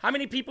audience. How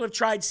many people have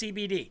tried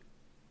CBD?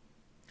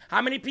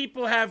 How many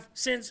people have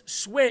since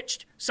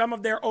switched some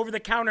of their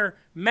over-the-counter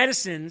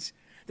medicines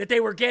that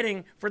they were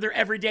getting for their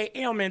everyday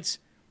ailments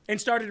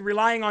and started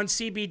relying on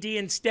CBD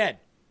instead?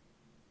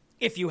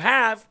 If you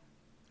have,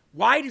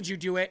 why did you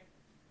do it,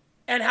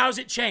 and how's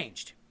it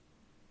changed?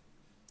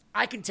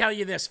 I can tell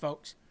you this,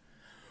 folks.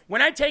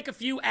 When I take a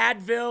few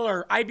Advil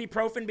or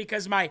ibuprofen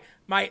because my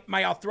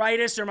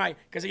arthritis or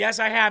because yes,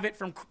 I have it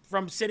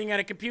from sitting at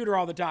a computer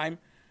all the time.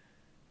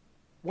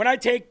 When I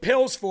take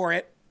pills for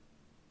it,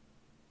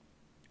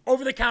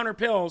 over-the-counter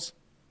pills,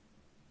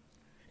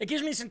 it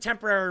gives me some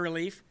temporary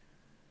relief,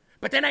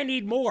 but then I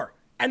need more.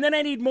 And then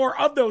I need more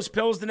of those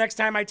pills the next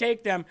time I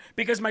take them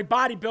because my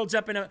body builds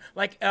up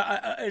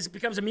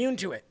becomes immune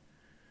to it.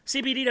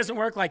 CBD doesn't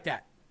work like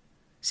that.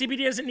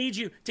 CBD doesn't need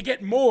you to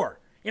get more.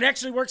 It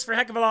actually works for a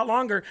heck of a lot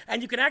longer,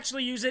 and you can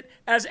actually use it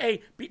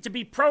to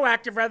be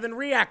proactive rather than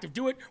reactive.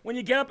 Do it when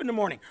you get up in the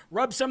morning.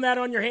 Rub some of that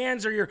on your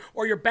hands or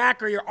your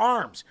back or your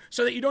arms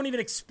so that you don't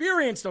even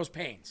experience those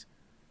pains.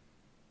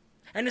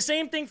 And the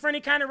same thing for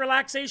any kind of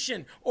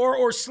relaxation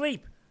or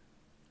sleep.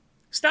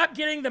 Stop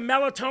getting the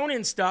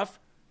melatonin stuff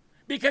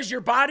because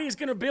your body is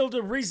going to build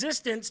a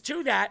resistance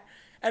to that,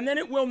 and then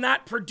it will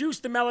not produce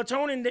the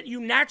melatonin that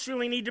you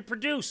naturally need to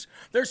produce.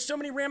 There's so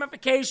many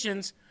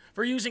ramifications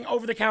for using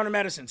over-the-counter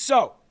medicine.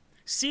 So,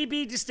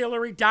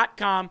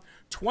 cbdistillery.com,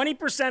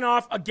 20%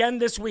 off again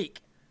this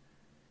week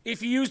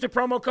if you use the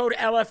promo code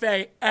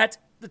LFA at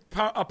the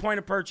point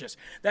of purchase.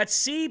 That's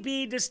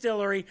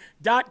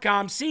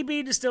cbdistillery.com,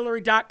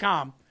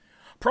 cbdistillery.com,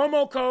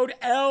 promo code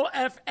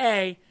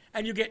LFA,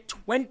 and you get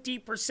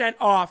 20%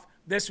 off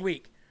this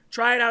week.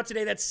 Try it out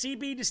today. That's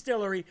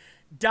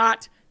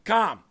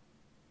cbdistillery.com.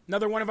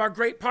 Another one of our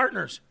great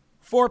partners,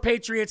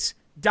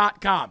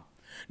 4patriots.com.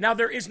 Now,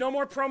 there is no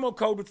more promo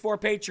code with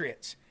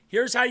 4Patriots.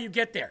 Here's how you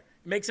get there.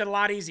 It makes it a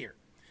lot easier.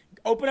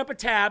 Open up a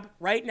tab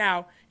right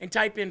now and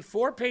type in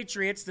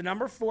 4Patriots, the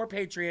number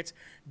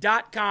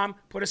 4patriots.com,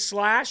 put a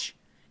slash,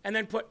 and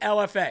then put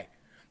LFA.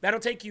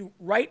 That'll take you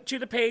right to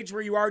the page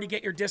where you already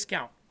get your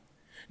discount.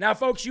 Now,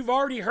 folks, you've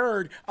already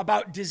heard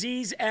about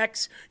Disease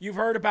X. You've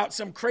heard about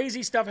some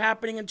crazy stuff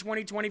happening in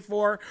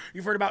 2024.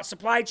 You've heard about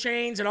supply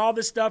chains and all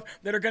this stuff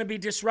that are going to be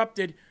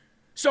disrupted.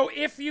 So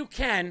if you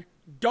can,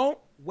 don't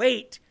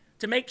wait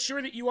to make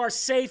sure that you are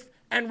safe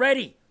and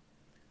ready.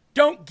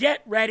 Don't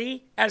get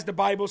ready, as the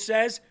Bible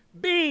says.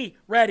 Be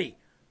ready.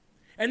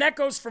 And that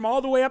goes from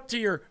all the way up to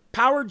your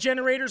power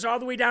generators, all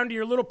the way down to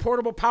your little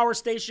portable power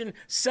station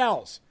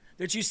cells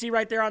that you see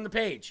right there on the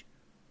page.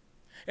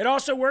 It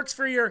also works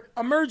for your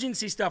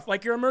emergency stuff,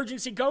 like your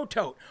emergency go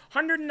tote.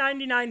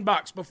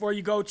 $199 before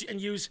you go and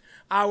use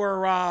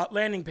our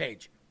landing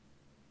page.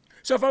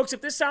 So, folks, if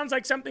this sounds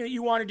like something that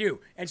you want to do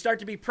and start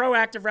to be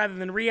proactive rather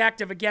than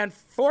reactive, again,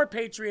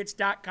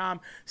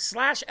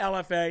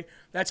 4patriots.com/LFA.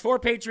 That's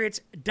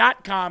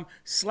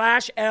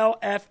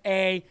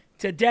 4patriots.com/LFA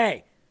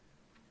today.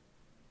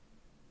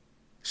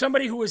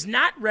 Somebody who was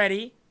not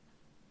ready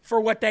for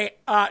what they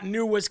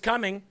knew was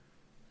coming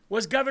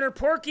was Governor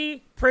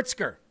Porky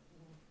Pritzker.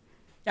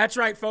 That's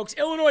right, folks.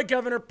 Illinois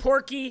Governor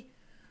Porky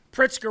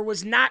Pritzker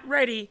was not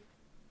ready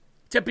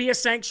to be a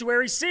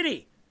sanctuary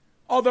city.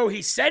 Although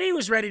he said he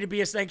was ready to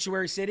be a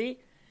sanctuary city,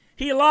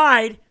 he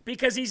lied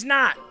because he's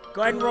not.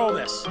 Go ahead and roll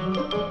this.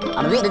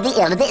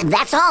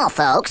 That's all,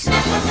 folks.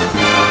 That's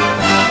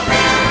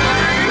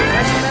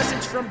your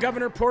message from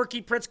Governor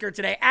Porky Pritzker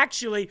today.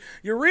 Actually,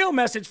 your real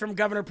message from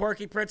Governor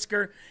Porky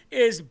Pritzker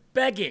is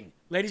begging.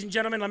 Ladies and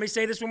gentlemen, let me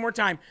say this one more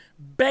time.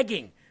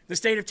 Begging the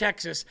state of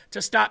Texas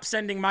to stop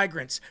sending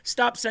migrants,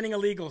 stop sending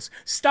illegals,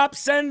 stop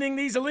sending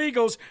these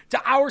illegals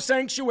to our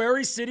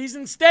sanctuary cities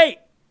and state,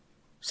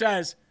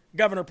 says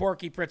Governor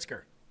Porky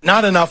Pritzker.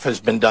 Not enough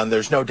has been done.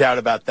 There's no doubt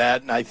about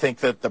that. And I think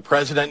that the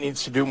president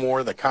needs to do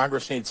more. The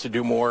Congress needs to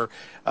do more.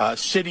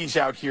 Cities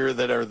out here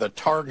that are the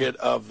target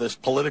of this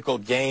political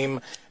game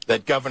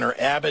that Governor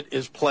Abbott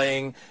is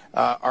playing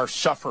are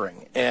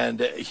suffering. And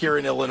here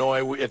in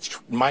Illinois, it's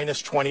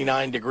minus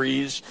 29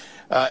 degrees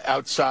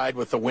outside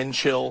with the wind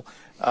chill.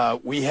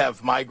 We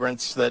have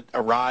migrants that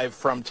arrive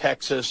from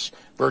Texas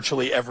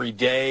virtually every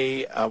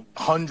day,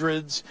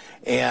 hundreds,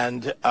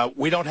 and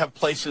we don't have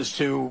places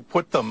to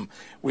put them.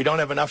 We don't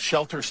have enough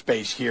shelter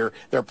space here.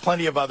 There are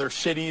plenty of other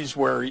cities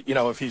where, you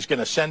know, if he's going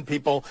to send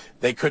people,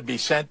 they could be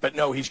sent. But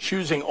no, he's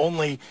choosing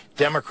only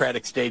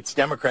Democratic states,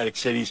 Democratic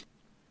cities.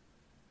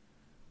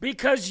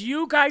 Because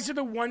you guys are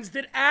the ones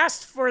that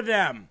asked for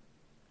them.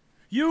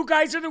 You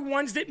guys are the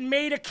ones that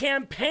made a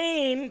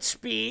campaign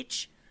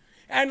speech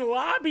and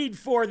lobbied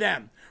for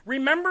them.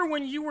 Remember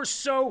when you were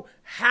so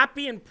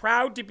happy and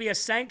proud to be a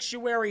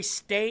sanctuary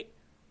state?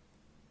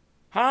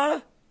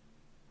 Huh?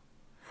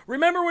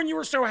 Remember when you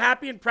were so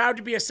happy and proud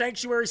to be a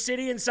sanctuary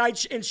city in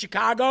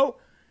Chicago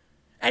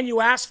and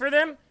you asked for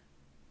them?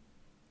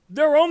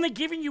 They're only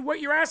giving you what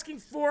you're asking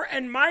for.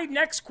 And my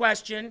next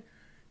question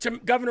to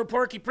Governor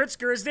Porky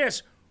Pritzker is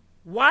this.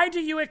 Why do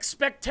you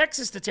expect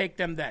Texas to take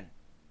them then?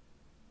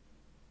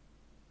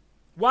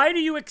 Why do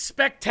you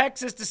expect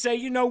Texas to say,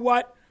 you know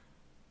what?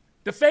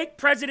 The fake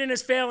president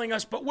is failing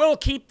us, but we'll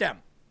keep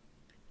them.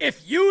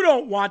 If you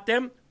don't want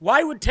them,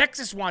 why would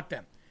Texas want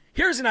them?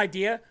 Here's an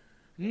idea.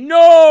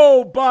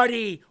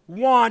 Nobody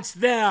wants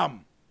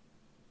them.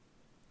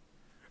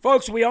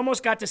 Folks, we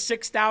almost got to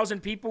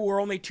 6,000 people.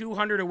 We're only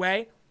 200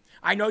 away.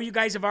 I know you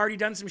guys have already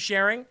done some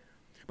sharing,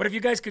 but if you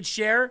guys could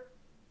share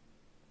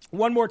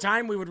one more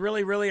time, we would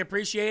really, really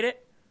appreciate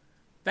it.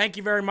 Thank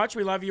you very much.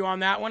 We love you on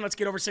that one. Let's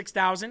get over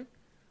 6,000.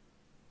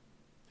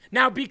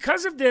 Now,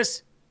 because of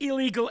this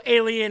illegal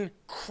alien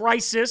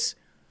crisis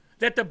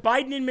that the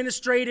Biden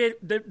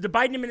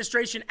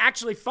administration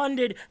actually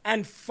funded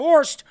and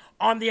forced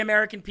on the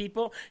American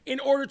people in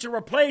order to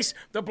replace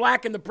the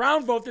black and the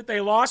brown vote that they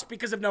lost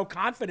because of no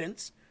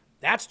confidence.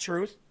 That's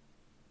truth.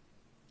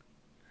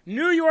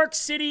 New York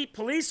City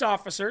police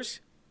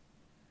officers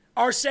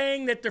are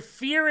saying that the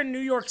fear in New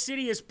York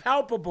City is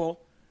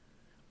palpable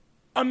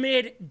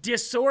amid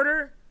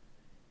disorder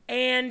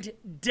and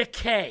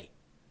decay.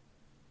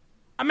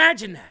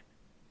 Imagine that.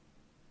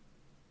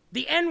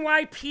 The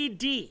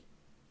NYPD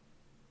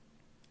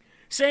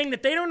saying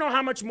that they don't know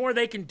how much more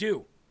they can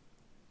do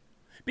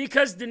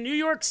because the New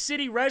York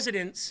City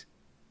residents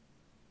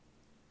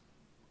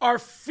are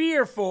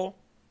fearful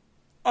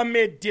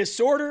amid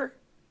disorder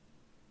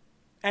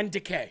and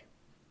decay.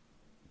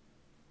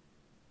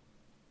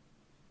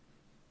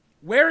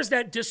 Where is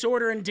that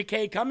disorder and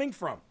decay coming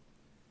from?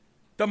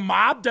 The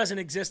mob doesn't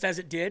exist as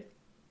it did.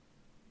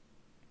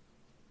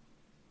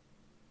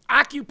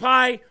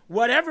 Occupy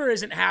whatever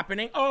isn't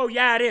happening. Oh,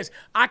 yeah, it is.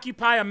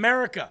 Occupy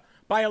America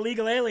by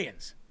illegal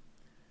aliens.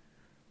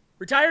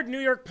 Retired New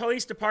York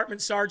Police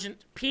Department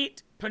Sergeant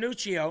Pete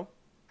Panuccio,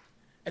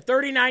 a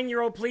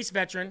 39-year-old police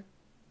veteran,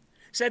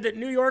 said that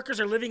New Yorkers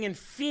are living in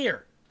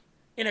fear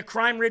in a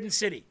crime-ridden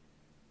city.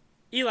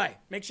 Eli,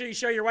 make sure you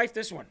show your wife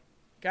this one,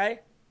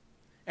 okay?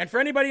 And for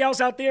anybody else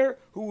out there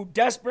who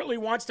desperately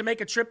wants to make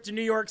a trip to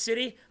New York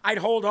City, I'd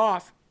hold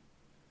off.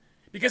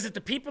 Because if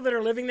the people that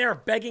are living there are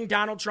begging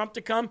Donald Trump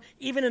to come,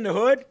 even in the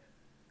hood,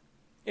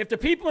 if the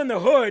people in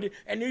the hood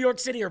in New York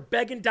City are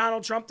begging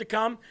Donald Trump to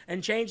come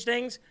and change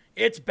things,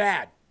 it's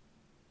bad.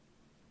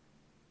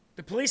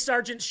 The police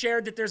sergeant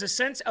shared that there's a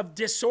sense of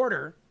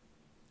disorder,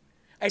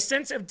 a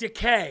sense of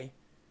decay,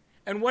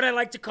 and what I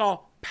like to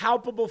call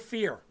palpable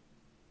fear.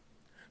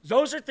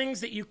 Those are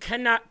things that you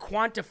cannot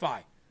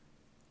quantify.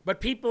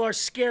 But people are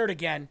scared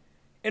again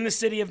in the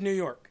city of New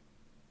York.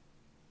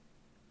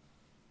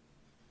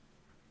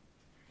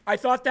 I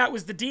thought that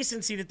was the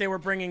decency that they were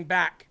bringing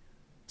back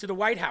to the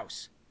White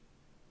House.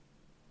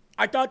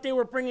 I thought they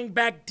were bringing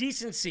back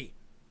decency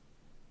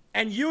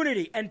and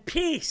unity and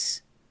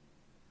peace.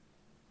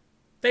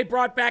 They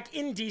brought back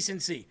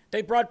indecency.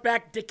 They brought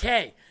back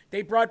decay.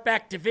 They brought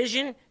back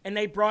division, and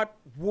they brought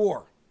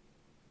war.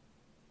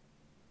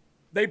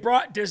 They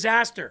brought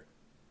disaster.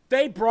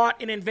 They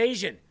brought an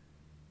invasion.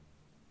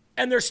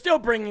 And they're still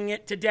bringing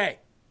it today.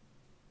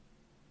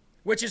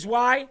 Which is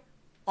why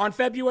on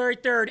February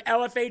 3rd,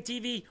 LFA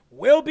TV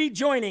will be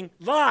joining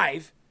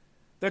live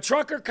the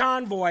trucker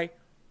convoy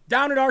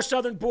down at our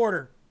southern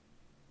border.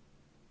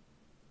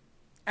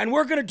 And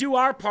we're going to do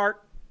our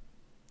part.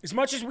 As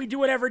much as we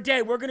do it every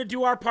day, we're going to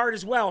do our part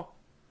as well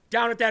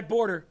down at that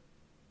border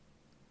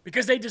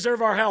because they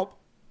deserve our help.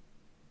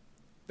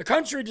 The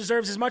country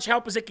deserves as much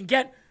help as it can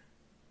get.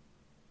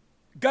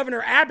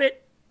 Governor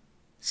Abbott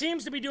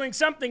seems to be doing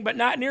something, but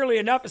not nearly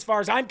enough as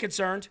far as I'm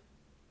concerned.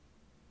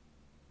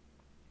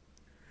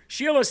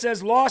 Sheila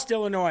says, lost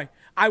Illinois.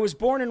 I was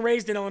born and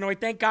raised in Illinois.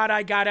 Thank God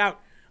I got out.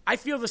 I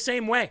feel the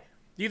same way.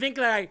 Do you think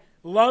that I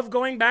love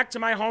going back to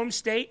my home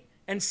state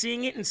and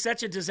seeing it in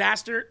such a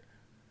disaster?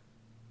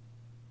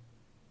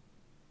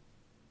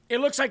 It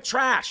looks like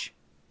trash.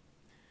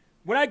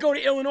 When I go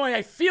to Illinois,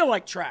 I feel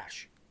like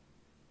trash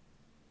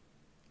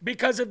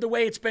because of the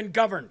way it's been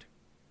governed.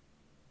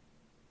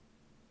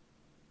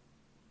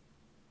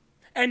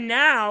 And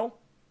now,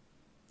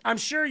 I'm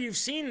sure you've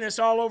seen this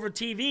all over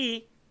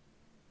TV.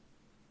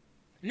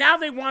 Now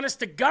they want us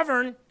to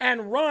govern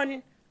and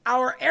run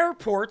our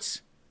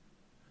airports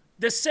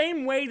the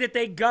same way that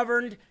they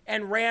governed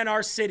and ran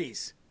our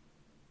cities.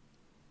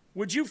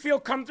 Would you feel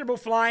comfortable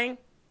flying?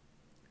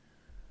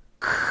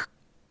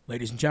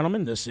 Ladies and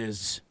gentlemen, this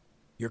is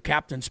your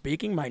captain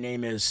speaking. My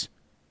name is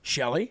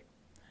Shelley.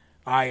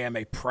 I am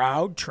a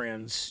proud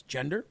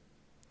transgender.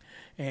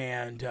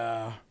 And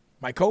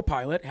my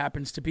co-pilot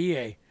happens to be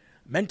a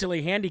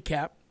mentally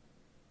handicapped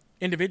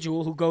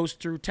individual who goes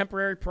through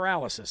temporary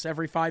paralysis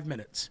every 5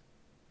 minutes.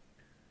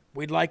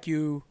 We'd like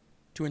you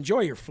to enjoy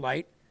your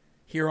flight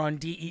here on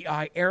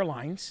DEI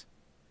Airlines,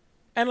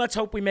 and let's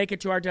hope we make it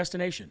to our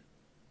destination.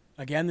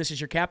 Again, this is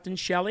your captain,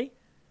 Shelley,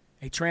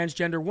 a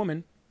transgender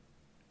woman,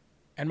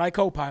 and my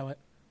co-pilot,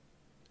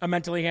 a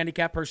mentally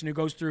handicapped person who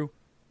goes through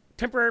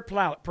temporary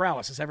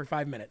paralysis every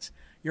 5 minutes.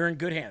 You're in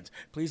good hands.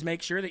 Please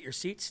make sure that your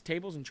seats,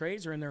 tables, and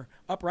trays are in their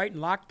upright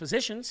and locked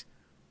positions,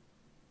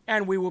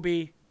 and we will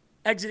be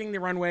exiting the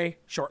runway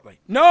shortly.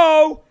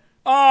 No!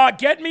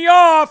 Get me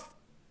off!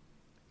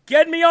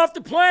 Get me off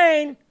the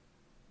plane!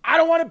 I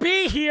don't want to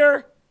be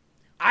here!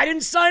 I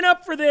didn't sign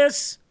up for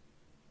this!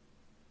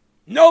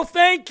 No,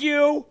 thank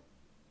you!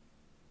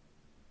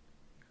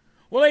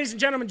 Well, ladies and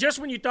gentlemen, just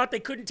when you thought they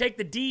couldn't take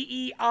the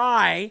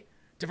DEI,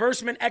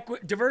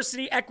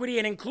 diversity, equity,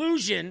 and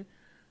inclusion,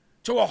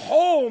 to a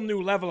whole new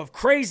level of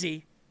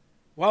crazy,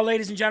 well,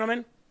 ladies and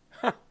gentlemen,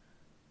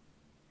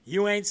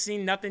 you ain't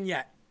seen nothing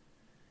yet.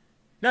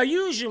 Now,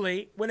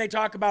 usually, when they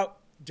talk about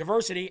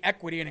diversity,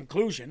 equity, and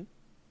inclusion,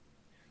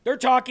 they're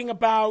talking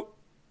about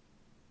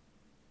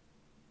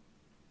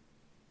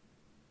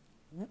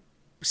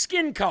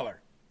skin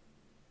color,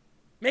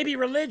 maybe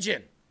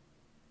religion,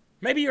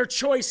 maybe your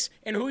choice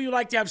in who you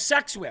like to have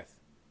sex with.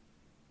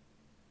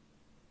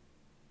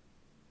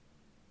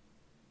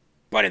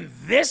 But in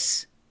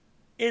this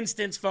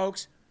instance,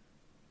 folks,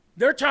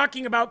 they're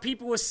talking about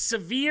people with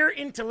severe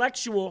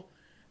intellectual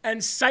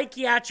and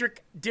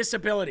psychiatric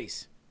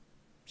disabilities.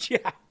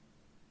 Yeah.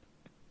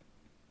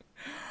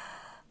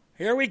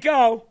 Here we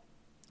go.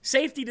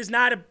 Safety does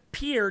not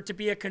appear to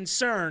be a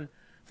concern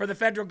for the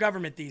federal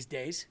government these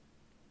days.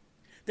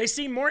 They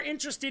seem more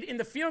interested in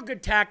the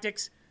feel-good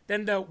tactics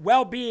than the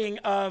well-being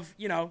of,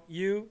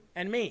 you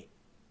and me.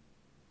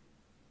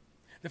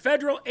 The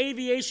Federal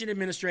Aviation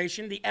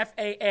Administration, the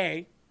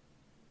FAA,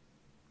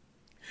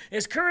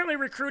 is currently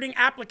recruiting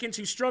applicants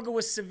who struggle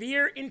with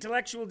severe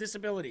intellectual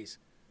disabilities,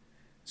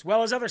 as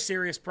well as other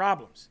serious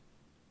problems.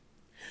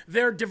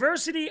 Their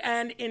diversity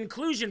and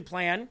inclusion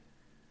plan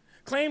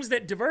claims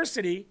that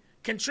diversity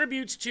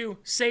contributes to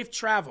safe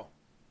travel.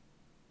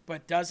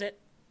 But does it?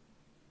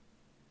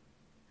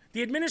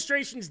 The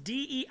administration's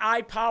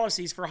DEI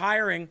policies for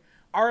hiring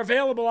are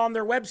available on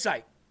their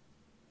website.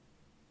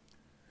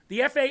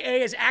 The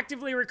FAA is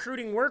actively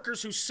recruiting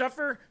workers who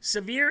suffer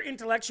severe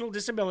intellectual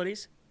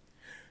disabilities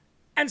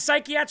and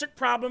psychiatric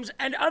problems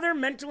and other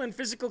mental and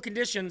physical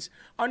conditions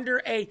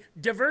under a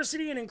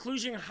diversity and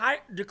inclusion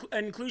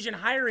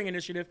hiring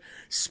initiative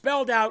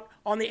spelled out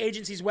on the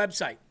agency's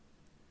website.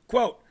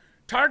 Quote,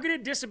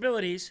 targeted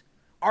disabilities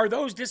are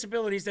those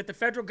disabilities that the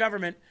federal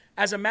government,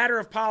 as a matter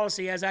of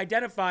policy, has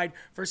identified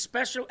for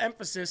special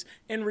emphasis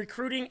in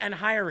recruiting and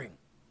hiring.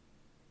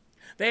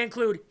 They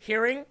include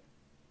hearing,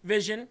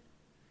 vision,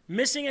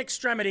 missing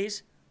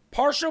extremities,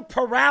 partial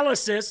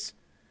paralysis,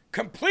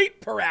 complete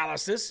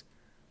paralysis,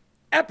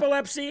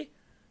 epilepsy,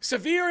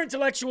 severe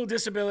intellectual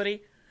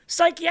disability,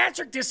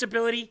 psychiatric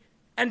disability,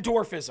 and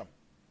dwarfism.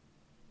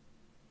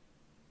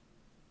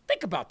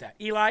 Think about that.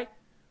 Eli,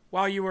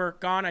 while you were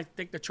gone, I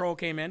think the troll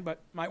came in,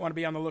 but might want to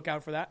be on the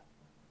lookout for that.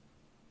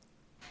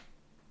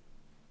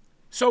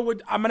 So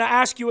I'm going to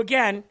ask you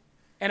again,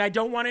 and I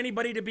don't want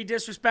anybody to be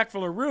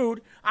disrespectful or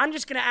rude. I'm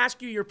just going to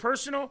ask you your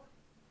personal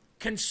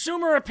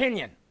consumer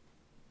opinion.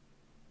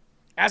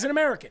 As an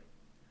American,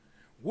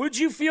 would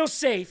you feel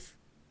safe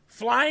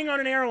flying on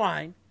an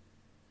airline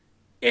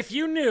if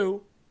you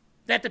knew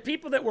that the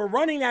people that were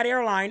running that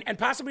airline and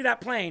possibly that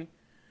plane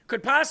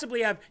could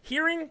possibly have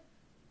hearing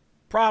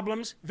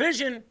problems,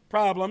 vision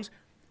problems,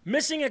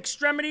 missing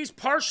extremities,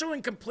 partial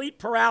and complete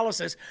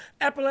paralysis,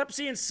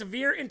 epilepsy, and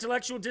severe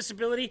intellectual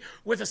disability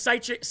with a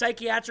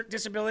psychiatric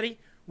disability?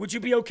 Would you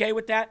be okay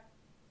with that?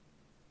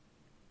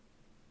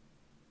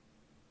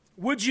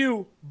 Would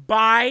you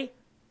buy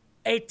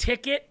a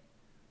ticket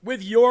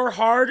with your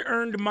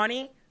hard-earned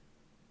money?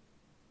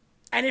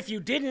 And if you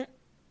didn't,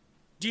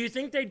 do you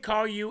think they'd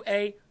call you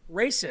a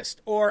racist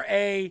or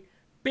a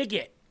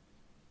bigot?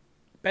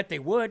 Bet they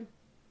would.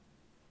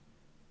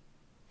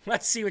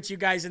 Let's see what you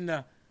guys in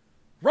the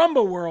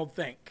Rumble world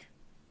think.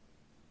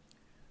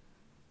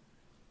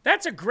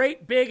 That's a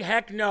great big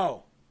heck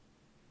no.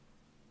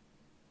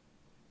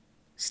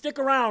 Stick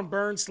around,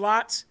 Burn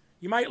Slots.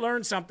 You might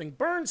learn something.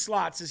 Burn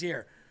Slots is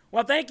here.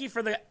 Well, thank you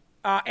for the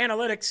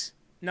analytics,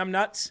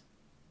 numbnuts.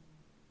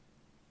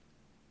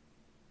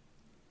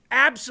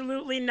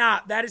 Absolutely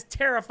not. That is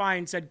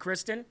terrifying, said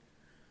Kristen.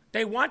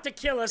 They want to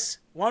kill us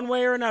one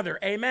way or another.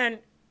 Amen.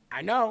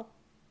 I know.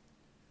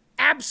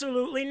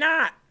 Absolutely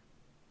not.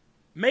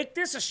 Make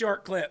this a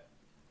short clip.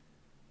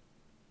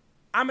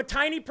 I'm a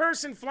tiny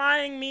person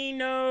flying me.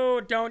 No,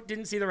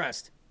 didn't see the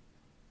rest.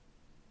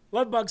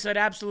 Lovebug said,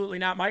 absolutely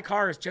not. My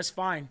car is just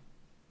fine.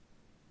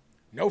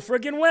 No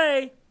friggin'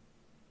 way.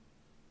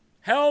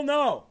 Hell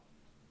no.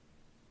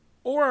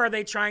 Or are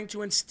they trying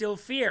to instill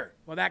fear?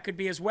 Well, that could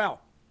be as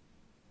well.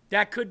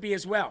 That could be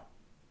as well.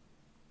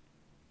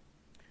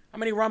 How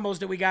many Rumbles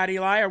do we got,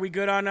 Eli? Are we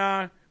good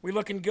on, we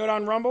looking good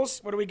on Rumbles?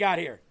 What do we got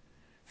here?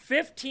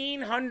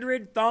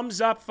 1,500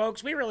 thumbs up,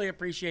 folks. We really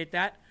appreciate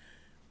that.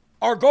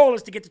 Our goal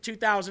is to get to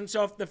 2,000.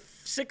 So if the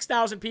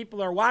 6,000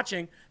 people are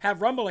watching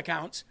have Rumble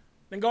accounts,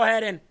 then go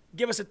ahead and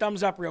give us a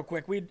thumbs up real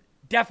quick. We'd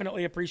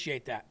definitely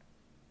appreciate that.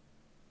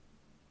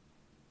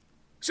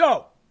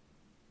 So,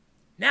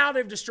 now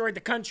they've destroyed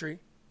the country.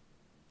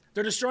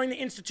 They're destroying the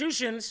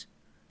institutions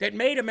that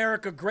made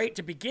America great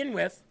to begin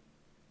with.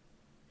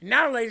 And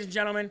now, ladies and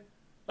gentlemen,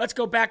 let's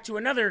go back to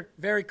another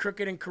very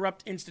crooked and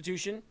corrupt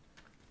institution,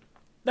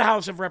 the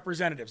House of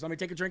Representatives. Let me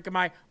take a drink of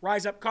my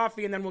Rise Up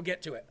coffee, and then we'll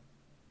get to it.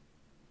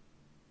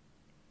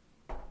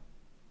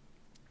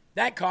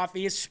 That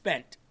coffee is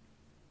spent.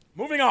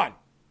 Moving on.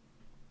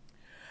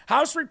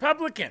 House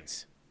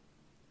Republicans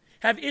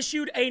have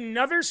issued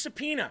another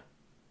subpoena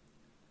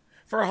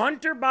for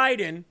Hunter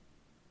Biden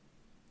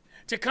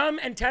to come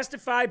and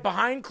testify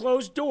behind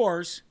closed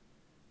doors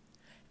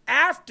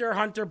after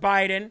Hunter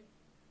Biden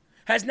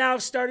has now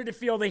started to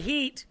feel the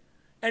heat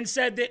and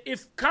said that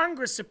if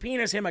Congress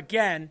subpoenas him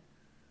again,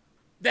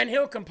 then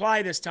he'll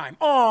comply this time.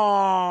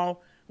 Oh,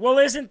 well,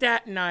 isn't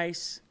that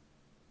nice?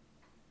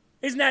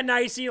 Isn't that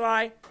nice,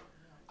 Eli?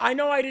 I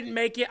know I didn't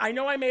make it. I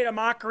know I made a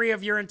mockery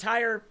of your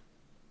entire,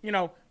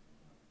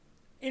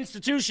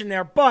 institution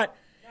there. But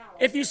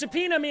if you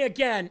subpoena me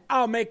again,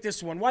 I'll make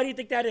this one. Why do you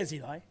think that is,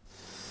 Eli?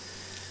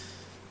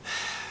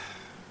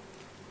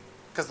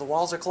 Because the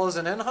walls are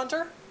closing in,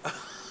 Hunter?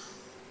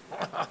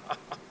 I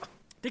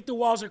think the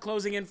walls are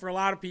closing in for a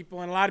lot of people,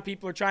 and a lot of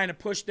people are trying to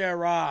push their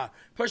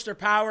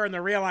power, and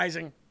they're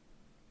realizing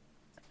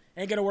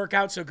ain't going to work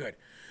out so good.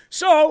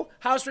 So,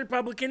 House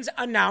Republicans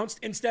announced,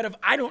 instead of,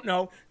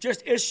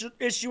 just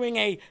issuing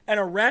an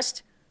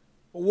arrest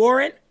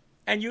warrant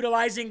and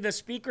utilizing the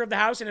Speaker of the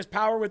House and his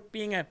power with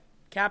being in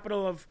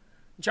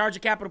charge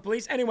of Capitol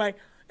Police. Anyway,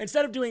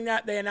 instead of doing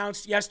that, they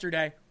announced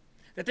yesterday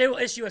that they will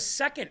issue a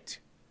second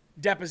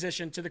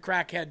deposition to the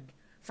crackhead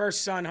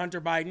first son, Hunter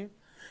Biden,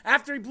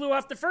 after he blew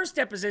off the first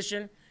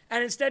deposition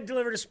and instead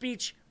delivered a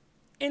speech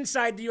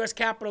inside the U.S.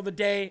 Capitol the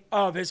day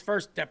of his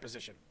first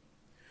deposition.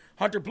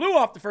 Hunter blew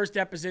off the first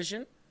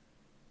deposition,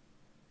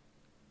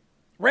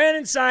 ran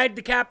inside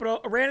the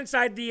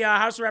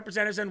House of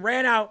Representatives, and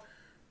ran out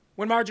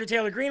when Marjorie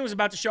Taylor Greene was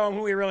about to show him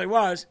who he really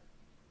was.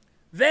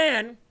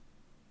 Then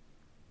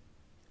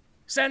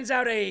sends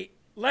out a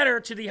letter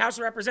to the House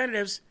of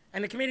Representatives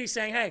and the committee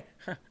saying, hey,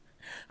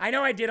 I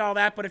know I did all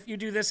that, but if you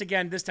do this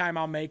again, this time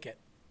I'll make it.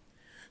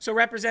 So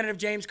Representative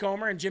James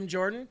Comer and Jim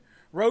Jordan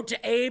wrote to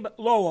Abe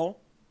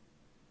Lowell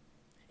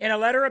in a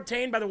letter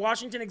obtained by the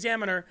Washington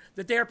Examiner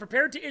that they are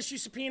prepared to issue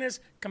subpoenas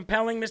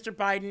compelling Mr.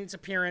 Biden's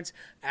appearance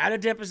at a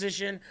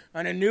deposition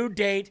on a new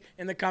date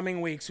in the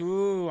coming weeks.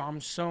 Ooh, I'm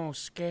so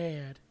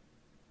scared.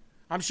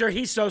 I'm sure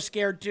he's so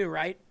scared too,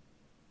 right?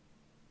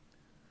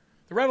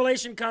 The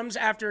revelation comes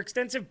after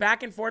extensive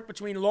back and forth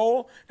between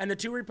Lowell and the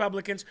two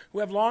Republicans who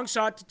have long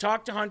sought to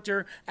talk to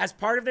Hunter as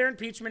part of their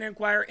impeachment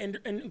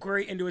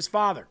inquiry into his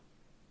father.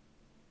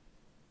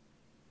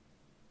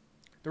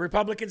 The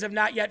Republicans have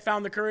not yet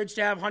found the courage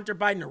to have Hunter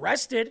Biden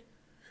arrested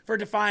for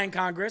defying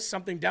Congress,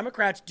 something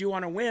Democrats do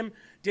on a whim.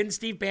 Didn't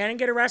Steve Bannon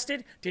get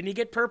arrested? Didn't he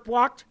get perp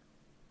walked?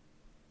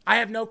 I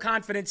have no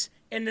confidence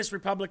in this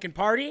Republican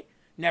Party.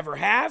 Never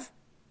have.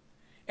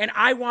 And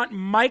I want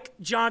Mike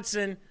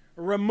Johnson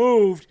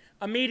removed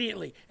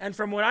immediately. And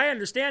from what I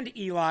understand,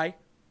 Eli,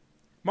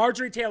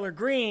 Marjorie Taylor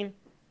Greene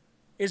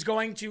is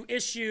going to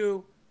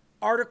issue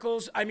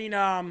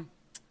motion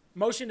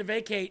to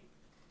vacate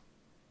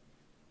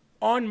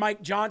on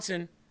Mike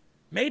Johnson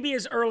maybe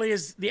as early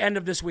as the end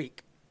of this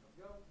week.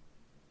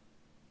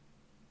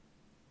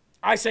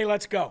 I say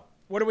let's go.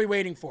 What are we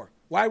waiting for?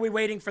 Why are we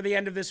waiting for the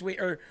end of this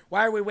week? Or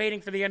why are we waiting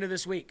for the end of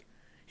this week?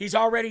 He's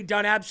already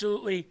done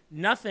absolutely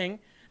nothing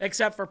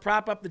except for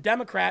prop up the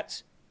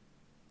Democrats.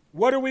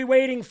 What are we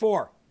waiting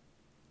for?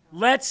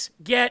 Let's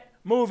get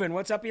moving.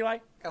 What's up, Eli?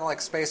 Kind of like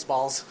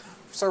Spaceballs.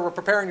 Sir, we're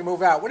preparing to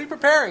move out. What are you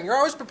preparing? You're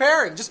always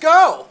preparing. Just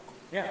go.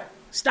 Yeah.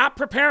 Stop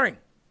preparing.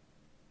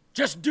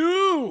 Just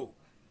do.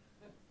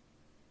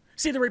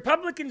 See, the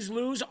Republicans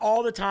lose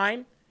all the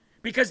time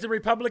because the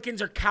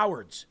Republicans are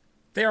cowards.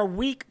 They are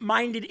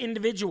weak-minded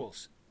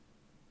individuals.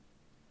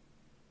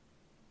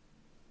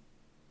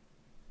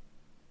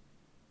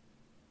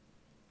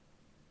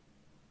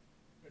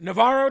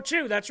 Navarro,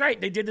 too. That's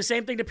right. They did the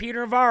same thing to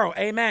Peter Navarro.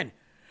 Amen.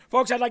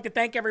 Folks, I'd like to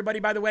thank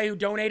everybody, by the way, who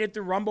donated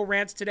through Rumble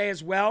Rants today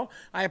as well.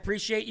 I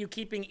appreciate you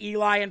keeping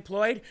Eli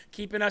employed,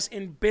 keeping us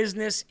in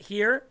business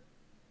here.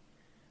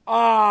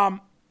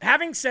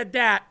 Having said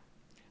that,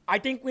 I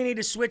think we need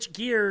to switch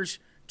gears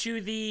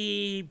to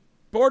the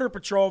Border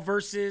Patrol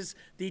versus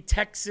the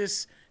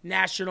Texas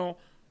National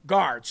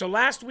Guard. So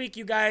last week,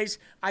 you guys,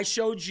 I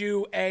showed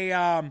you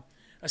a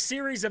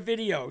series of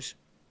videos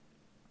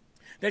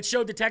that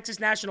showed the Texas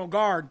National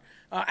Guard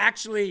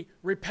actually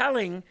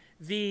repelling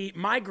the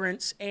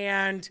migrants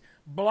and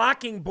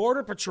blocking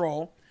Border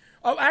Patrol.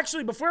 Oh,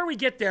 actually, before we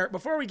get there,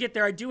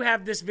 I do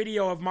have this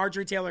video of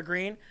Marjorie Taylor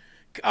Greene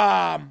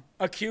threatening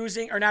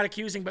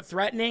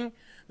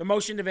the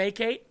motion to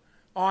vacate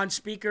on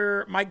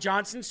Speaker Mike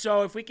Johnson.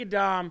 So if we could,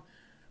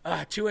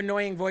 two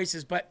annoying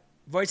voices, but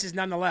voices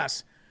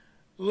nonetheless.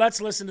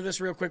 Let's listen to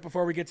this real quick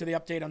before we get to the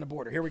update on the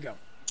border. Here we go.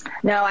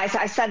 No, I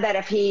said that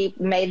if he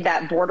made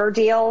that border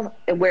deal,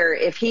 where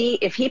if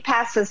he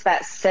passes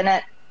that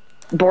Senate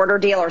border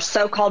deal or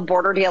so-called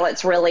border deal,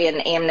 it's really an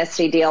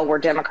amnesty deal where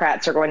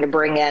Democrats are going to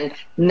bring in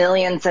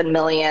millions and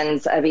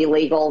millions of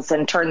illegals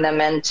and turn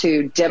them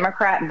into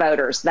Democrat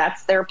voters.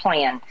 That's their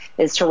plan,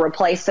 is to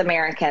replace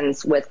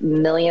Americans with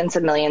millions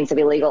and millions of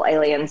illegal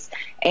aliens.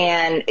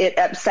 And it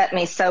upset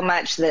me so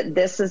much that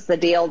this is the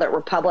deal that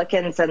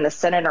Republicans in the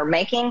Senate are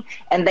making,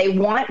 and they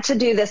want to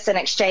do this in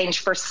exchange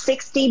for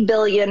 $60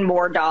 billion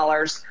more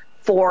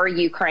for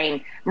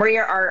Ukraine.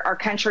 Maria, our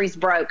country's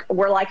broke.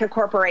 We're like a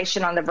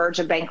corporation on the verge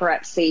of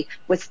bankruptcy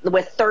with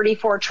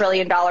 $34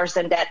 trillion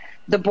in debt.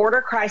 The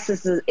border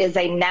crisis is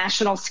a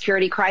national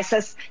security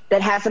crisis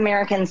that has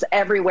Americans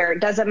everywhere. It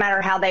doesn't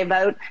matter how they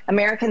vote.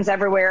 Americans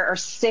everywhere are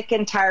sick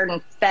and tired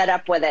and fed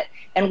up with it.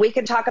 And we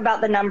could talk about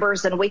the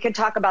numbers and we could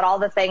talk about all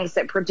the things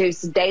that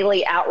produce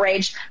daily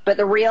outrage. But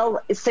the real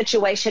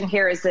situation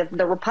here is if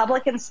the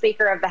Republican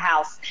Speaker of the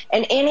House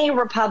and any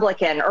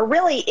Republican or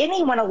really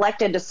anyone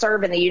elected to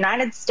serve in the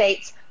United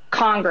States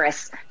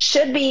Congress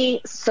should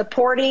be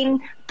supporting,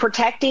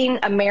 protecting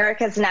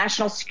America's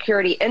national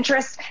security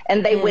interests,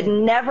 and they would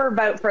never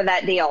vote for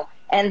that deal.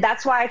 And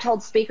that's why I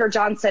told Speaker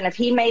Johnson if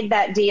he made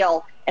that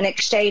deal in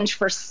exchange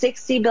for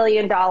 $60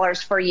 billion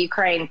for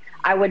Ukraine,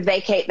 I would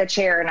vacate the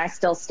chair, and I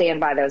still stand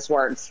by those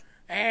words.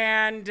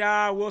 And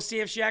we'll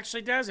see if she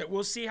actually does it.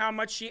 We'll see how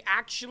much she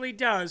actually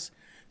does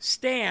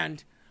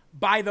stand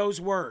by those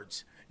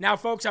words. Now,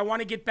 folks, I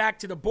want to get back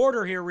to the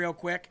border here real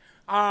quick.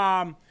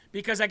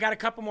 Because I got a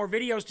couple more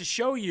videos to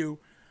show you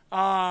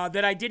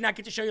that I did not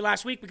get to show you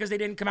last week because they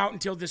didn't come out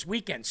until this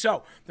weekend.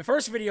 So the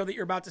first video that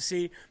you're about to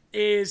see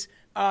is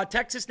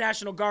Texas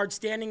National Guard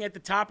standing at the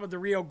top of the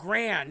Rio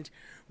Grande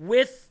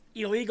with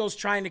illegals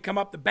trying to come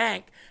up the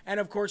bank. And,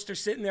 of course, they're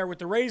sitting there with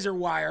the razor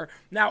wire.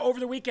 Now, over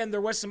the weekend, there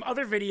was some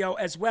other video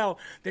as well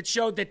that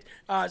showed that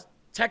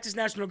Texas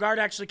National Guard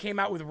actually came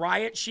out with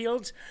riot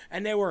shields,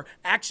 and they were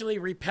actually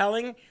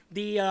repelling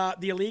the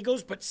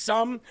illegals, but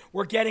some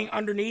were getting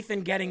underneath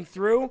and getting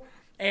through.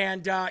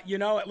 And,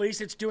 at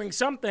least it's doing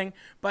something.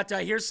 But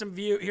here's a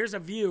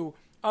view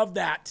of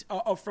that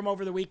from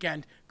over the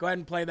weekend. Go ahead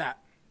and play that.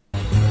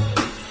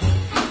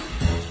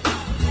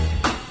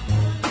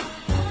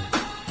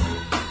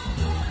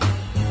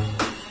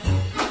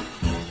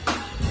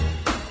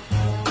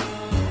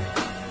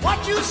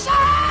 What you say?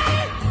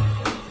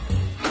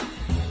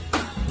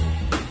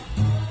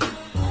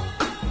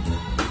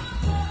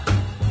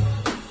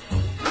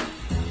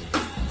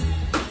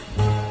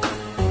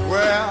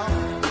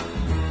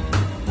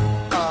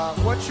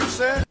 What you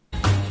said?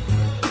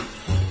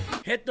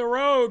 Hit the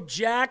road,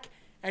 Jack,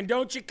 and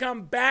don't you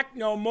come back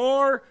no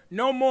more,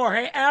 no more.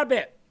 Hey,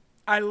 Abbott,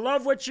 I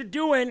love what you're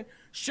doing.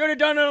 Should have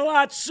done it a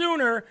lot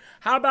sooner.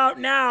 How about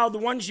now, the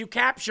ones you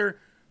capture,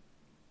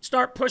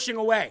 start pushing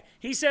away?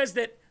 He says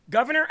that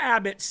Governor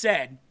Abbott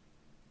said,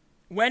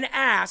 when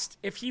asked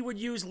if he would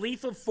use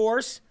lethal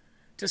force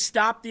to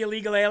stop the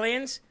illegal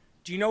aliens?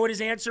 Do you know what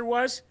his answer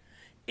was?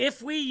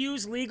 If we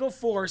use legal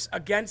force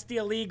against the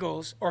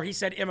illegals, or he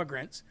said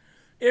immigrants,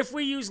 if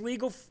we use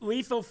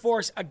lethal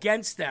force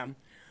against them,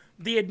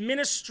 the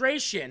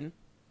administration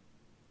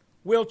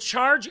will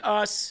charge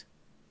us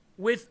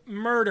with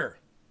murder.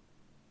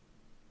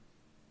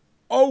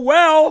 Oh,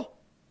 well.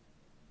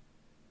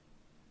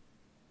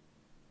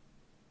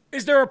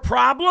 Is there a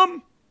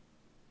problem?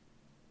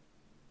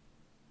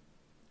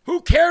 Who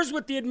cares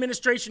what the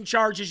administration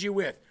charges you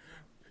with?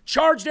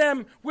 Charge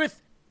them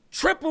with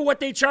triple what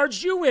they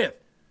charged you with.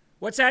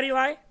 What's that,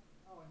 Eli?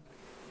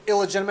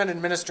 Illegitimate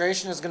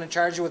administration is going to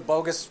charge you with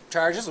bogus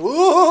charges.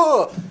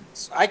 Ooh,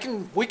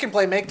 we can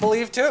play make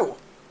believe too.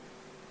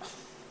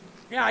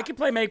 Yeah, I can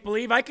play make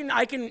believe. I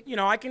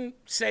can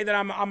say that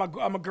I'm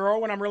a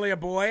girl when I'm really a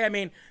boy. I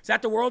mean, is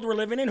that the world we're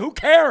living in? Who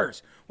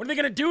cares? What are they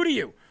going to do to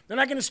you? They're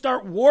not going to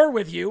start war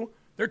with you.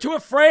 They're too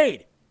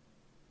afraid.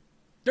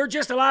 They're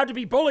just allowed to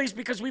be bullies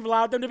because we've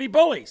allowed them to be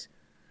bullies.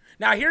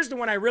 Now, here's the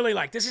one I really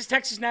like. This is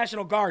Texas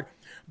National Guard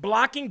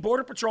blocking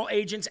Border Patrol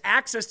agents'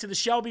 access to the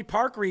Shelby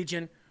Park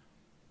region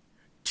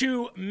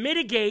to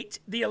mitigate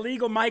the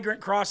illegal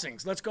migrant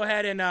crossings. Let's go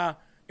ahead and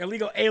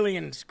illegal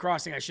aliens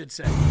crossing, I should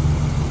say.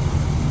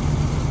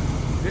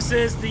 This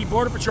is the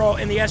Border Patrol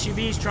in the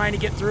SUVs trying to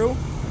get through.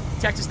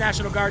 Texas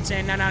National Guard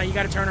saying, no, you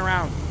got to turn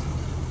around.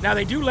 Now,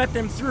 they do let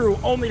them through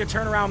only to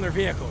turn around their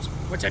vehicles,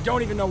 which I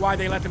don't even know why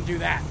they let them do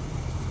that.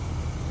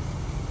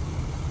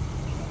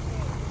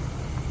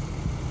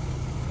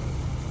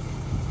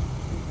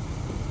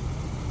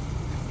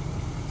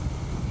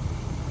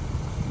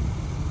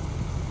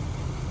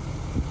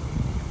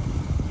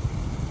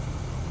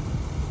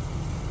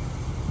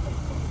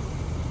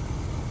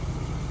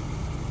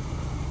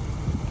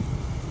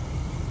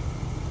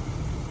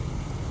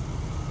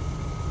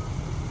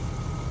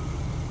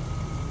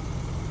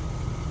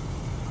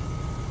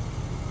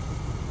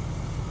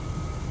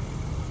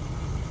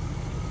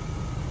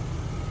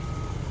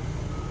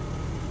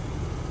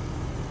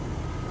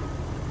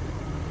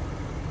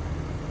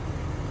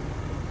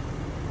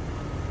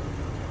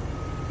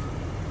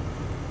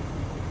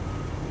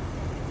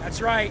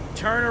 That's right.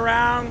 Turn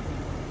around.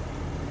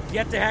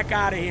 Get the heck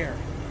out of here.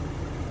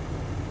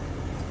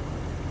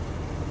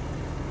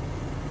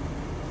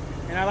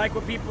 And I like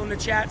what people in the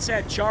chat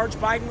said. Charge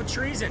Biden with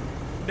treason.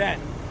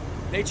 Then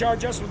they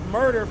charge us with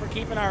murder for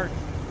keeping our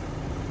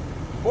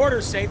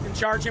borders safe, then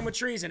charge him with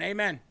treason.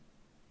 Amen.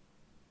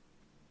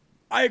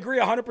 I agree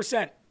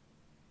 100%.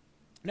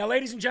 Now,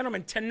 ladies and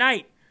gentlemen,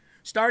 tonight,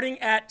 starting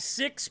at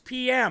 6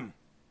 p.m.,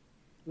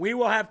 we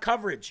will have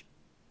coverage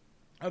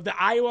of the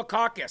Iowa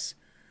caucus.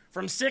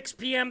 From 6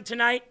 p.m.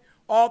 tonight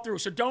all through.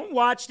 So don't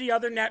watch the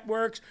other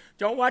networks.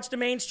 Don't watch the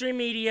mainstream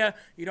media.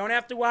 You don't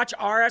have to watch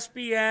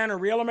RSBN or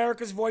Real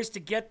America's Voice to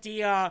get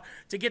the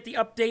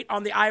update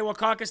on the Iowa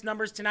caucus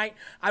numbers tonight.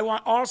 I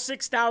want all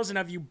 6,000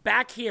 of you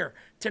back here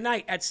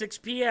tonight at 6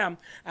 p.m.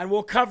 and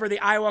we'll cover the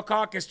Iowa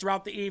caucus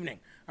throughout the evening.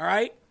 All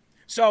right?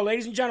 So,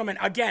 ladies and gentlemen,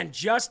 again,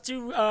 just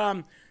to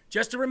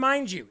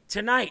remind you,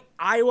 tonight,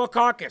 Iowa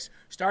caucus,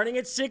 starting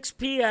at 6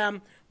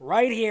 p.m.,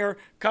 right here,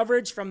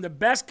 coverage from the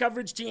best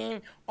coverage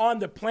team on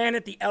the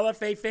planet, the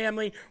LFA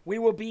family. We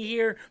will be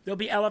here. There'll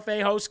be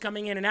LFA hosts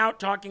coming in and out,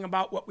 talking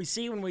about what we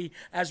see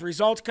as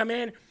results come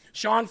in.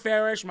 Sean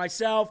Farish,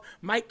 myself,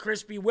 Mike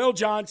Crispy, Will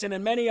Johnson,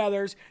 and many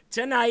others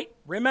tonight.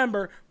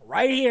 Remember,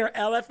 right here,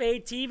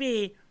 LFA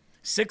TV,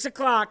 6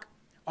 o'clock,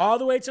 all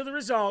the way to the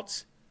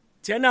results.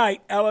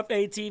 Tonight,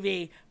 LFA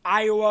TV,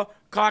 Iowa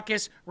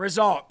caucus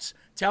results.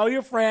 Tell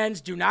your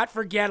friends. Do not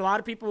forget. A lot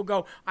of people will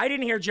go, I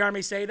didn't hear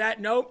Jeremy say that.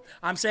 Nope.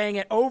 I'm saying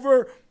it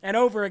over and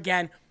over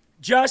again,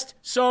 just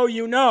so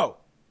you know.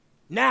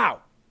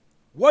 Now,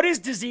 what is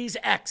disease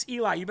X?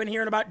 Eli, you've been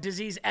hearing about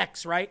disease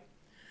X, right?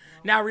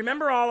 Now,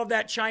 remember all of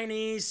that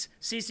Chinese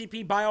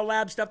CCP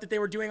biolab stuff that they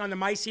were doing on the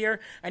mice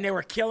here, and they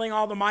were killing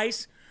all the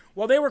mice?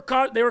 Well, they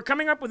were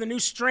coming up with a new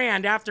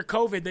strand after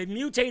COVID. They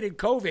mutated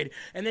COVID,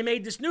 and they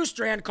made this new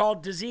strand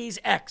called disease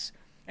X.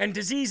 And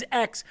disease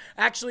X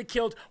actually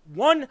killed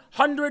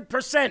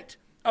 100%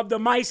 of the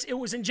mice it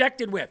was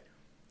injected with.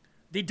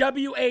 The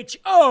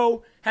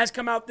WHO has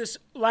come out this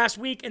last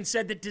week and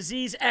said that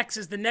disease X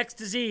is the next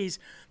disease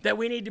that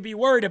we need to be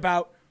worried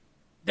about,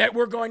 that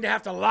we're going to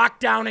have to lock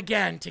down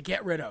again to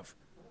get rid of.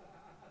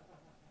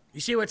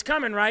 You see what's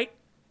coming, right?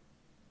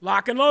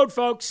 Lock and load,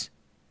 folks.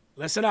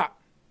 Listen up.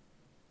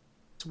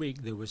 This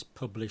week there was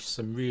published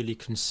some really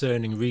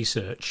concerning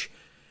research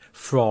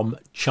from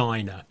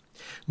China.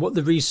 What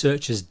the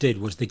researchers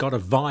did was they got a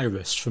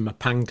virus from a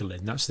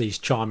pangolin. That's these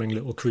charming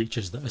little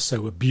creatures that are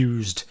so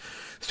abused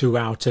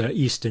throughout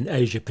Eastern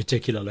Asia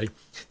particularly.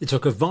 They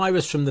took a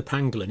virus from the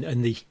pangolin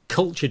and they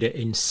cultured it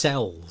in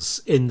cells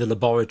in the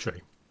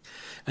laboratory.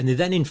 And they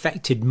then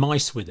infected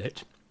mice with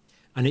it,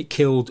 and it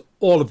killed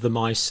all of the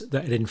mice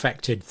that had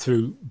infected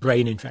through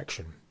brain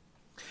infection.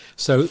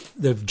 So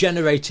they've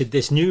generated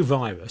this new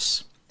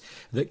virus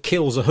that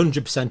kills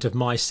 100% of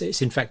mice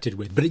it's infected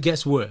with, but it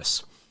gets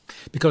worse.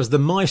 Because the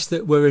mice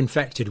that were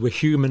infected were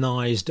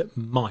humanized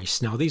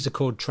mice. Now, these are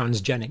called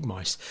transgenic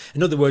mice.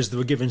 In other words, they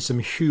were given some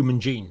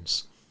human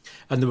genes.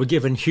 and they were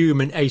given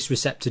human ACE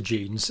receptor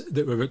genes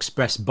that were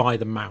expressed by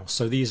the mouse.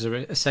 So these are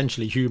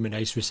essentially human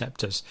ACE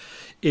receptors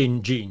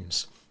in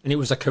genes. And it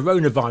was a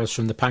coronavirus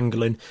from the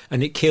pangolin,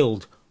 and it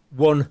killed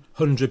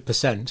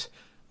 100%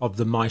 of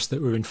the mice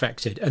that were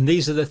infected. And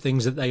these are the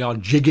things that they are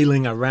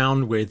jiggling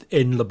around with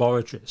in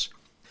laboratories.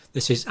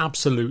 This is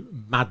absolute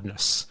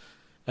madness,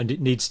 and it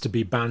needs to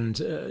be banned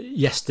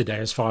yesterday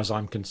as far as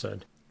I'm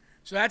concerned.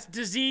 So that's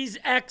disease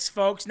X,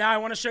 folks. Now I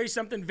want to show you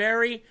something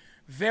very,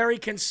 very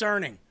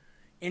concerning.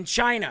 In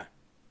China,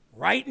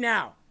 right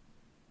now,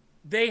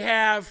 they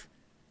have,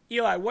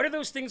 Eli, what are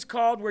those things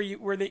called where you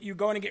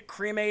go in and get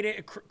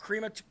cremated?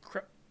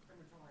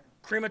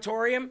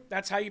 Crematorium?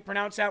 That's how you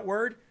pronounce that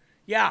word?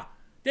 Yeah.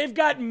 They've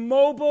got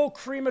mobile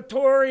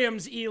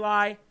crematoriums,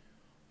 Eli.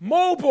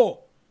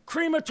 Mobile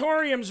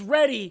crematoriums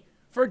ready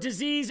for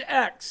disease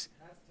X.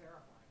 That's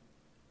terrifying.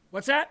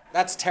 What's that?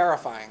 That's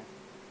terrifying.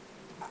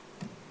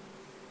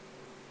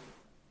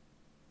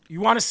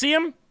 You want to see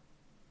them?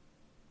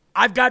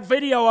 I've got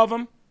video of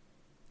them.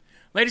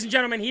 Ladies and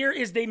gentlemen, here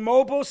is the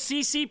mobile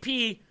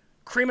CCP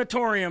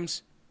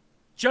crematoriums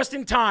just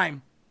in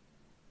time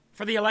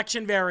for the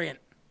election variant.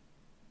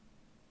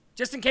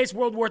 Just in case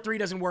World War III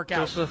doesn't work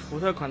out. 这是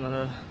福特款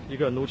的一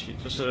个炉体，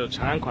这是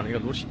长安款的一个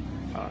炉体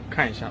啊，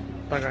看一下，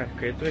大概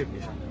可以对比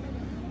一下。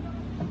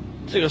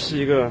这个是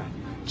一个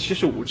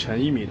75乘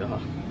1米的哈，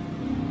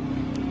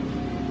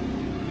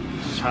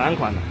长安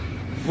款的。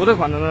福特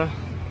款的呢，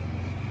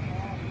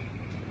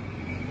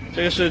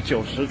这个是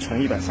90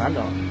乘130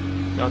的，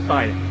要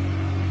大一点。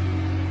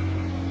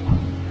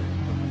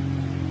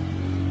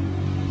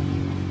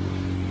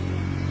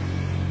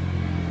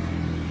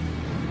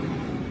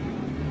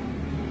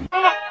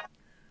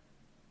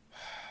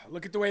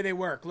Look at the way they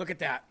work. Look at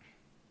that.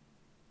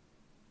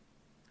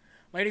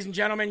 Ladies and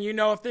gentlemen, you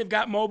know if they've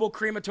got mobile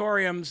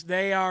crematoriums,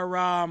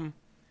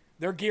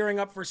 they're gearing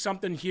up for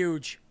something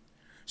huge.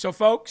 So,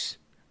 folks,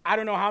 I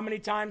don't know how many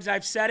times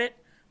I've said it.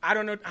 I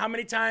don't know how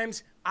many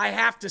times I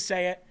have to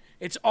say it.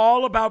 It's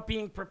all about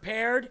being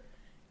prepared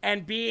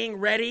and being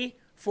ready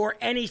for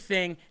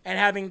anything and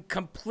having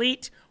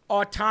complete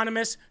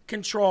autonomous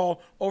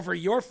control over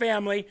your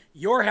family,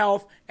 your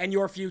health, and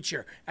your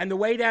future. And the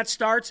way that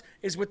starts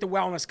is with the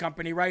wellness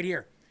company right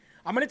here.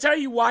 I'm going to tell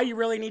you why you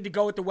really need to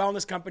go with the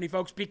wellness company,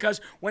 folks,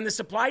 because when the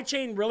supply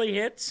chain really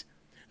hits,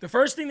 the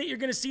first thing that you're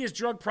going to see is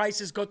drug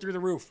prices go through the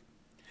roof.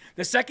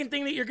 The second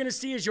thing that you're going to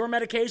see is your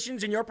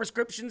medications and your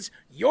prescriptions.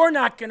 You're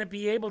not going to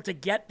be able to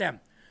get them.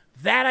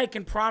 That I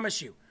can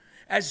promise you.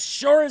 As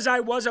sure as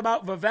I was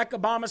about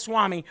Vivek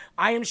Swami,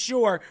 I am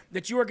sure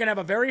that you are going to have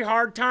a very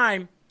hard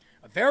time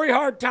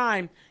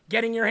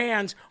getting your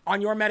hands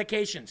on your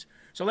medications.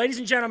 So, ladies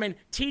and gentlemen,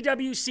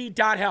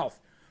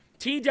 TWC.health.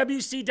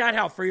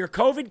 TWC.health for your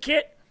COVID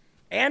kit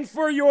and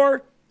for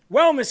your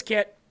wellness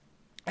kit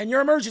and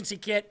your emergency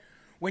kit.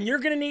 When you're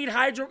going to need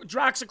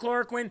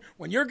hydroxychloroquine,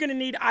 when you're going to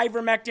need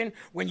ivermectin,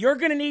 when you're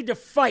going to need to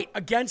fight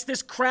against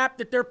this crap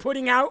that they're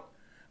putting out,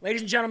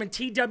 ladies and gentlemen,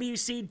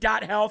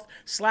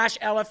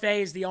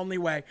 TWC.health/LFA is the only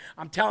way.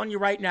 I'm telling you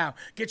right now.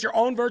 Get your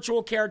own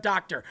virtual care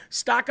doctor.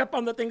 Stock up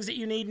on the things that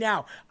you need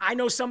now. I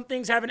know some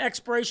things have an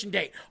expiration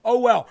date. Oh,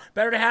 well,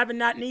 better to have and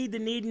not need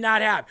than need and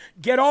not have.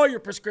 Get all your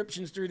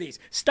prescriptions through these.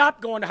 Stop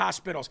going to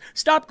hospitals.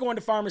 Stop going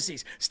to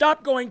pharmacies.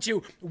 Stop going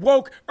to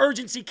woke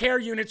urgency care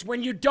units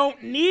when you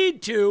don't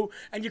need to,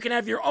 and you can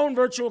have your own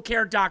virtual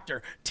care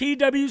doctor.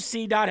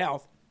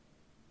 TWC.health.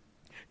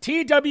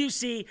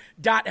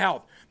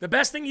 TWC.health. The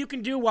best thing you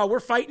can do while we're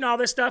fighting all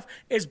this stuff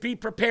is be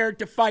prepared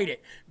to fight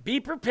it. Be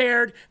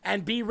prepared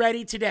and be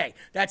ready today.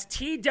 That's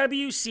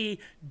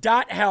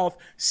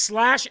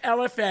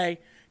TWC.health/LFA,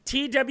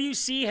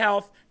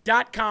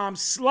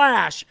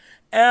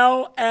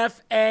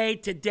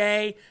 TWChealth.com/LFA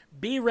today.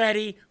 Be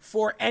ready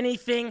for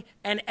anything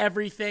and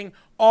everything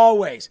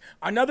always.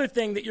 Another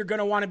thing that you're going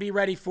to want to be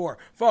ready for,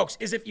 folks,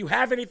 is if you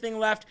have anything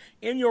left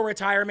in your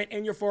retirement,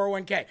 in your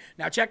 401k.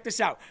 Now, check this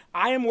out.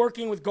 I am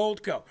working with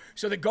Goldco.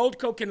 So the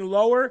Goldco can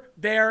lower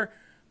their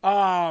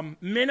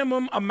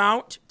minimum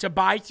amount to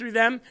buy through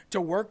them,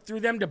 to work through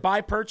them, to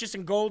buy, purchase,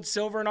 and gold,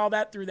 silver, and all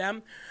that through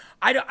them.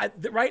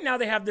 Right now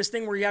they have this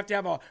thing where you have to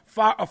have a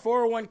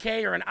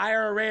 401k or an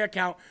IRA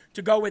account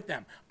to go with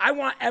them. I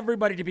want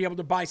everybody to be able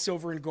to buy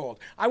silver and gold.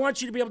 I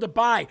want you to be able to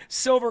buy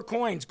silver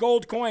coins,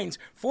 gold coins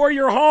for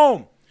your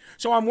home.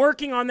 So I'm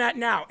working on that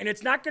now, and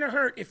it's not going to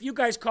hurt if you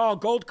guys call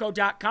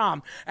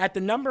goldco.com at the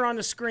number on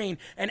the screen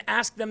and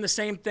ask them the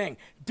same thing.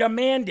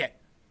 Demand it.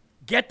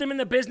 Get them in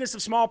the business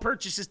of small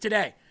purchases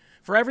today.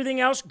 For everything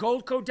else,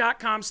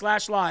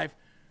 goldco.com/live.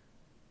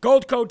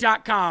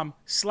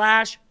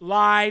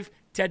 Goldco.com/live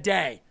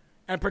today,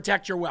 and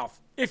protect your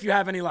wealth if you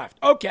have any left.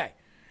 Okay,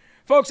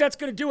 folks, that's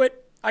going to do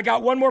it. I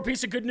got one more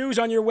piece of good news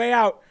on your way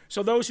out.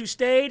 So those who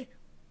stayed,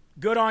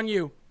 good on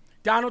you.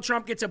 Donald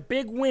Trump gets a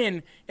big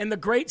win in the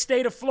great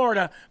state of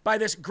Florida by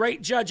this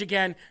great judge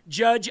again,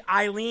 Judge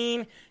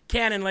Eileen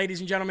Cannon, ladies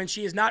and gentlemen.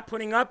 She is not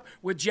putting up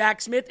with Jack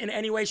Smith in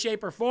any way,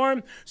 shape, or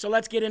form. So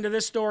let's get into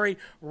this story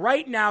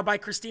right now by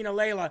Christina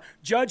Layla.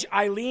 Judge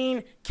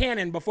Eileen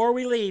Cannon, before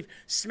we leave,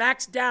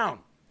 smacks down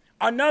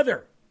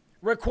another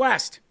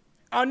request.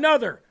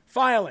 Another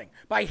filing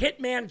by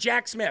hitman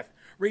Jack Smith,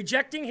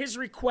 rejecting his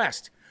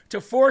request to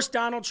force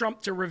Donald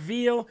Trump to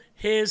reveal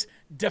his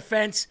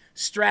defense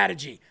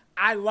strategy.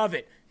 I love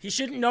it. He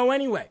shouldn't know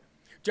anyway.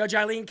 Judge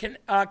Eileen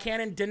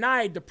Cannon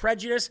denied the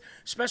prejudice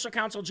special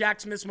counsel Jack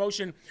Smith's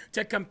motion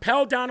to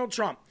compel Donald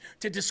Trump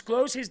to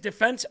disclose his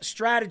defense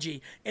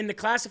strategy in the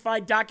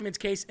classified documents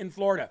case in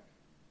Florida.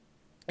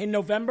 In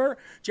November,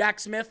 Jack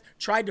Smith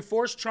tried to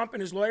force Trump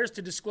and his lawyers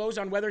to disclose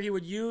on whether he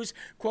would use,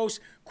 quote,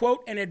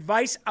 an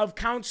advice of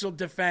counsel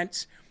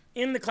defense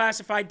in the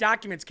classified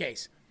documents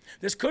case.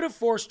 This could have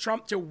forced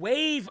Trump to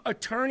waive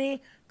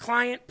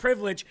attorney-client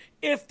privilege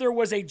if there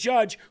was a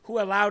judge who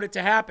allowed it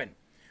to happen.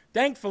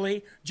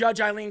 Thankfully,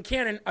 Judge Eileen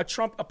Cannon, a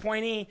Trump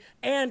appointee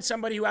and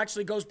somebody who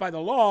actually goes by the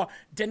law,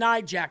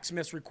 denied Jack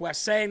Smith's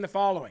request, saying the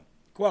following,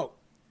 quote,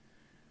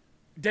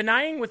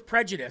 denying without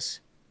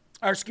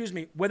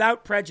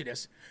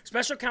prejudice,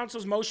 special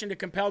counsel's motion to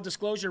compel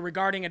disclosure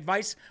regarding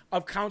advice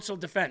of counsel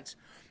defense.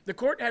 The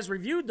court has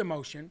reviewed the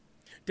motion,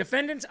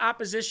 defendant's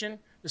opposition,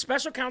 the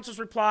special counsel's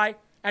reply,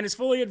 and is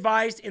fully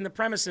advised in the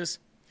premises.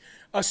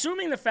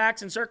 Assuming the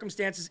facts and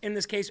circumstances in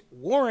this case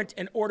warrant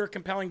an order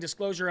compelling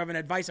disclosure of an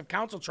advice of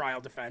counsel trial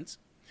defense,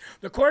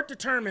 the court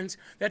determines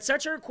that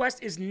such a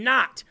request is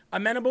not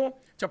amenable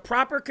to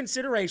proper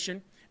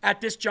consideration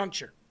at this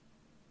juncture.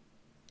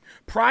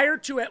 Prior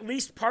to at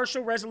least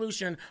partial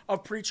resolution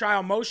of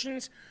pretrial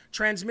motions,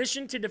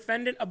 transmission to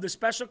defendant of the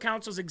special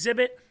counsel's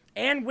exhibit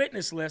and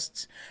witness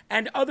lists,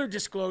 and other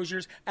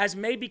disclosures as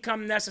may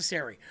become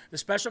necessary. The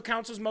special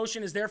counsel's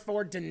motion is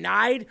therefore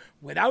denied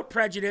without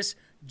prejudice,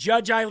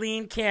 Judge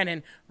Eileen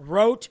Cannon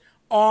wrote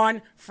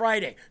on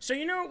Friday. So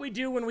you know what we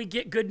do when we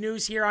get good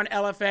news here on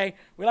LFA?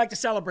 We like to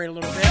celebrate a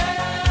little bit.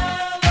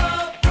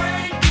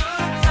 Celebrate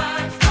good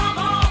times, come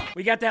on.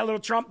 We got that little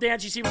Trump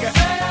dance. You see, we got...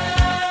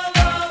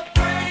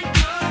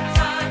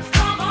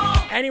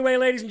 Anyway,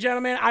 ladies and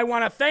gentlemen, I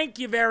want to thank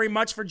you very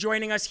much for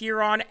joining us here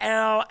on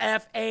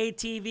LFA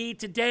TV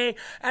today.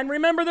 And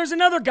remember, there's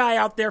another guy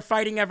out there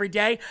fighting every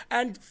day.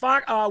 And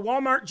Fox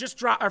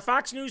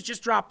News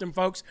just dropped him,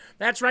 folks.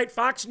 That's right,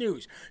 Fox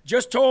News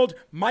just told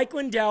Mike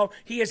Lindell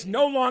he is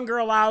no longer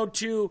allowed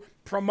to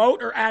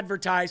promote or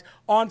advertise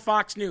on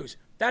Fox News.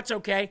 That's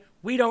okay.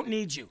 We don't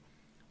need you.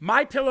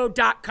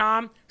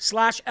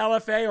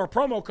 MyPillow.com/LFA or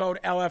promo code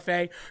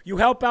LFA. You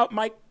help out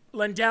Mike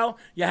Lindell,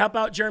 you help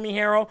out Jeremy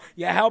Harrell,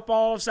 you help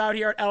all of us out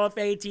here at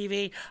LFA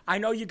TV. I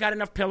know you got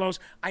enough pillows,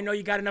 I know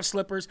you got enough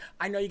slippers,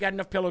 I know you got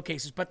enough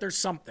pillowcases, but there's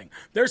something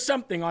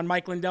on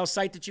Mike Lindell's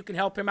site that you can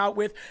help him out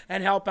with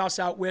and help us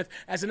out with.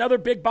 As another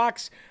big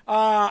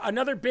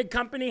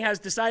company has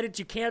decided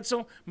to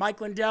cancel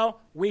Mike Lindell,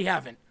 we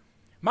haven't.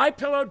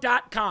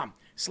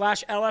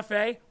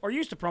 MyPillow.com/LFA or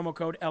use the promo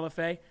code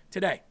LFA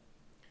today.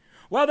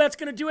 Well, that's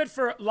going to do it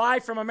for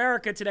Live from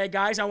America today,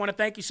 guys. I want to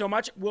thank you so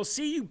much. We'll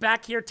see you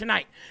back here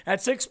tonight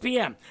at 6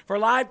 p.m. for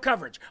live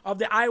coverage of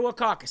the Iowa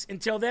caucus.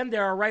 Until then,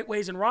 there are right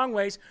ways and wrong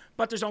ways,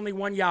 but there's only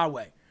one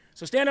Yahweh.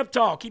 So stand up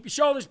tall, keep your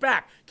shoulders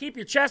back, keep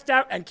your chest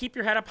out, and keep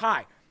your head up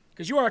high,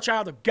 because you are a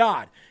child of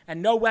God, and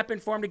no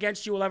weapon formed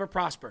against you will ever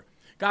prosper.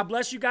 God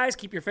bless you guys.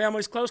 Keep your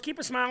families close. Keep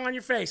a smile on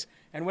your face.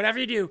 And whatever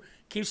you do,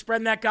 keep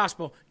spreading that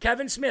gospel.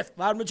 Kevin Smith,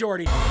 Loud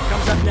Majority,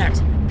 comes up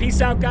next. Peace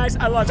out, guys.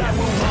 I love you.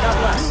 God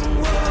bless.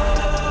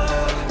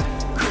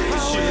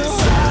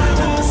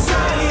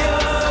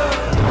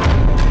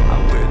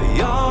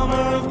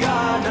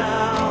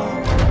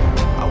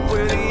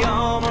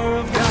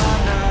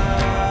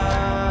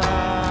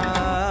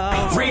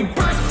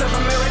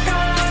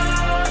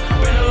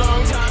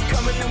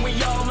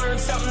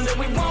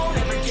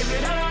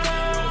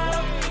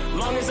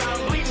 Long as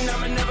I'm bleeding,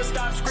 I'ma never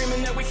stop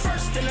screaming that we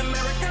first in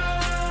America.